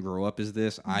 I didn't grow up as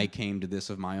this. I came to this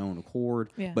of my own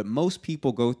accord. Yeah. But most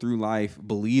people go through life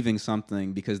believing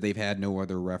something because they've had no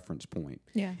other reference point.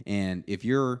 Yeah. And if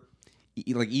you're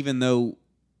like, even though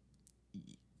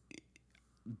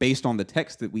based on the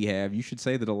text that we have, you should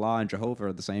say that Allah and Jehovah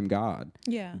are the same God.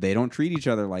 Yeah. They don't treat each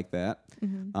other like that.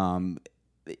 Mm-hmm.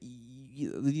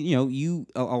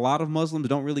 A lot of Muslims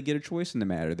don't really get a choice in the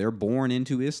matter. They're born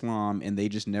into Islam and they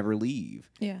just never leave.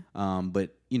 Yeah.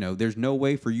 But there's no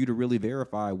way for you to really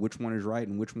verify which one is right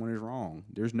and which one is wrong.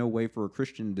 There's no way for a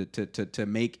Christian to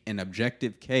make an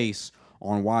objective case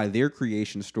on why their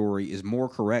creation story is more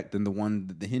correct than the one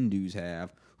that the Hindus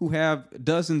have, who have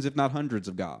dozens, if not hundreds,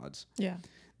 of gods. Yeah.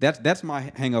 That's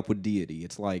my hang up with deity.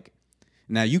 It's like,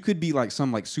 now you could be like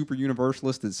some like super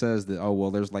universalist that says that, oh well,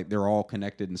 there's like they're all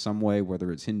connected in some way,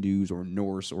 whether it's Hindus or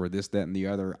Norse or this, that, and the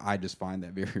other. I just find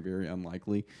that very, very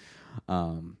unlikely.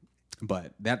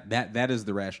 But that is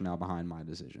the rationale behind my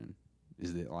decision.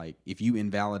 Is that like if you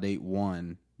invalidate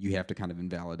one, you have to kind of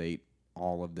invalidate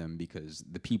all of them because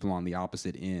the people on the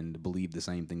opposite end believe the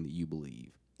same thing that you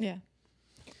believe. Yeah.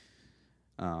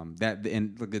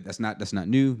 That's not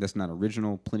new. That's not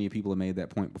original. Plenty of people have made that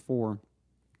point before.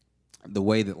 The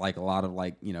way that like a lot of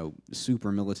like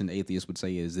super militant atheists would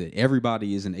say is that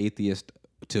everybody is an atheist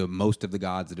to most of the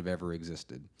gods that have ever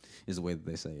existed, is the way that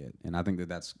they say it. And I think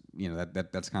that's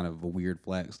that's kind of a weird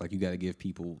flex. Like you got to give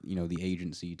people the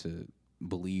agency to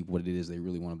believe what it is they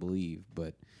really want to believe.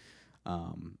 But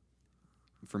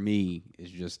for me, it's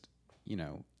just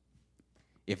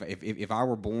if I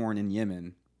were born in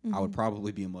Yemen, I would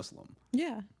probably be a Muslim.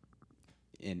 Yeah.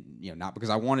 And not because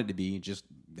I wanted to be, just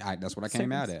that's what I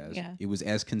came out as. Yeah. It was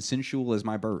as consensual as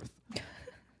my birth,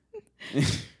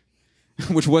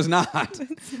 which was not.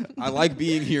 I like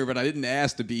being here, but I didn't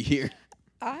ask to be here.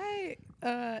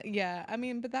 I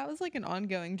mean, but that was like an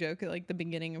ongoing joke at like the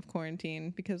beginning of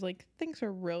quarantine because like things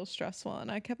were real stressful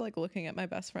and I kept like looking at my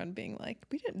best friend being like,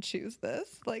 we didn't choose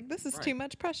this. Like, this is too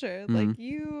much pressure. Mm-hmm. Like,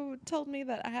 you told me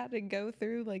that I had to go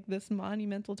through like this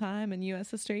monumental time in U.S.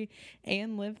 history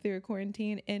and live through a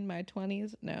quarantine in my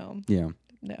 20s. No,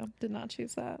 did not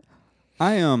choose that.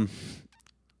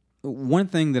 One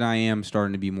thing that I am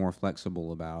starting to be more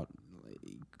flexible about,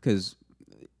 because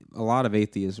a lot of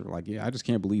atheists are like, yeah, I just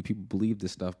can't believe people believe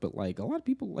this stuff. But like a lot of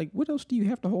people, like, what else do you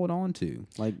have to hold on to?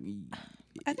 Like,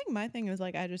 I think my thing is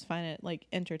like I just find it like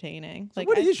entertaining. So like,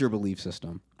 what is your belief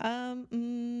system?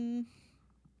 I'm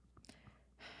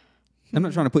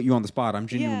not trying to put you on the spot. I'm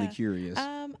genuinely curious.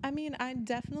 I mean, I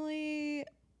definitely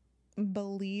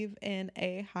believe in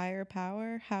a higher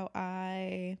power. How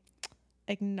I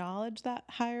acknowledge that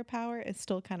higher power is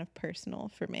still kind of personal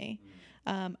for me.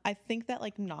 I think that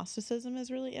like Gnosticism is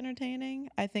really entertaining.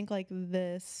 I think like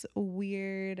this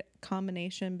weird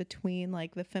combination between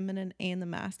like the feminine and the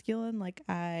masculine, like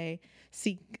I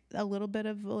seek a little bit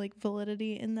of like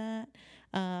validity in that.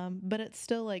 But it's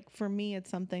still like, for me, it's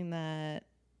something that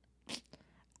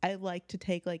I like to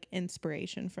take like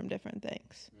inspiration from different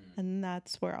things. And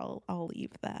that's where I'll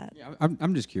leave that. Yeah,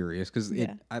 I'm just curious because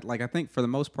I think for the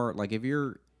most part, like if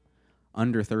you're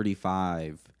under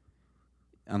 35,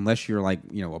 unless you're like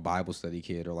a Bible study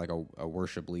kid or like a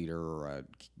worship leader or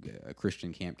a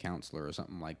Christian camp counselor or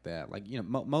something like that, like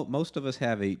most of us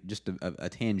have just a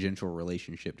tangential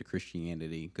relationship to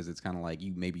Christianity because it's kind of like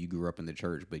maybe you grew up in the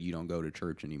church but you don't go to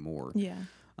church anymore. Yeah.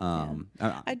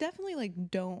 I definitely like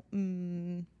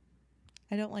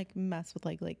I don't like mess with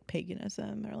like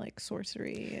paganism or like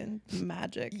sorcery and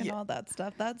magic and all that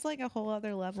stuff. That's like a whole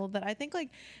other level that I think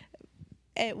like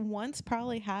it once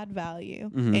probably had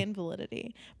value and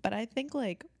validity, but I think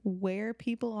like where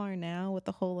people are now with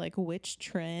the whole like witch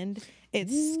trend,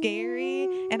 it's scary,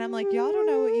 and I'm like, y'all don't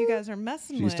know what you guys are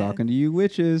messing with. She's talking to you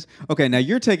witches. Okay, now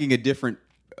you're taking a different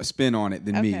spin on it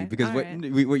than me because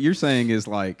what you're saying is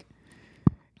like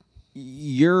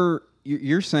you're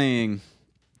saying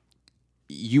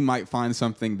you might find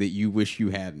something that you wish you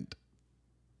hadn't.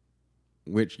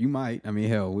 Which you might. I mean,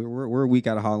 hell, we're a week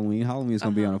out of Halloween. Halloween is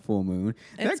going to be on a full moon.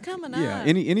 It's coming up. Yeah,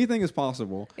 anything is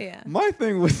possible. Yeah. My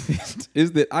thing with it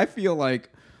is that I feel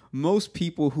like most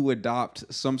people who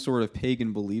adopt some sort of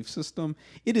pagan belief system,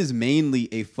 it is mainly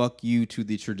a fuck you to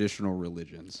the traditional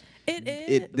religions.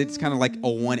 It's kind of like a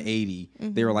 180.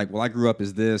 They were like, well, I grew up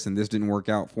as this and this didn't work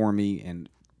out for me, and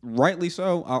rightly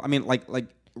so. I mean, like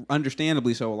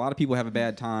understandably so. A lot of people have a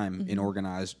bad time in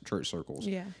organized church circles.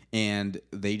 Yeah. And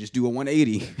they just do a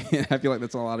 180. And I feel like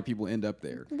that's a lot of people end up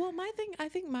there. Well, I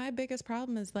think my biggest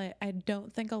problem is like I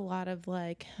don't think a lot of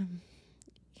like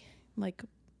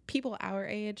people our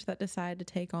age that decide to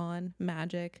take on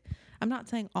magic. I'm not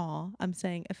saying all. I'm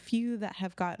saying a few that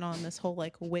have gotten on this whole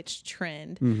like witch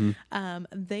trend.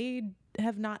 They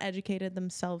have not educated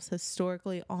themselves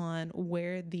historically on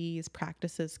where these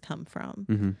practices come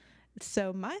from.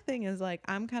 So my thing is like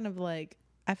I'm kind of like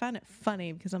I find it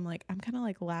funny because I'm kind of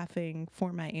like laughing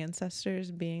for my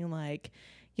ancestors being like,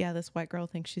 yeah, this white girl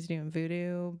thinks she's doing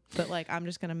voodoo, but like I'm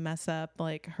just gonna mess up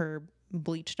like her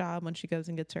bleach job when she goes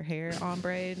and gets her hair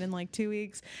ombre in like 2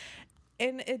 weeks.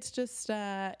 And it's just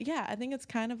I think it's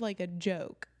kind of like a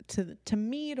joke to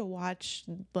me to watch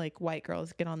like white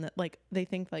girls get on the like they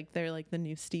think like they're like the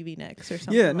new Stevie Nicks or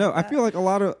something. Yeah, no, like that. I feel like a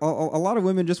lot of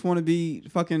women just want to be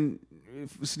fucking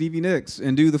Stevie Nicks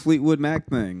and do the Fleetwood Mac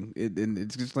thing. And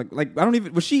it's just like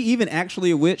was she even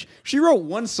actually a witch? She wrote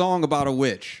one song about a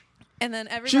witch. And then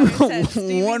everybody said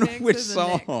Stevie one Nicks witch is a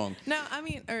Nick. song. No, I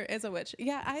mean, or is a witch.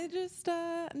 Yeah, I just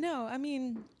no. I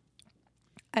mean,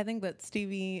 I think that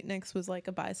Stevie Nicks was like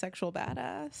a bisexual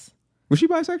badass. Was she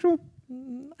bisexual?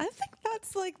 I think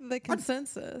that's like the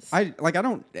consensus. I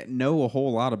don't know a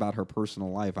whole lot about her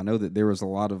personal life. I know that there was a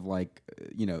lot of like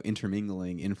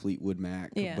intermingling in Fleetwood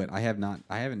Mac, but I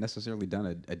haven't necessarily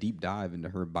done a deep dive into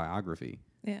her biography.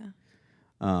 Yeah.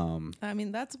 I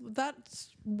mean, that's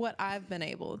what I've been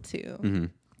able to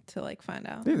like find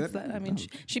out. Yeah, I mean,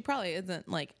 she probably isn't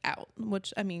like out,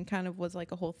 which I mean, kind of was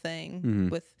like a whole thing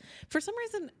with. For some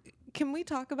reason, can we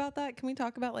talk about that? Can we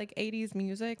talk about like 80s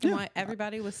music and why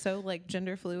everybody was so like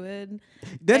gender fluid?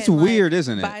 That's and, weird, like,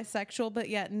 isn't it? Bisexual, but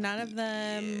yet none of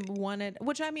them wanted.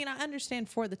 Which I mean, I understand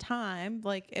for the time,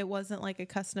 like it wasn't like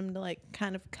accustomed to like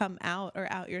kind of come out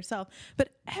or out yourself,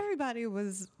 but everybody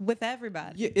was with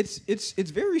everybody. Yeah,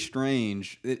 it's very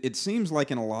strange. It seems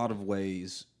like in a lot of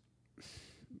ways,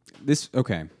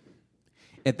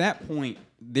 at that point,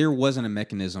 there wasn't a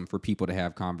mechanism for people to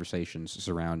have conversations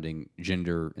surrounding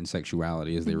gender and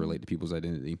sexuality as they relate to people's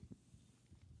identity.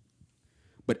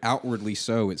 But outwardly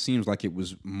so, it seems like it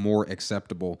was more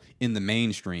acceptable in the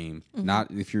mainstream,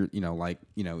 not if you're,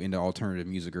 into alternative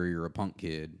music or you're a punk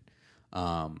kid,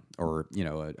 or,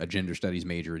 a gender studies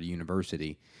major at a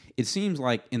university. It seems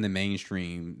like in the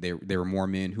mainstream, there were more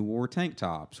men who wore tank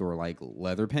tops or like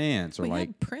leather pants or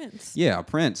had Prince. Yeah,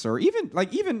 Prince, or even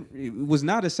it was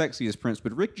not as sexy as Prince,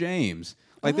 but Rick James.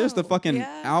 Like there's the fucking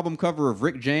album cover of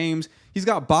Rick James. He's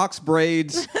got box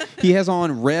braids. He has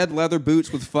on red leather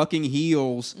boots with fucking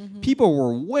heels. People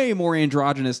were way more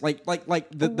androgynous. Like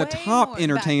the top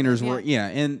entertainers were. Yeah,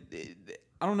 and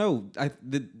I don't know.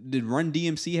 Did Run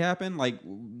DMC happen? Like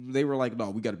they were like,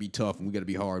 no, we got to be tough and we got to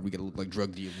be hard. We got to look like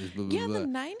drug dealers. Blah, blah, blah. The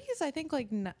 90s, I think like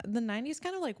the 90s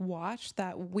kind of like washed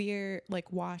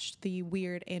the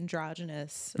weird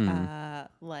androgynous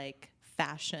like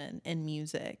fashion and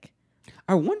music.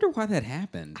 I wonder why that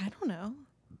happened. I don't know.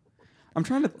 I'm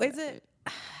trying to. Is it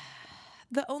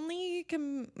the only?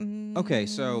 Okay,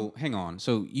 so hang on.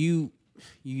 So you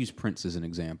use Prince as an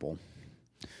example.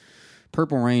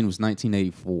 Purple Rain was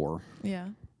 1984. Yeah.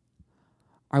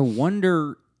 I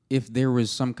wonder if there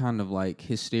was some kind of like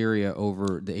hysteria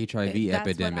over the HIV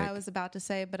epidemic. That's what I was about to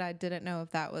say, but I didn't know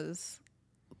if that was.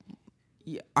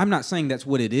 Yeah, I'm not saying that's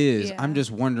what it is. Yeah. I'm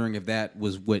just wondering if that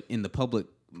was what in the public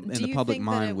mind. Do you think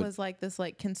that it was like this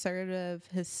like conservative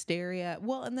hysteria?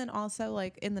 Well, and then also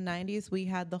like in the 90s we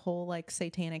had the whole like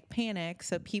satanic panic,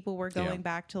 so people were going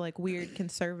back to like weird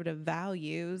conservative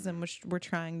values and were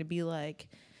trying to be like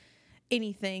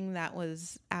anything that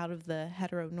was out of the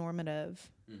heteronormative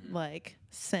like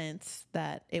sense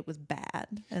that it was bad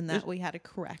and that we had to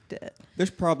correct it. There's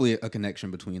probably a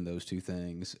connection between those two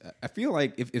things. I feel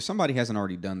like if somebody hasn't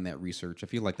already done that research, I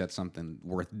feel like that's something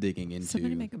worth digging into.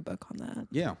 Somebody make a book on that.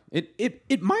 Yeah,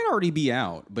 it might already be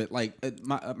out, but like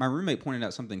my roommate pointed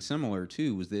out something similar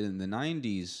too. Was that in the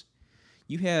 90s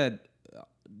you had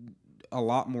a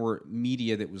lot more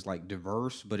media that was like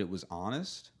diverse, but it was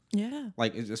honest. Yeah.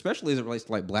 Like, especially as it relates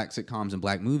to like black sitcoms and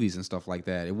black movies and stuff like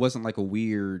that. It wasn't like a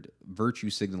weird virtue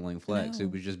signaling flex. No.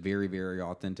 It was just very, very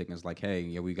authentic. And it's like, hey,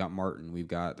 yeah, we've got Martin, we've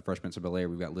got The Fresh Prince of Bel-Air,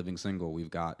 we've got Living Single,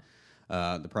 we've got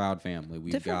The Proud Family,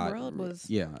 we've Different got World was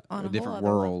on a different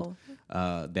whole other world.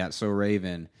 That's So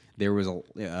Raven. There was a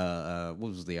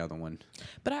what was the other one?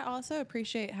 But I also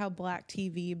appreciate how Black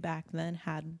TV back then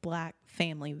had Black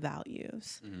family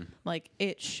values. Like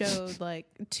it showed like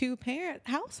two-parent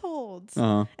households.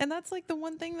 Uh-huh. And that's like the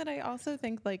one thing that I also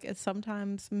think like is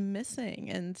sometimes missing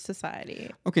in society.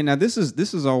 Okay, now this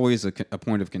is always a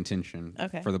point of contention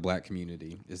Okay. for the Black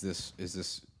community. Is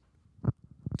this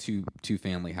two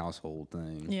family household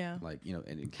thing? Yeah. Like, you know,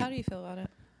 and it How do you feel about it?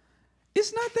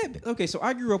 it's not that okay. So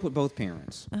I grew up with both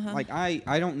parents. Like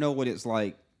I don't know what it's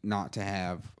like not to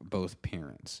have both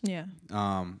parents. Yeah.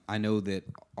 I know that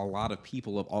a lot of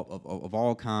people of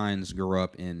all kinds grow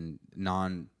up in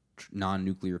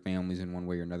non-nuclear families in one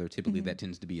way or another. Typically, that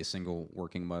tends to be a single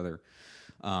working mother.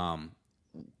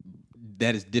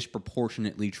 That is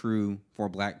disproportionately true for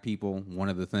Black people. One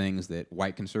of the things that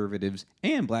white conservatives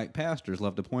and Black pastors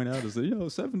love to point out is that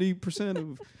 70%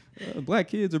 of Black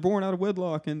kids are born out of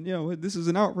wedlock, and this is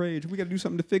an outrage. We got to do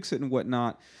something to fix it and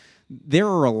whatnot. There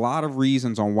are a lot of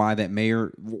reasons on why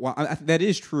that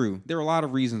is true. There are a lot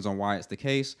of reasons on why it's the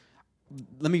case.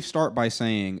 Let me start by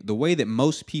saying the way that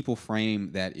most people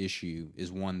frame that issue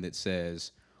is one that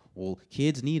says, well,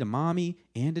 kids need a mommy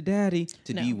and a daddy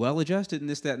to be well-adjusted and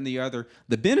this, that, and the other.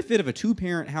 The benefit of a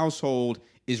two-parent household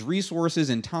is resources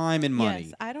and time and money.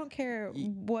 Yes, I don't care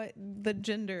what the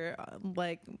gender,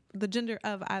 the gender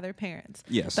of either parents.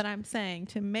 Yes. But I'm saying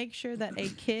to make sure that a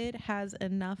kid has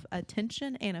enough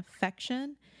attention and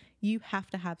affection, you have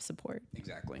to have support.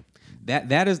 Exactly.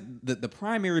 That is the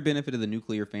primary benefit of the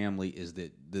nuclear family is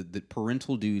that the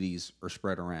parental duties are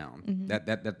spread around.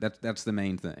 That's the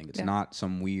main thing. It's not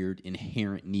some weird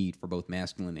inherent need for both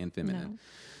masculine and feminine.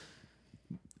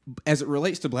 No. As it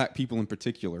relates to Black people in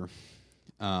particular,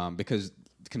 because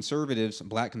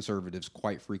Black conservatives,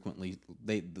 quite frequently,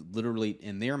 they literally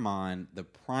in their mind the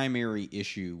primary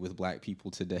issue with Black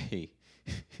people today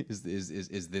is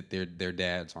that their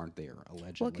dads aren't there,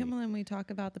 allegedly. Well, Kimberlin, we talk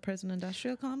about the prison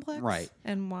industrial complex, right,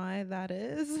 and why that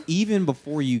is. Even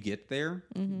before you get there,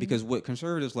 because what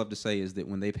conservatives love to say is that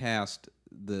when they passed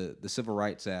the Civil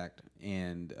Rights Act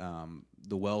and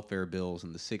the welfare bills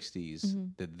in the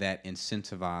 60s, that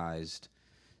incentivized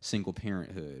single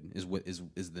parenthood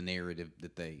is the narrative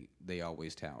that they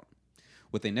always tout.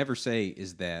 What they never say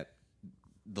is that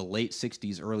the late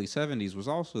 60s, early 70s was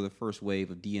also the first wave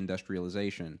of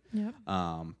deindustrialization,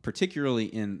 particularly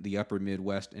in the upper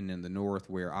Midwest and in the North,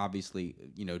 where obviously,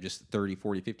 just 30,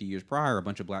 40, 50 years prior, a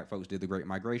bunch of Black folks did the Great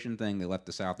Migration thing. They left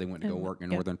the South. They went to go work in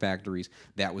northern factories.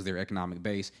 That was their economic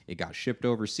base. It got shipped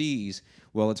overseas.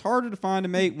 Well, it's harder to find a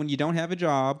mate when you don't have a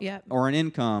job or an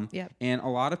income, and a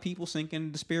lot of people sink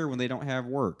into despair when they don't have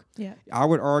work. I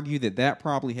would argue that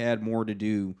probably had more to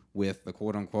do with the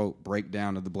quote-unquote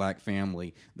breakdown of the Black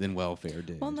family than welfare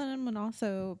did. Well, then when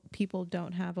also people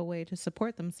don't have a way to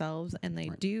support themselves and they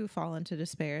do fall into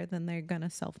despair, then they're going to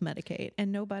self-medicate. And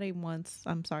nobody wants,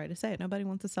 I'm sorry to say it, nobody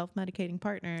wants a self-medicating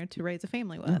partner to raise a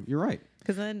family with. Yeah, you're right.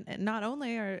 Because then not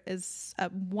only is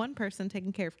one person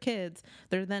taking care of kids,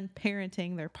 they're then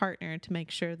parenting their partner to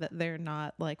make sure that they're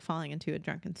not falling into a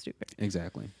drunken stupor.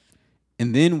 Exactly.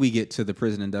 And then we get to the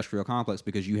prison industrial complex,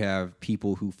 because you have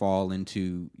people who fall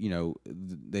into,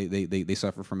 they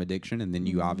suffer from addiction, and then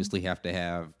you obviously have to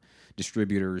have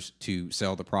distributors to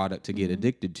sell the product to get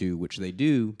addicted to, which they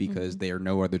do because there are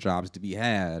no other jobs to be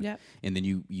had. And then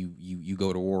you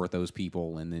go to war with those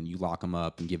people, and then you lock them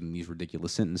up and give them these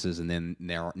ridiculous sentences, and then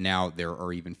now there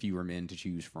are even fewer men to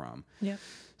choose from.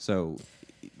 So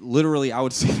literally, I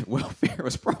would say that welfare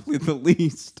was probably the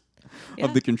least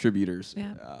of the contributors.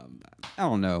 I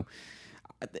don't know.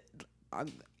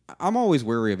 I'm always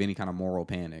wary of any kind of moral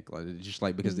panic,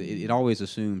 because it always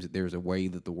assumes that there's a way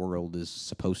that the world is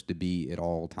supposed to be at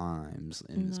all times,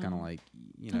 and it's kind of like,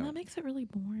 and that makes it really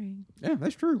boring. Yeah,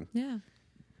 that's true. Yeah.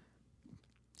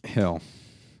 Hell,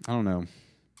 I don't know.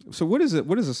 So what does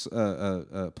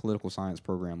a political science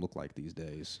program look like these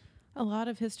days? A lot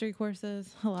of history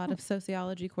courses, a lot of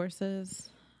sociology courses.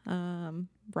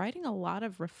 Writing a lot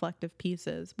of reflective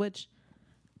pieces, which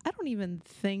I don't even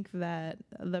think that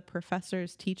the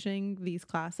professors teaching these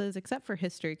classes, except for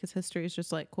history, because history is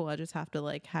just cool, I just have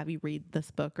to have you read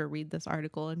this book or read this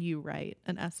article and you write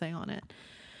an essay on it.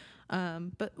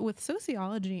 But with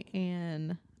sociology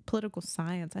and political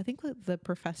science, I think that the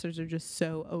professors are just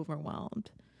so overwhelmed,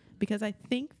 because I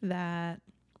think that,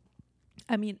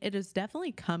 it is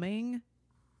definitely coming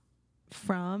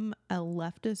from a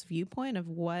leftist viewpoint of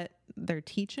what they're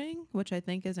teaching, which I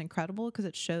think is incredible, because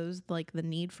it shows the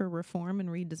need for reform and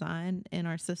redesign in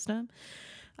our system.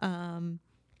 But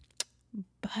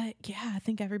yeah, I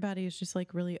think everybody is just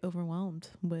really overwhelmed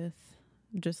with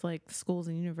just like schools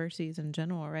and universities in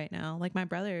general right now. Like my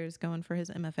brother is going for his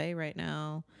MFA right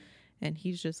now, and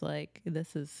he's just like,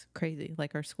 this is crazy.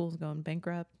 Like our school's going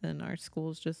bankrupt, and our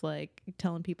school's just like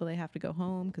telling people they have to go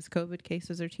home because COVID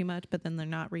cases are too much, but then they're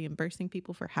not reimbursing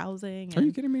people for housing. Are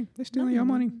you kidding me? They're stealing your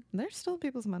money. They're stealing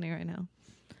people's money right now.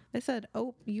 They said,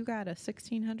 oh, you got a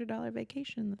 $1,600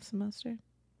 vacation this semester.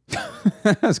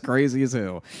 That's crazy as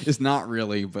hell. It's not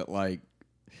really, but like,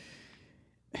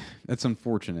 that's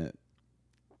unfortunate.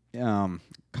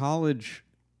 College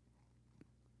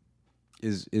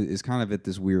is kind of at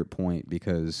this weird point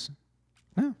because,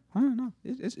 I don't know.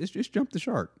 It's just jumped the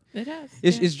shark. It has.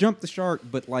 It's jumped the shark,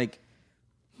 but like,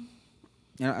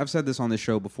 I've said this on this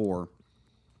show before.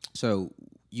 So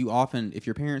you often, if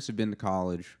your parents have been to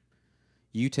college,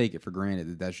 you take it for granted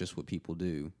that that's just what people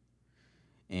do.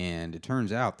 And it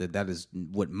turns out that that is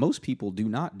what most people do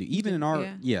not do. Even in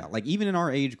our, even in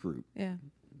our age group. Yeah.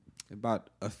 About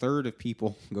a third of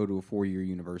people go to a 4-year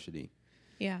university.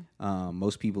 Yeah.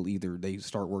 Most people either they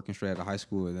start working straight out of high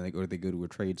school, and then they go to a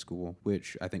trade school,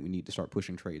 which I think we need to start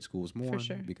pushing trade schools more. For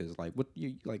sure. Because like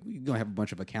you're gonna have a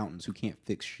bunch of accountants who can't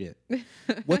fix shit.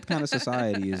 What kind of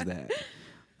society is that?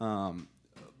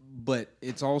 But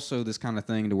it's also this kind of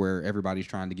thing to where everybody's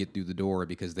trying to get through the door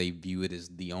because they view it as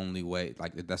the only way.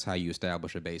 Like that's how you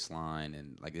establish a baseline,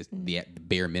 and like it's the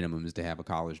bare minimum is to have a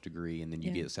college degree, and then you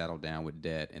get settled down with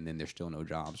debt, and then there's still no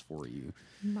jobs for you.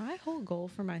 My whole goal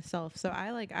for myself. So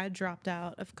I dropped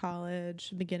out of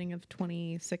college beginning of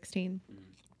 2016.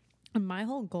 And my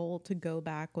whole goal to go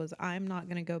back was I'm not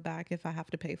going to go back if I have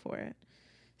to pay for it.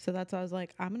 So that's why I was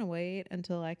like, I'm going to wait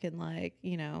until I can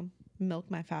milk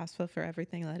my FAFSA for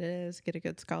everything that it is, get a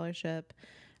good scholarship.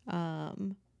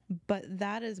 But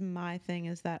that is my thing,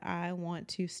 is that I want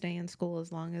to stay in school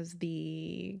as long as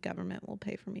the government will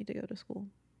pay for me to go to school.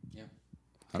 Yeah.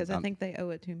 Because I think they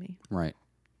owe it to me. Right.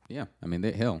 Yeah. I mean,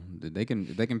 they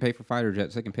can pay for fighter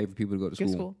jets. They can pay for people to go to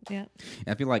school. Yeah. And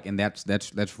I feel like, and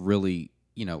that's really,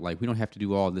 like we don't have to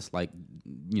do all this,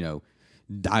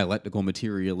 dialectical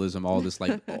materialism, all this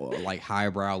like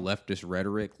highbrow leftist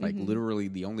rhetoric. Like literally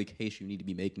the only case you need to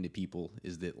be making to people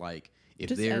is that like if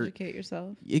just they're educate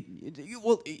yourself.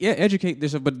 Educate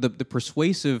yourself. But the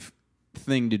persuasive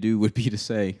thing to do would be to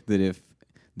say that if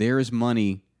there is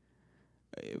money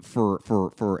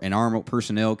for an armored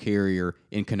personnel carrier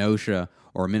in Kenosha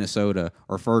or Minnesota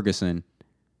or Ferguson,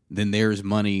 then there's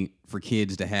money for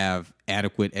kids to have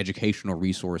adequate educational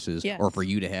resources or for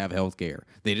you to have health care.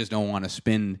 They just don't want to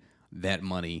spend that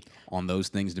money on those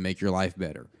things to make your life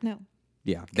better. No.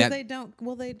 Yeah. They don't,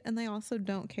 and they also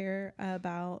don't care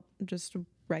about just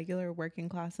regular working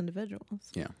class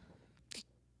individuals. Yeah.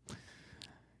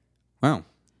 Well,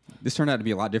 this turned out to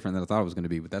be a lot different than I thought it was going to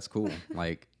be, but that's cool.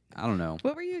 Like, I don't know.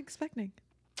 What were you expecting?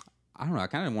 I don't know. I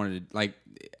kind of wanted to,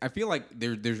 I feel like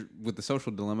there's with the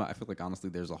social dilemma, I feel like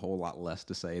honestly there's a whole lot less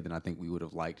to say than I think we would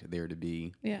have liked there to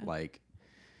be. Yeah. Like,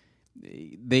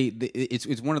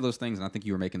 it's one of those things, and I think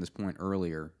you were making this point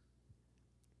earlier.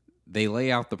 They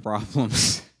lay out the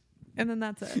problems. And then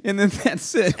that's it. And then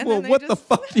that's it. And well, what the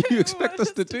fuck do you expect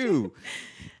us to do?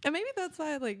 And maybe that's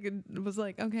why I was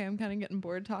like, okay, I'm kind of getting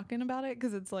bored talking about it,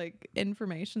 because it's like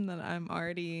information that I'm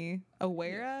already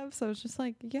aware of. So it's just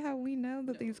like, yeah, we know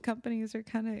that these companies are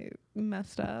kind of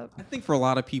messed up. I think for a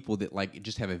lot of people that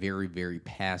just have a very, very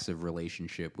passive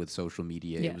relationship with social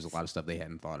media, yes. It was a lot of stuff they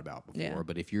hadn't thought about before. Yeah.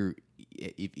 But if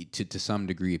to some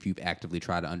degree, if you've actively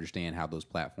tried to understand how those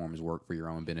platforms work for your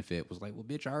own benefit, was like, well,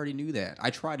 bitch, I already knew that.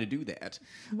 I tried to do that.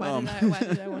 Why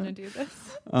did I want to do this?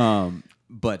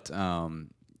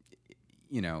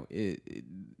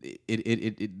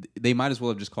 They might as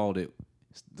well have just called it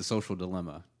the social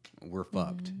dilemma. We're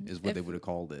fucked is what they would have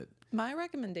called it. My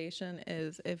recommendation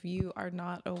is, if you are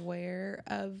not aware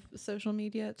of social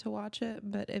media, to watch it.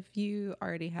 But if you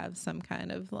already have some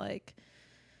kind of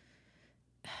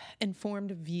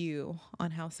informed view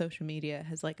on how social media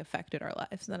has affected our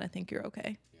lives, then I think you're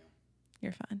okay. Yeah.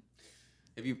 You're fine.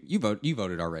 If you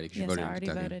voted already? Yes, you voted I already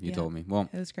in Kentucky. voted. You told me. Well,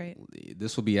 it was great.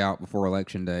 This will be out before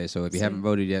Election Day, so if you haven't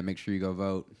voted yet, make sure you go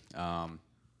vote.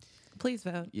 Please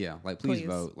vote. Yeah, please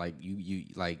vote. You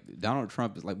Donald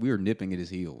Trump is we are nipping at his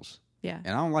heels. Yeah. And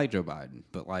I don't like Joe Biden,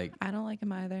 but I don't like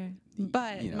him either.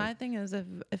 But my thing is,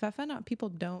 if I find out people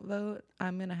don't vote,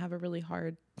 I'm gonna have a really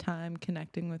hard time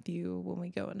connecting with you when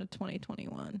we go into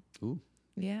 2021. Ooh.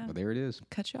 Yeah. Well, there it is.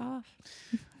 Cut you off.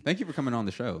 Thank you for coming on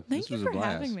the show. Thank you for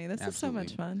having me. This Absolutely.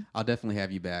 is so much fun. I'll definitely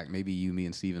have you back. Maybe you, me,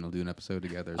 and Steven will do an episode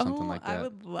together or something like that. I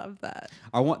would love that.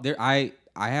 I want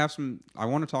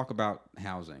to talk about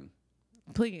housing.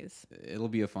 Please. It'll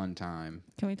be a fun time.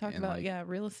 Can we talk about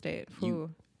real estate?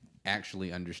 You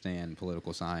actually understand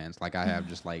political science. I have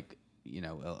just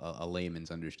a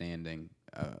layman's understanding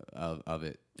of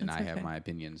it, and That's I have okay. my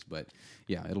opinions. But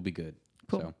yeah, it'll be good.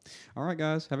 Cool. So, all right,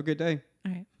 guys, have a good day.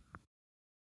 All right.